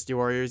the Dynasty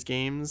Warriors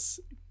games.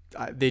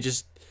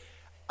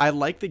 I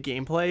like the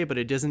gameplay, but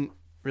it doesn't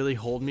really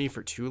hold me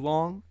for too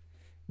long.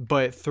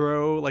 But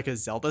throw like a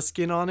Zelda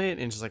skin on it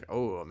and just like,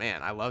 oh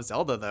man, I love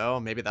Zelda though.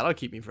 Maybe that'll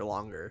keep me for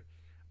longer.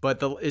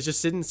 But it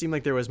just didn't seem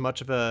like there was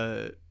much of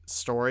a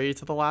story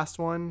to the last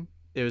one.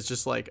 It was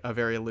just like a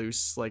very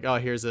loose, like, oh,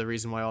 here's the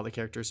reason why all the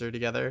characters are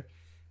together.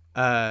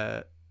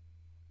 But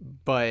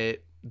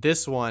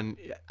this one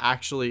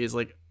actually is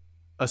like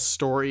a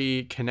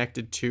story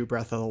connected to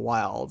Breath of the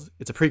Wild.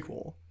 It's a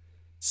prequel.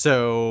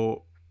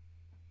 So,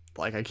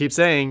 like I keep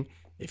saying,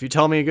 if you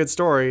tell me a good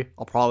story,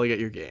 I'll probably get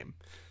your game.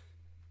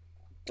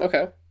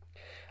 Okay.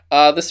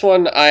 This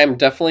one I am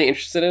definitely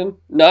interested in.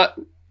 Not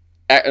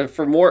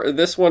for more.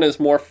 This one is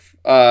more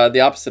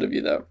the opposite of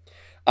you, though.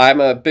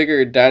 I'm a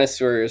bigger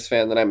Dynasty Warriors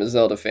fan than I'm a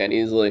Zelda fan,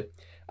 easily.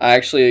 I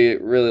actually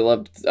really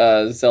loved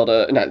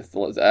Zelda.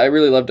 I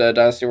really loved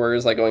Dynasty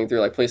Warriors, like going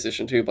through like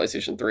PlayStation 2,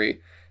 PlayStation 3,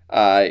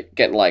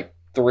 getting like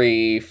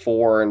 3,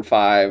 4, and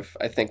 5.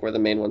 I think were the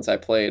main ones I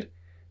played.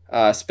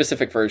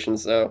 Specific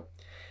versions though,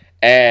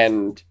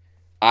 and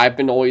I've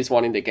been always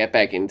wanting to get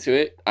back into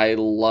it. I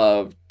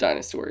love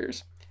Dynasty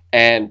Warriors,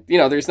 and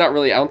there's not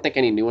really, I don't think,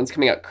 any new ones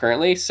coming out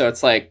currently. So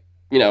it's like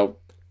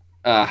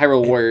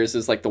Hyrule Warriors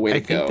is like the way to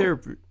go. I think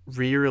they're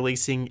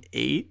re-releasing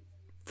 8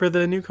 for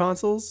the new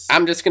consoles.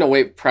 I'm just gonna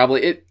wait.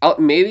 Probably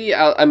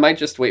I might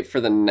just wait for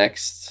the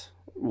next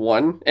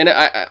one. And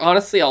I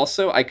honestly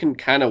also I can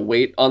kind of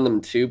wait on them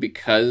too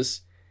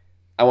because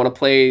I want to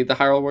play the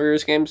Hyrule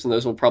Warriors games, and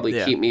those will probably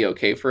keep me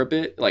okay for a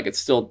bit. Like it's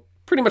still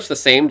pretty much the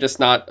same, just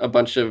not a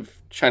bunch of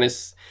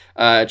Chinese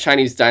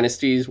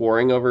dynasties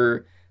warring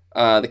over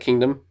the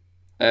kingdom.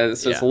 So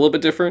it's a little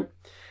bit different.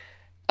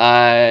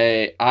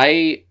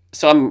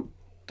 So I'm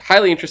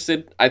highly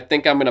interested. I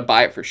think I'm going to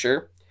buy it for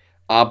sure.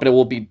 But it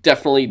will be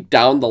definitely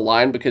down the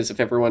line because if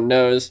everyone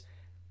knows,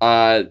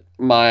 my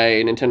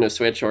Nintendo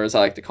Switch, or as I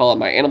like to call it,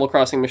 my Animal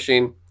Crossing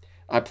machine,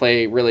 I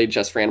play really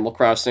just for Animal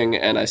Crossing,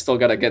 and I still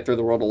got to get through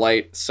the World of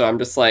Light. So I'm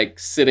just like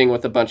sitting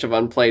with a bunch of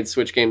unplayed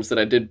Switch games that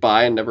I did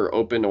buy and never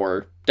open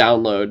or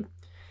download.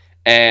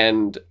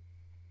 And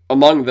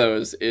among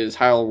those is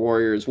Hyrule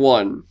Warriors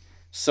 1.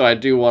 So I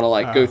do want to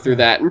like go through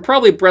that, and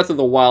probably Breath of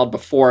the Wild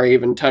before I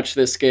even touch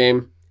this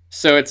game.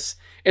 So it's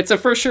a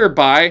for sure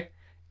buy.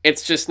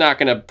 It's just not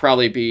going to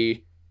probably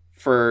be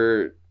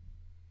for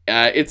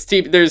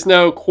there's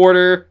no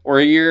quarter or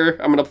a year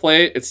I'm going to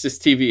play it. It's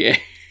just TVA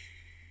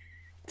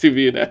to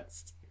be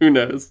announced. Who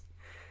knows?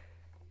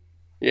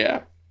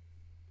 Yeah.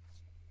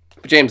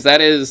 But James,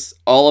 that is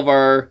all of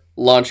our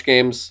launch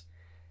games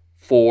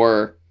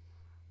for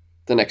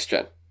the next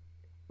gen.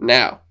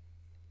 Now,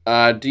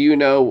 do you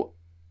know,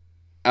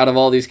 out of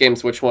all these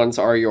games, which ones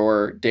are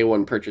your day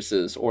one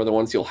purchases, or the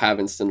ones you'll have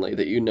instantly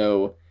that you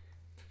know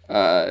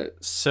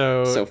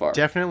so far?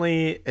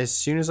 Definitely, as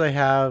soon as I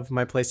have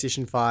my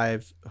PlayStation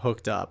 5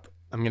 hooked up,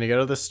 I'm going to go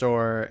to the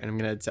store and I'm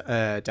going to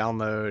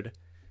download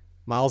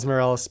Miles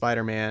Morales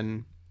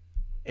Spider-Man,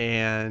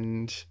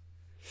 and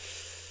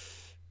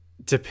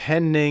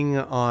depending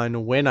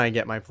on when I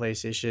get my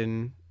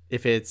PlayStation,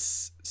 if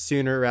it's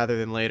sooner rather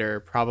than later,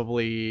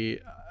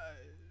 probably...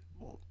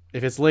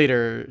 if it's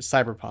later,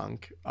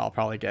 Cyberpunk, I'll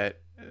probably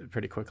get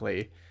pretty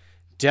quickly.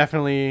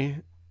 Definitely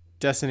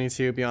Destiny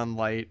 2 Beyond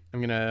Light.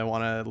 I'm going to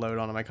want to load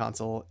onto my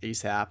console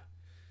ASAP.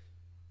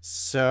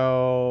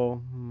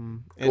 So,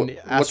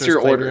 what's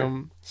your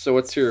order? So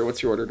what's your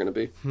order going to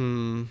be?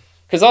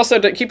 Because also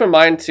keep in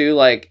mind too,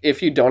 like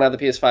if you don't have the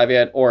PS5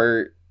 yet,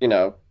 or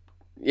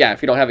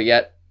if you don't have it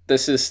yet,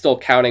 this is still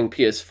counting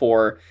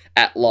PS4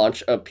 at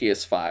launch of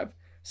PS5.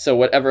 So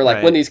whatever,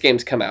 like when these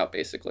games come out,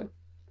 basically.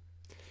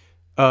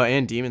 Oh,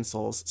 and Demon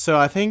Souls. So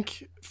I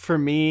think for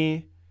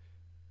me,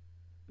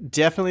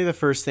 definitely the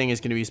first thing is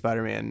going to be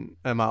Spider-Man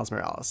Miles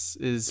Morales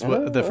is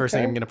the first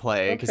thing I'm going to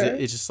play, because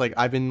it's just like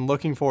I've been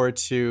looking forward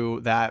to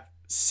that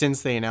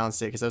since they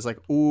announced it, because I was like,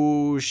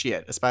 ooh,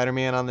 shit, a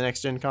Spider-Man on the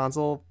next gen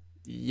console?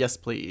 Yes,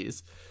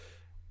 please.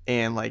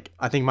 And like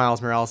I think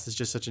Miles Morales is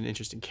just such an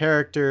interesting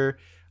character.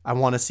 I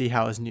want to see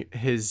how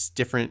his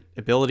different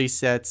ability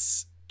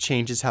sets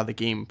changes how the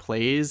game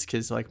plays,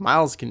 because like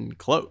Miles can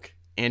cloak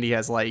and he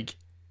has like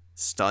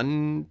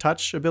stun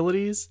touch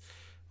abilities.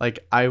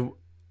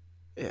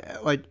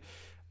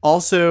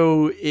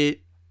 Also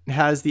it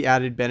has the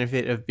added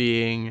benefit of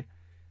being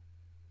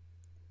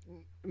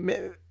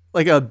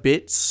like a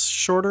bit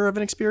shorter of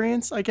an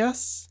experience, I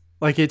guess.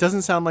 Like it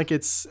doesn't sound like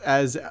it's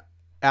as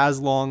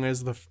long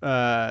as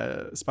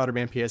the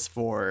Spider-Man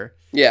PS4.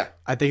 Yeah,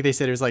 I think they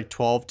said it was like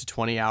 12 to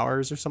 20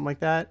 hours or something like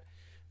that.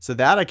 So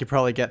that I could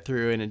probably get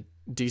through in a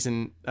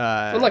decent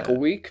in like a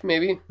week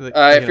maybe,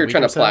 if you're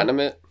trying to platinum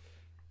it.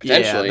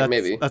 Potentially,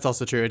 maybe. That's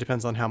also true. It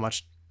depends on how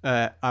much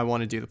I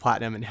want to do the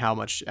platinum and how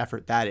much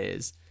effort that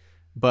is.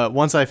 But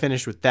once I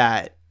finish with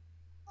that,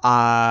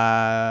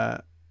 I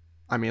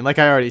mean, like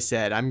I already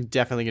said, I'm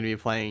definitely going to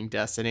be playing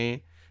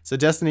Destiny. So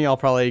Destiny, I'll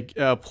probably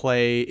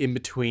play in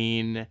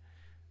between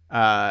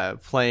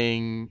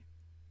playing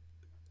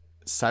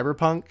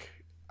Cyberpunk.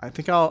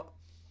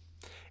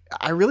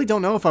 I really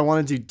don't know if I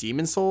want to do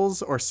Demon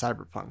Souls or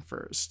Cyberpunk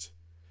first.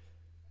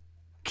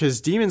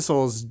 Because Demon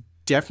Souls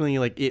definitely,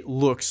 like, it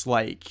looks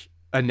like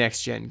a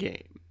next gen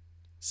game.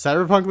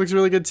 Cyberpunk looks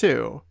really good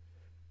too,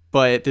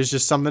 but there's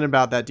just something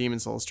about that Demon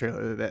Souls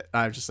trailer that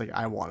I'm just like,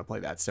 I want to play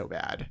that so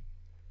bad.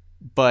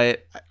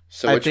 But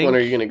so which one are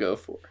you gonna go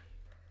for?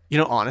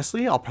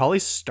 Honestly, I'll probably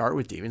start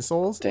with Demon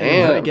Souls.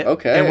 Damn.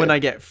 And when I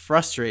get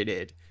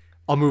frustrated,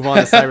 I'll move on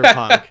to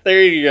Cyberpunk.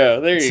 There you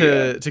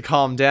go. To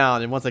calm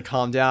down, and once I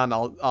calm down,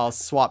 I'll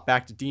swap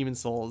back to Demon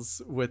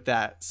Souls with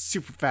that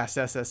super fast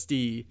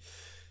SSD.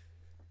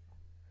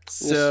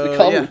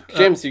 So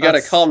James, you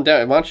gotta calm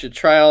down. Why don't you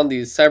try on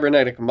these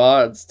cybernetic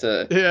mods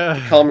to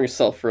calm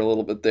yourself for a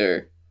little bit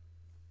there?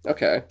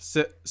 Okay.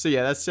 So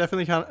yeah, that's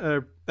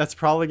definitely that's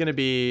probably gonna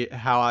be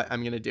how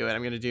I'm gonna do it.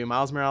 I'm gonna do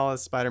Miles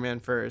Morales, Spider-Man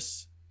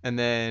first, and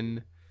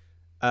then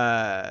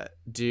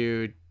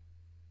do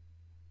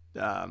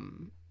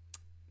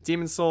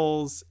Demon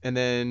Souls, and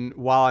then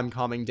while I'm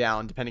calming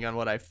down, depending on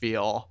what I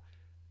feel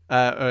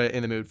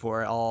in the mood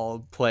for,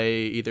 I'll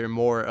play either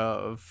more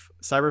of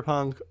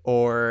Cyberpunk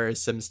or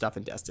some stuff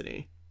in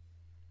Destiny.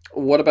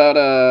 What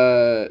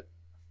about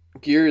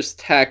Gears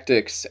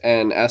Tactics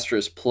and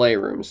Astra's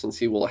Playroom, since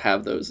he will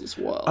have those as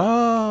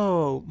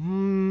well?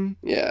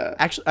 Yeah.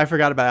 Actually, I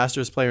forgot about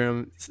Astra's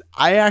Playroom.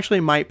 I actually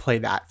might play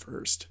that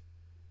first,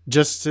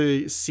 just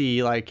to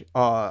see like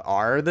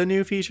are the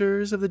new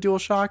features of the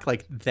DualShock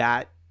like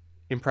that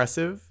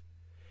impressive?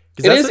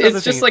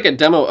 It's just like a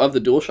demo of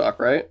the DualShock,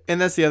 right? And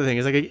that's the other thing,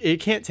 is like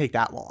it can't take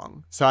that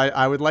long. So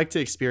I would like to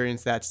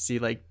experience that, to see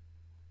like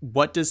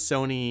what does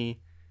Sony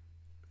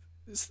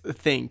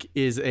think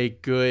is a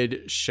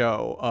good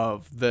show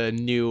of the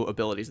new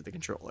abilities of the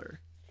controller.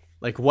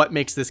 Like what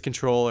makes this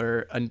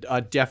controller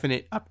a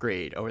definite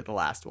upgrade over the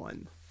last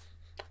one.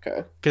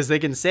 Okay. Because they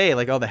can say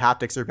like, oh, the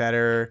haptics are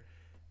better.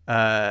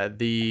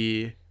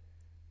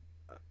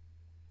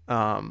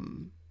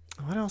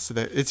 what else are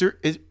there?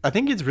 I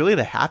think it's really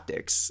the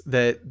haptics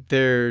that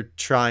they're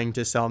trying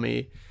to sell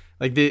me.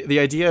 Like the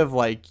idea of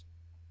like,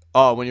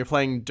 oh, when you're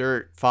playing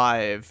Dirt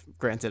 5,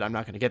 granted, I'm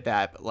not going to get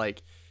that, but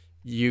like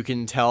you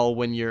can tell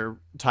when your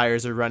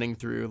tires are running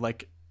through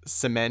like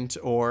cement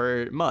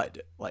or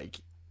mud. Like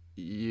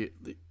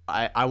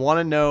I want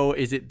to know,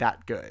 is it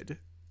that good?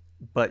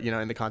 But,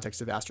 in the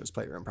context of Astro's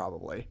Playroom,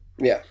 probably.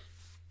 Yeah.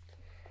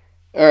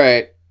 All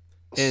right.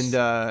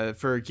 And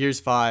for Gears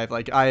 5,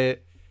 like I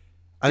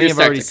think Gears I've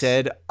already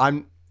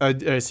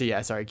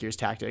Tactics. said Gears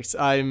Tactics.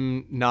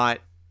 I'm not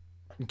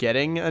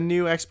getting a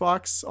new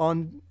Xbox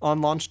on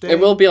launch day. It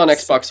will be on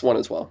Xbox One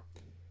as well.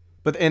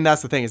 And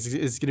that's the thing, it's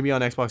going to be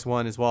on Xbox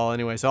One as well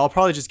anyway. So I'll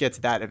probably just get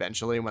to that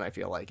eventually when I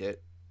feel like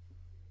it.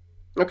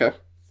 Okay.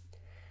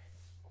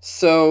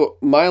 So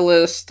my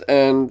list,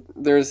 and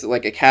there's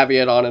like a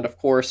caveat on it, of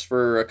course,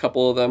 for a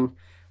couple of them,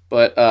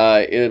 but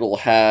it'll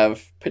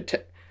have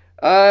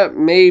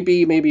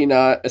maybe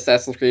not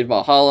Assassin's Creed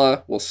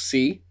Valhalla. We'll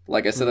see.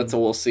 Like I said, that's a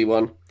we'll see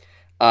one.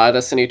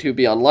 Destiny 2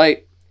 Beyond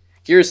Light,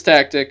 Gears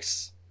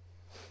Tactics,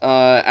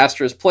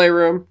 Astro's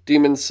Playroom,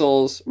 Demon's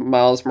Souls,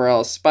 Miles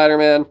Morales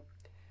Spider-Man,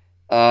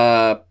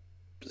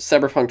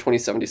 Cyberpunk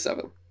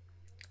 2077.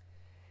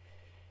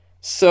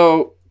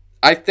 So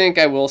I think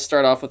I will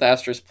start off with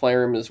Astro's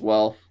Playroom as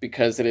well,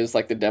 because it is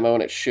like the demo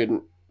and it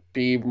shouldn't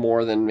be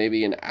more than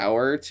maybe an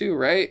hour or two,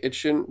 right? It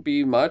shouldn't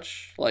be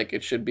much. Like,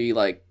 it should be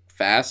like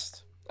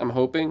fast, I'm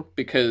hoping,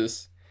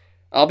 because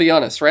I'll be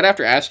honest, right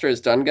after Astro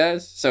is done,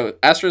 guys, so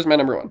Astro is my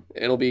number one.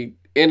 It'll be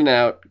in and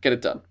out, get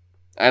it done.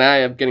 And I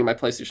am getting my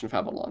PlayStation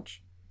 5 on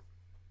launch.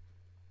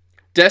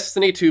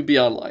 Destiny 2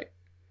 Beyond Light.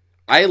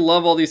 I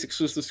love all these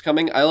exclusives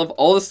coming. I love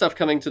all the stuff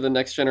coming to the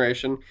next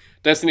generation.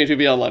 Destiny 2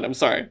 Beyond Light. I'm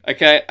sorry. I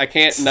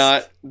can't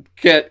not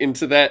get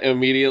into that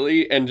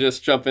immediately and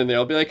just jump in there.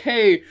 I'll be like,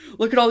 hey,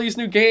 look at all these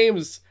new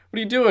games. What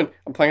are you doing?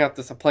 I'm playing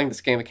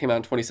this game that came out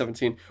in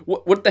 2017.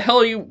 What the hell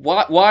are you?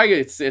 Why?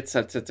 It's you got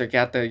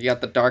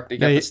the dark. You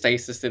got the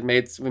stasis. It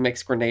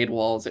makes grenade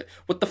walls.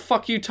 What the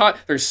fuck you taught?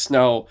 There's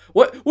snow.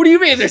 What do you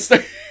mean there's?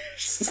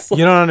 You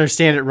don't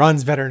understand. It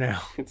runs better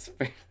now. It's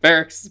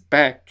Barrack's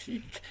back.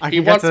 He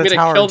wants me to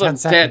kill them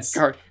dead.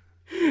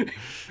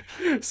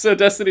 So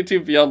Destiny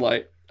 2 Beyond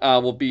Light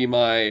will be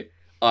my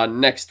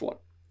next one.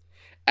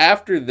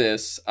 After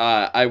this,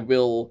 I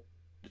will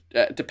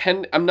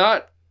depend.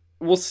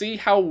 We'll see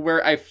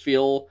where I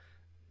feel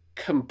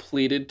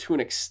completed to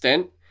an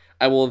extent.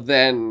 I will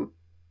then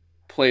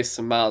play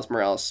some Miles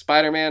Morales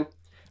Spider-Man.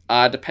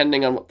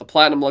 Depending on what the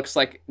platinum looks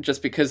like,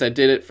 just because I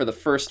did it for the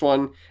first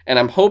one, and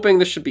I'm hoping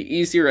this should be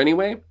easier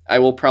anyway, I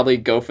will probably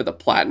go for the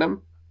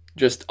platinum,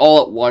 just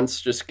all at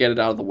once, just get it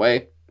out of the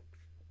way.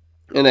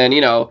 And then,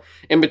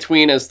 in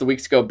between, as the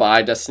weeks go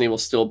by, Destiny will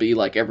still be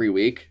like every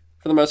week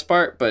for the most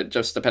part, but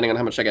just depending on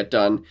how much I get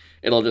done,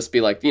 it'll just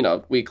be like,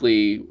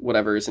 weekly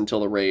whatever's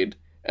until the raid.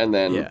 And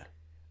then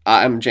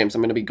I'm going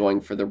to be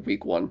going for the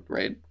week 1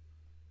 raid.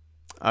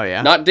 Oh,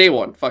 yeah? Not day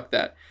 1, fuck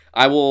that.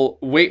 I will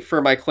wait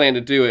for my clan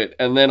to do it,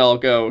 and then I'll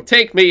go,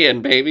 take me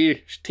in,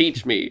 baby,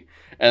 teach me.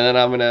 And then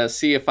I'm going to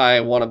see if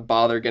I want to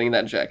bother getting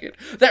that jacket.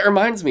 That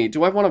reminds me,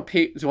 do I want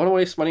to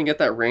waste money and get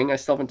that ring? I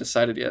still haven't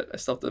decided yet. I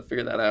still have to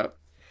figure that out,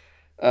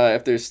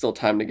 if there's still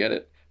time to get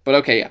it. But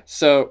okay, yeah.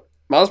 So,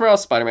 Miles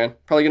Morales Spider-Man,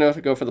 probably going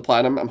to go for the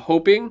platinum. I'm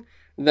hoping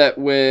that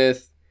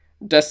with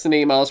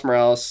Destiny, Miles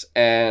Morales,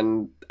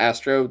 and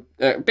Astro,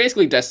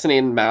 basically Destiny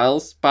and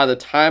Miles, by the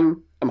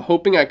time I'm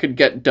hoping I could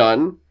get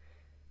done,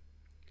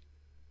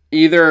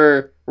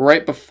 either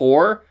right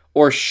before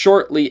or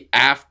shortly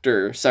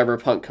after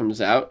Cyberpunk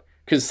comes out,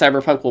 because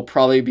Cyberpunk will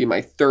probably be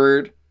my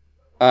third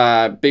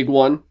big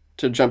one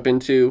to jump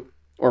into,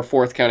 or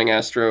fourth counting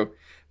Astro,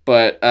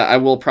 but I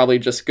will probably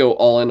just go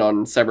all in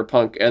on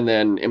Cyberpunk, and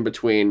then in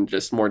between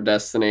just more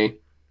Destiny.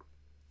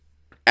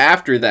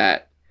 After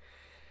that,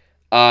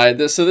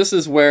 this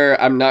is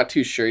where I'm not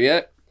too sure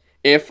yet.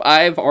 If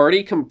I've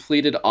already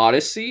completed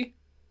Odyssey,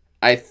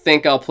 I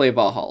think I'll play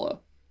Valhalla,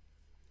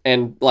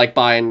 and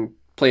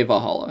play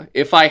Valhalla.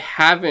 If I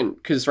haven't,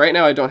 because right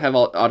now I don't have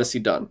Odyssey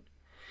done.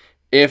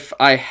 If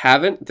I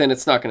haven't, then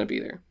it's not going to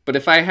be there. But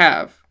if I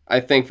have,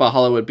 I think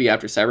Valhalla would be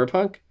after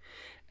Cyberpunk.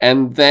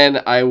 And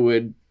then I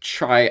would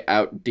try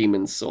out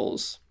Demon's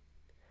Souls.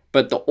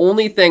 But the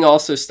only thing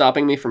also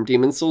stopping me from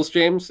Demon's Souls,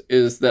 James,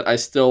 is that I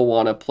still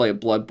want to play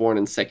Bloodborne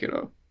and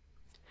Sekiro.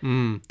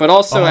 But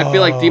also, I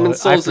feel like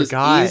Demon's Souls is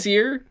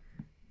easier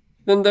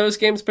than those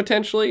games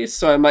potentially.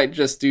 So I might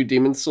just do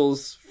Demon's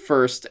Souls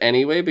first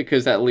anyway,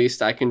 because at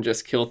least I can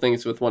just kill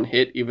things with one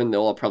hit, even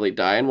though I'll probably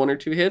die in 1 or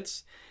 2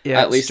 hits.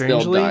 Yeah, at least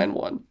they'll die in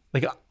 1.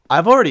 Like,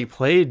 I've already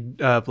played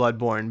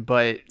Bloodborne,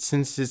 but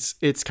since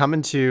it's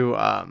coming to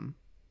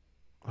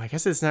I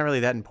guess it's not really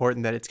that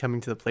important that it's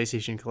coming to the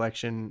PlayStation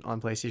Collection on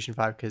PlayStation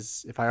 5,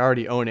 because if I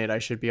already own it, I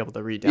should be able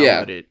to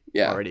re-download it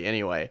already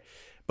anyway.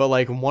 But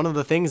like, one of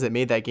the things that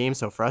made that game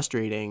so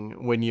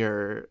frustrating when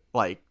you're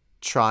like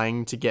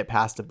trying to get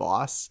past a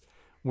boss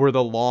were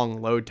the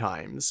long load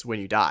times when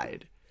you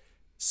died.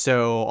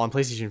 So on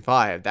PlayStation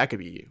 5, that could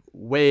be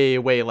way,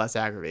 way less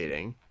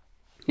aggravating.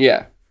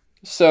 Yeah.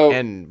 So,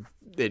 and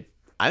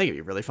I think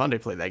it'd be really fun to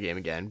play that game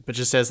again, but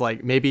just as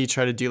like maybe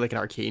try to do like an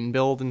arcane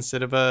build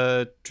instead of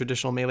a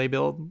traditional melee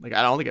build. Like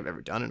I don't think I've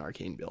ever done an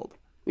arcane build.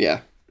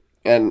 Yeah,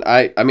 and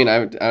I mean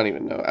I don't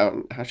even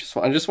know. I just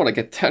want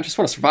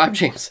to survive,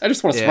 James. I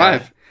just want to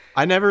survive.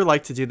 I never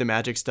like to do the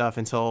magic stuff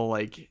until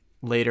like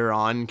later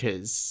on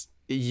because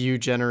you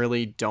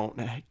generally don't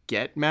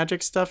get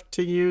magic stuff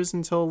to use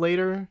until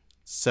later.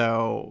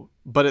 So,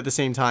 but at the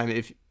same time,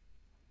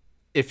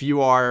 if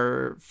you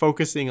are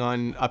focusing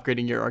on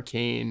upgrading your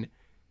arcane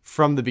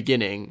from the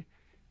beginning,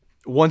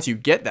 once you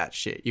get that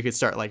shit, you could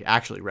start like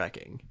actually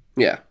wrecking.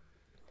 Yeah.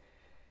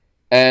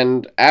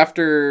 And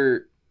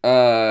after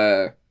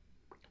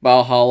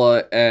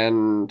Valhalla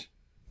and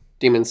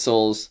Demon's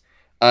Souls,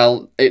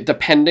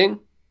 depending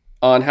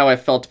on how I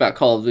felt about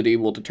Call of Duty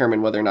will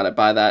determine whether or not I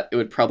buy that. It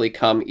would probably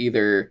come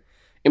either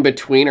in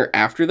between or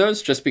after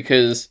those, just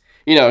because,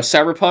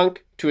 Cyberpunk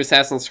to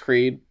Assassin's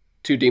Creed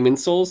to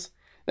Demon's Souls,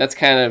 that's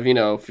kind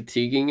of,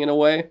 fatiguing in a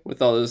way with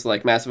all those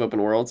like massive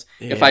open worlds.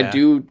 Yeah. If I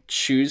do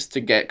choose to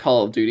get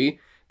Call of Duty,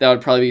 that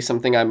would probably be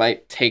something I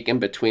might take in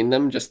between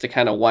them just to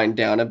kind of wind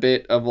down a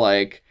bit of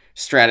like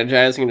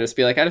strategizing and just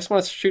be like, I just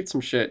want to shoot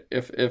some shit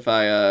if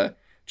I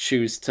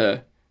choose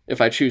to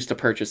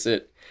purchase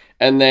it.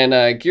 And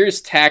then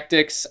Gears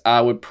Tactics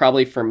would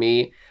probably, for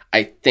me,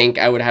 I think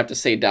I would have to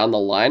say down the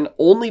line,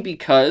 only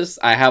because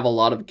I have a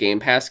lot of Game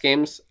Pass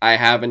games I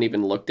haven't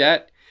even looked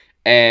at,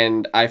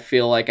 and I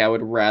feel like I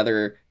would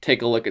rather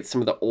take a look at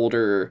some of the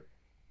older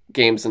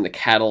games in the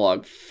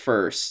catalog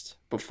first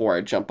before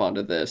I jump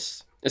onto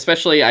this.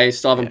 Especially, I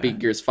still haven't beat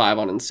Gears 5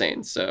 on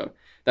Insane, so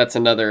that's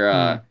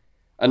another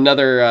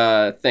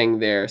thing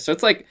there. So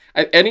it's like,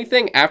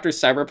 anything after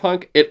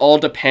Cyberpunk, it all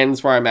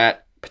depends where I'm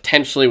at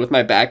potentially with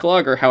my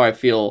backlog or how I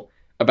feel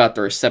about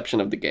the reception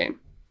of the game.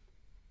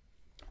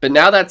 But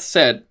now that's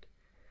said,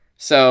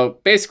 so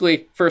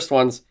basically, first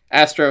ones,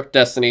 Astro,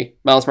 Destiny,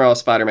 Miles Morales,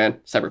 Spider-Man,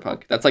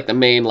 Cyberpunk. That's like the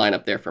main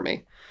lineup there for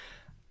me.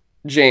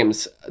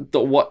 James,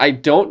 what I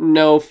don't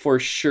know for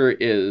sure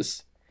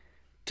is,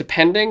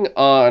 depending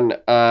on,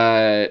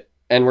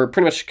 and we're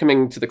pretty much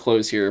coming to the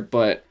close here,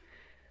 but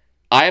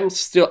I'm in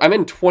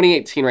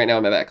 2018 right now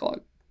in my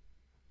backlog.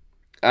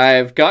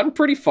 I've gotten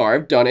pretty far.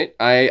 I've done it.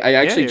 I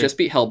actually just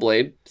beat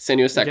Hellblade,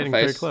 Senua's Sacrifice. Getting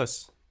pretty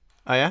close.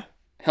 Oh, yeah?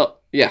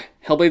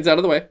 Hellblade's out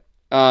of the way,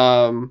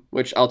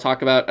 which I'll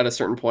talk about at a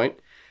certain point.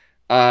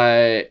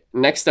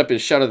 Next up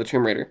is Shadow of the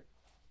Tomb Raider.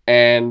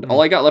 And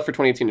all I got left for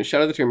 2018 is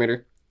Shadow of the Tomb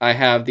Raider. I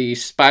have the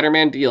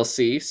Spider-Man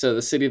DLC, so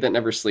the City That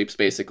Never Sleeps,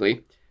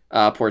 basically,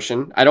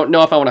 portion. I don't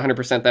know if I want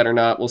 100% that or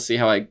not. We'll see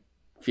how I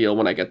feel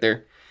when I get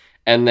there.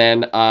 And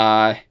then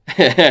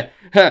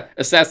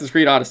Assassin's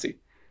Creed Odyssey.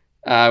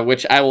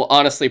 Which I will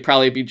honestly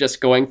probably be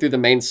just going through the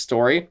main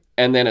story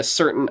and then a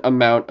certain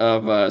amount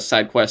of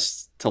side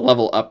quests to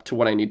level up to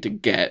what I need to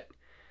get.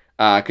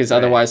 Because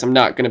otherwise I'm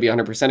not going to be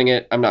 100%ing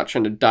it. I'm not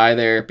trying to die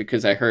there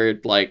because I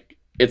heard like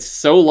it's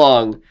so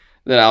long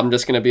that I'm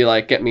just going to be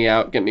like, get me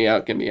out, get me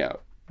out, get me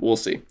out. We'll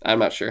see. I'm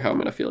not sure how I'm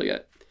going to feel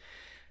yet.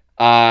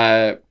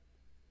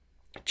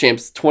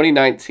 James,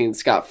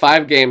 2019's got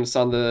 5 games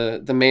on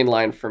the main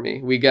line for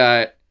me. We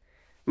got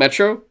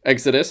Metro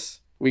Exodus.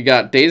 We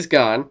got Days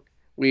Gone.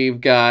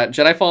 We've got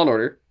Jedi Fallen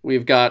Order,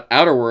 we've got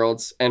Outer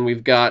Worlds, and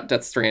we've got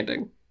Death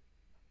Stranding.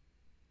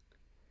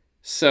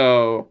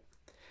 So,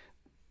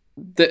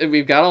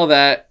 we've got all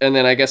that, and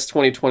then I guess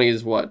 2020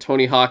 is what?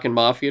 Tony Hawk and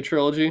Mafia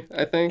trilogy,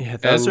 I think? Yeah,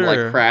 those and, are...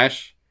 like,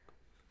 Crash.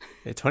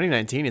 Yeah,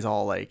 2019 is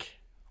all, like,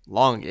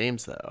 long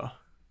games, though.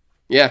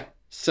 Yeah,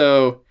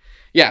 so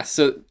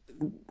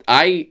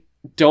I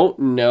don't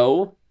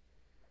know.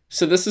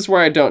 So this is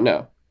where I don't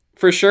know.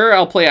 For sure,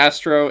 I'll play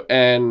Astro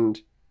and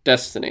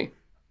Destiny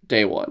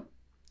day one.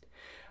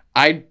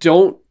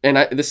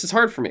 This is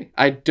hard for me.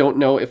 I don't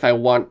know if I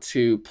want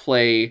to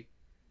play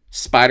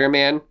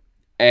Spider-Man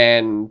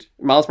and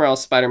Miles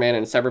Morales, Spider-Man,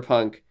 and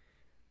Cyberpunk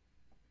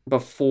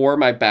before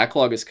my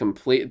backlog is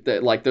complete,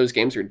 that like those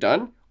games are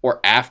done, or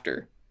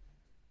after.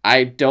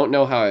 I don't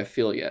know how I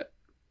feel yet.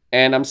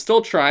 And I'm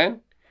still trying.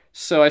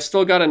 So I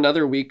still got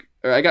another week,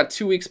 or I got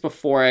 2 weeks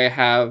before I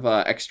have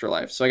Extra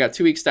Life. So I got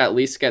 2 weeks to at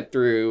least get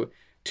through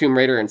Tomb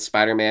Raider and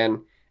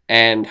Spider-Man,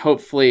 and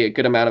hopefully a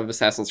good amount of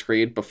Assassin's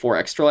Creed before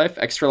Extra Life.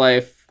 Extra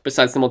Life,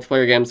 besides the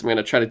multiplayer games, I'm going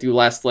to try to do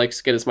last licks,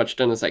 get as much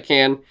done as I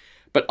can.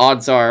 But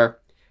odds are,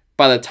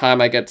 by the time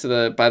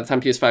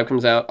PS5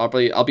 comes out,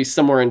 I'll be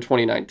somewhere in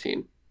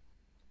 2019.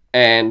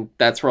 And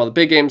that's where all the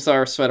big games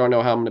are, so I don't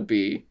know how I'm going to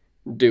be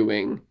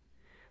doing.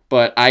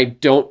 But I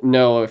don't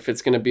know if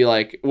it's going to be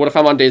like, what if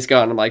I'm on Days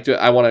Gone? I'm like,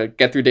 I want to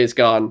get through Days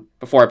Gone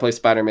before I play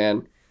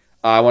Spider-Man.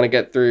 I want to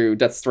get through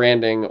Death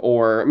Stranding,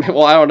 or,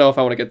 well, I don't know if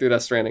I want to get through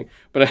Death Stranding,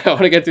 but I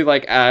want to get through,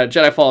 like,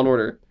 Jedi Fallen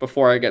Order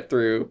before I get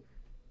through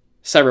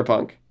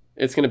Cyberpunk.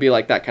 It's going to be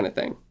like that kind of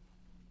thing.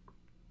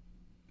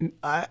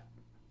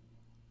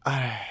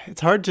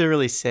 It's hard to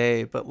really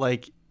say, but,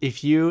 like,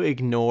 if you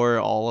ignore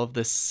all of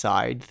the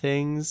side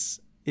things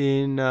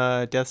in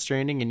Death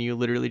Stranding and you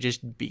literally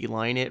just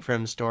beeline it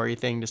from story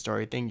thing to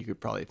story thing, you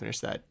could probably finish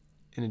that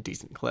in a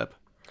decent clip.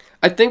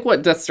 I think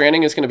what Death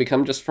Stranding is going to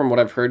become, just from what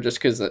I've heard, just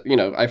because,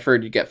 I've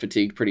heard you get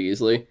fatigued pretty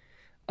easily.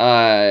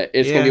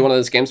 It's going to be one of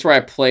those games where I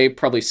play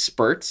probably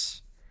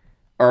spurts,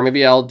 or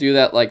maybe I'll do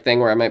that like thing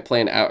where I might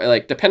play an hour,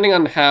 like depending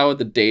on how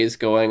the day is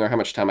going or how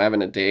much time I have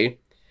in a day.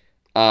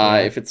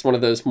 If it's one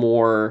of those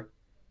more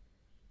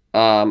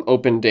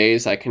open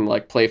days, I can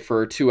like play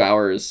for 2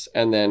 hours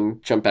and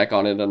then jump back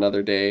on it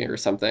another day or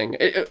something.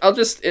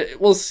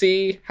 We'll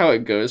see how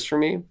it goes for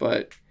me,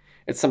 but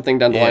it's something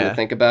down the line to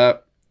think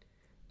about.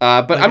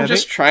 But like, I'm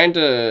just trying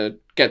to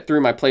get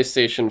through my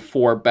PlayStation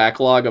 4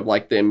 backlog of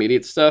like the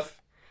immediate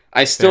stuff.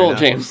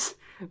 James,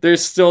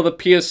 there's still the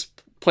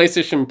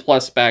PlayStation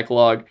Plus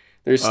backlog.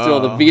 There's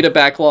still the Vita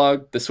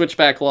backlog, the Switch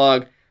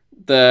backlog,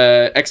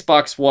 the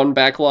Xbox One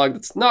backlog.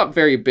 That's not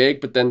very big,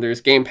 but then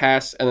there's Game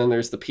Pass, and then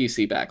there's the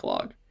PC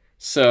backlog.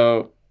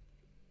 So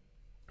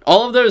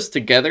all of those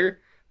together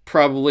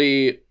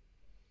probably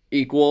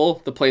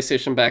equal the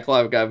PlayStation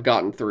backlog I've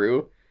gotten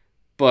through,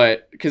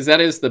 but because that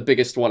is the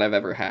biggest one I've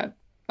ever had.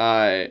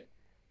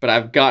 But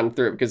I've gotten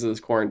through it because of this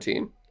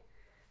quarantine.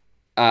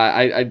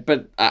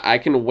 But I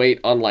can wait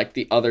on like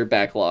the other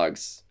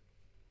backlogs.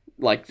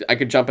 Like I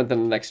could jump into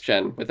the next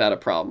gen without a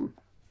problem,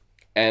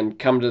 and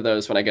come to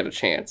those when I get a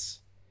chance.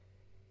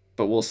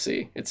 But we'll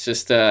see. It's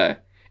just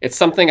it's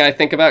something I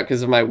think about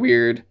because of my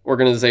weird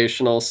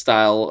organizational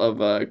style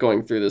of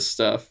going through this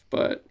stuff.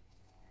 But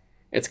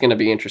it's going to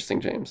be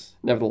interesting, James.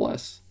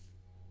 Nevertheless,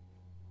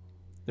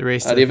 the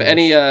race. Do you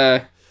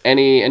have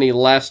any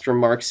last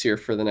remarks here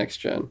for the next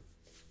gen?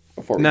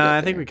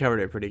 I think we covered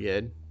it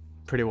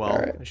pretty well.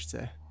 Right. I should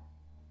say.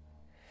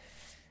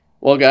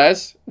 Well,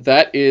 guys,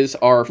 that is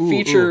our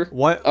feature.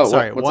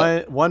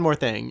 One more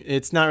thing.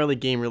 It's not really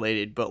game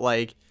related, but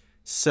like,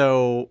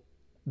 so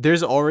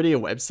there's already a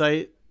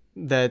website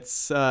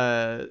that's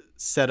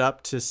set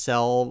up to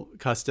sell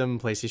custom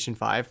PlayStation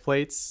 5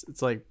 plates.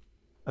 It's like,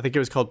 I think it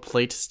was called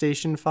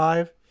PlateStation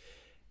 5.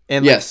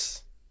 And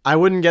yes, I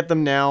wouldn't get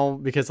them now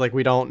because like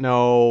we don't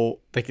know,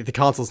 like the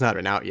console's not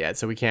been out yet,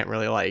 so we can't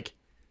really like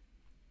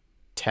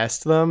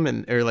test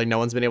them, or like no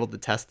one's been able to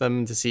test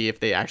them to see if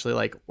they actually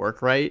like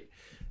work right.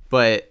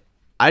 But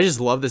I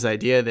just love this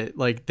idea that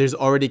like there's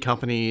already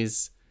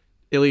companies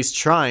at least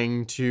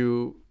trying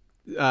to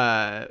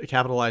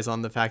capitalize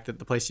on the fact that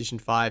the PlayStation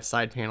 5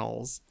 side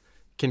panels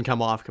can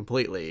come off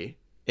completely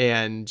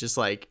and just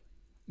like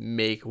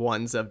make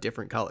ones of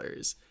different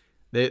colors.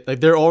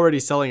 They're already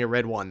selling a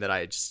red one that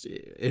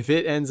if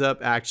it ends up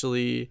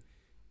actually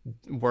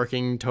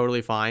working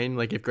totally fine,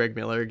 like if Greg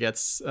Miller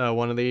gets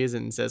one of these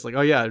and says like,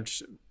 oh yeah,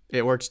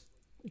 it works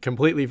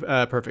completely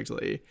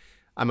perfectly,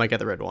 I might get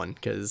the red one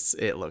because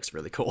it looks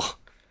really cool.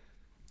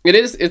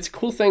 It's a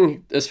cool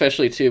thing,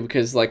 especially too,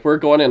 because like we're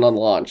going in on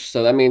launch,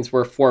 so that means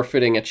we're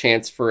forfeiting a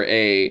chance for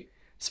a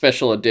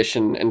special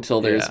edition until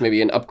there's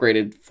maybe an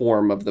upgraded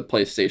form of the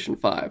PlayStation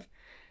 5.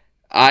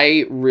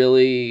 I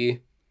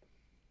really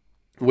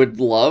would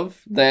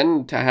love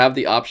then to have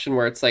the option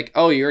where it's like,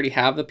 oh, you already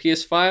have the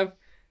PS5?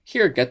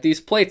 Here, get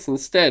these plates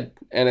instead.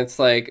 And it's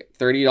like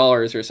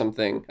 $30 or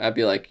something. I'd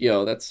be like,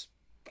 yo,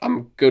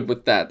 I'm good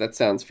with that. That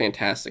sounds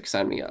fantastic.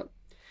 Sign me up.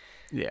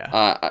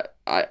 Yeah.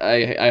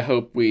 I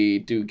hope we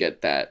do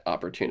get that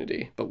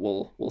opportunity, but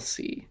we'll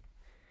see.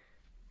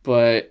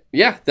 But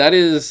yeah, that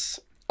is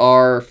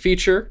our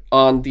feature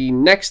on the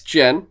next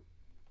gen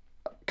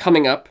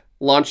coming up,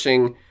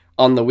 launching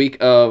on the week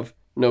of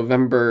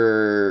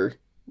November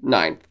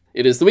 9th.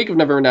 It is the week of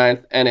November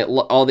 9th, and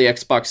all the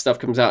Xbox stuff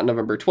comes out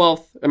November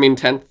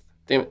 10th.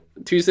 Damn it,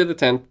 Tuesday the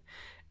 10th.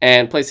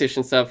 And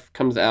PlayStation stuff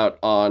comes out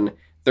on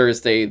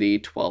Thursday the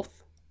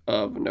 12th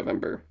of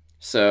November.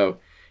 So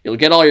you'll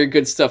get all your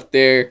good stuff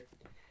there.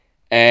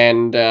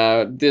 And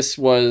this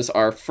was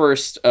our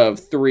first of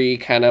 3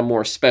 kind of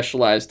more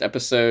specialized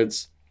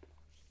episodes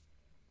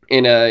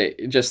in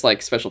just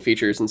like special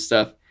features and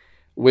stuff.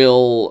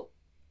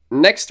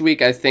 Next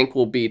week, I think,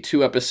 will be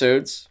 2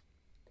 episodes.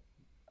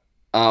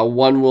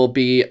 One will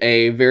be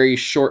a very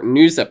short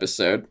news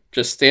episode,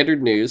 just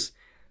standard news,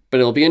 but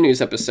it'll be a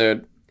news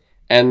episode.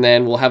 And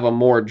then we'll have a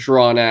more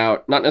drawn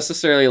out, not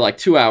necessarily like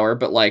 2 hour,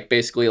 but like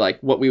basically like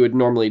what we would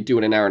normally do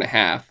in an hour and a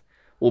half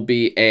will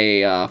be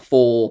a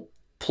full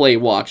play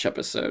watch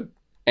episode.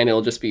 And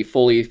it'll just be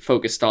fully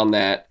focused on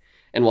that.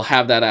 And we'll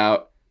have that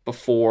out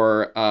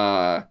before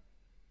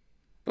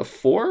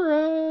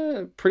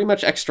pretty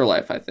much Extra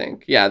Life, I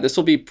think. Yeah, this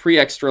will be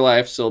pre-Extra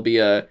Life, so it'll be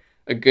a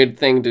good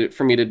thing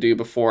for me to do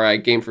before I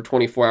game for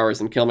 24 hours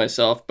and kill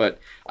myself. But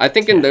I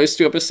think in those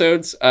 2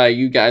 episodes,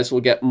 you guys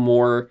will get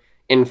more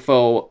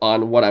info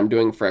on what I'm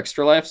doing for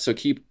Extra Life. So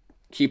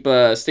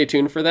stay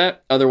tuned for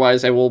that.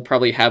 Otherwise, I will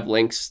probably have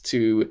links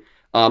to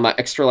my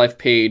Extra Life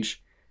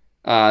page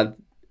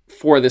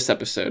for this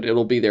episode.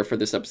 It'll be there for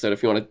this episode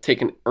if you want to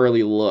take an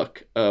early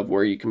look of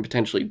where you can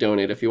potentially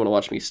donate if you want to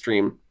watch me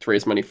stream to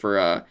raise money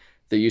for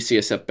the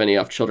UCSF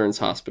Benioff Children's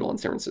Hospital in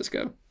San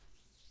Francisco.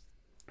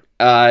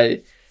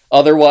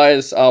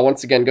 Otherwise,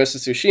 once again, Ghost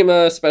of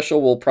Tsushima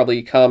special will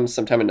probably come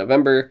sometime in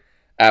November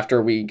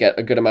after we get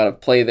a good amount of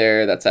play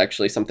there. That's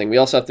actually something we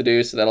also have to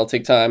do, so that'll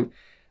take time.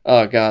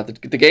 Oh god,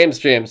 the games,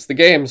 James, the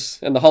games,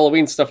 and the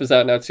Halloween stuff is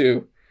out now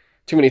too.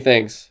 Too many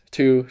things.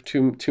 Too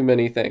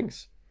many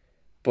things.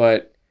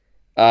 But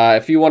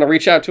if you want to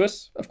reach out to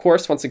us, of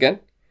course, once again,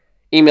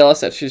 email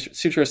us at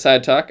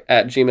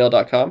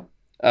sutrosidetalk@gmail.com.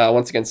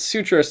 Once again,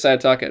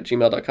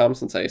 sutrosidetalk@gmail.com,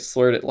 since I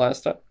slurred it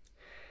last time.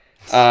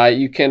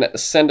 You can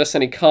send us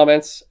any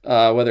comments,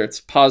 whether it's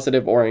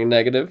positive or any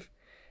negative.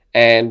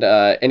 And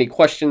any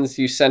questions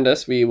you send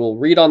us, we will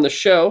read on the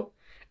show,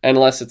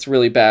 unless it's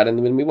really bad, and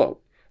then we won't.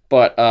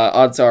 But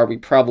odds are we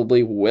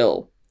probably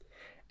will.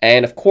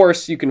 And of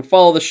course, you can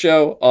follow the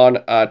show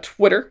on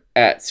Twitter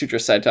at Sutro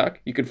Sidetalk.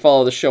 You can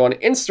follow the show on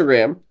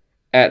Instagram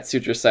at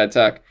Sutro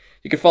Sidetalk.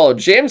 You can follow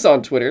James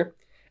on Twitter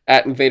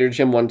at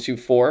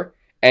InvaderJim124.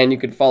 And you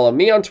can follow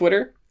me on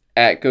Twitter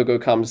at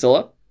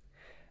GoGoComzilla.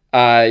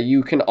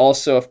 You can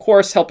also, of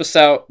course, help us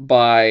out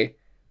by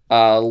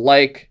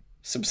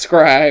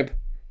subscribe,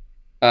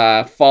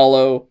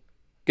 follow,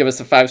 give us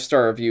a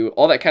 5-star review,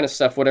 all that kind of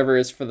stuff, whatever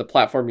is for the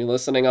platform you're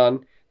listening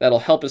on. That'll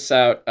help us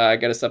out,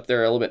 get us up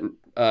there a little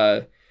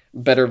bit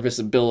better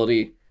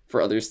visibility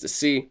for others to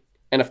see.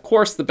 And of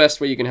course, the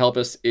best way you can help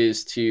us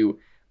is to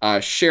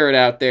share it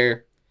out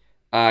there,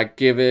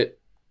 give it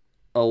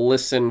a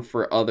listen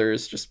for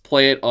others. Just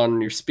play it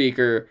on your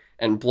speaker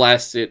and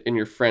blast it in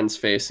your friend's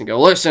face and go,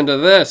 listen to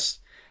this.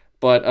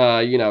 But,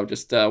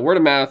 just word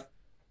of mouth,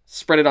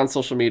 spread it on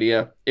social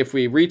media. If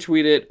we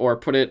retweet it or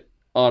put it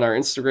on our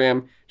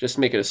Instagram, just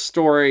make it a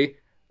story,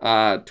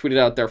 tweet it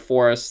out there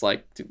for us,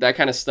 like that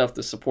kind of stuff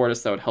to support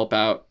us. That would help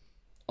out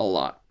a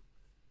lot.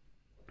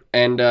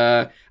 And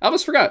I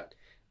almost forgot.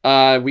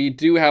 We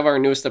do have our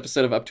newest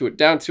episode of Up to It,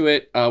 Down to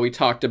It. We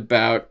talked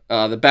about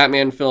the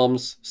Batman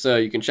films, so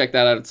you can check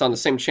that out. It's on the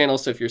same channel,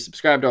 so if you're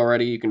subscribed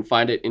already, you can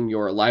find it in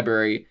your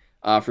library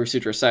for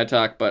Sutro Side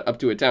Talk. But Up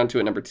to It, Down to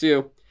It, number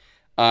 2,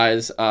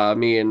 is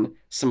me and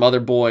some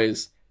other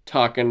boys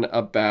talking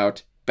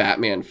about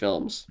Batman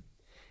films.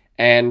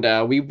 And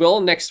we will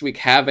next week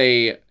have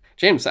we're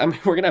going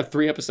to have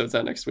 3 episodes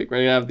out next week. We're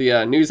going to have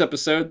the news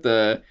episode,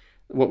 the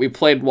what we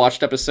played,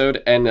 watched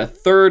episode, and a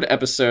 3rd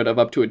episode of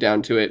Up to It,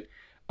 Down to It.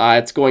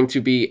 It's going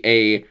to be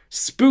a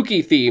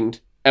spooky-themed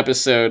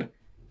episode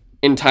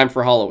in time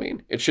for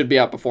Halloween. It should be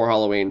out before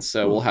Halloween,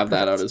 so we'll have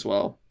that out as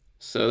well.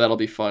 So that'll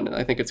be fun. And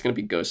I think it's going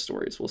to be ghost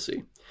stories. We'll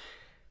see.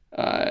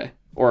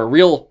 Or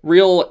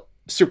real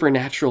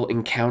supernatural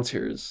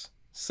encounters.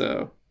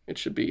 So it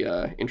should be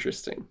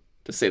interesting,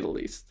 to say the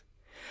least.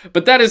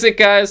 But that is it,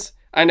 guys.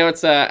 I know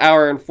it's an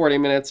hour and 40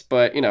 minutes,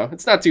 but,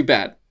 it's not too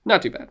bad.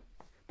 Not too bad.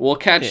 We'll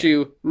catch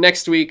you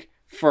next week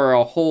for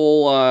a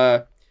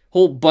whole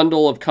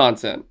bundle of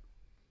content.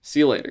 See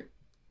you later.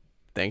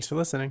 Thanks for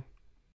listening.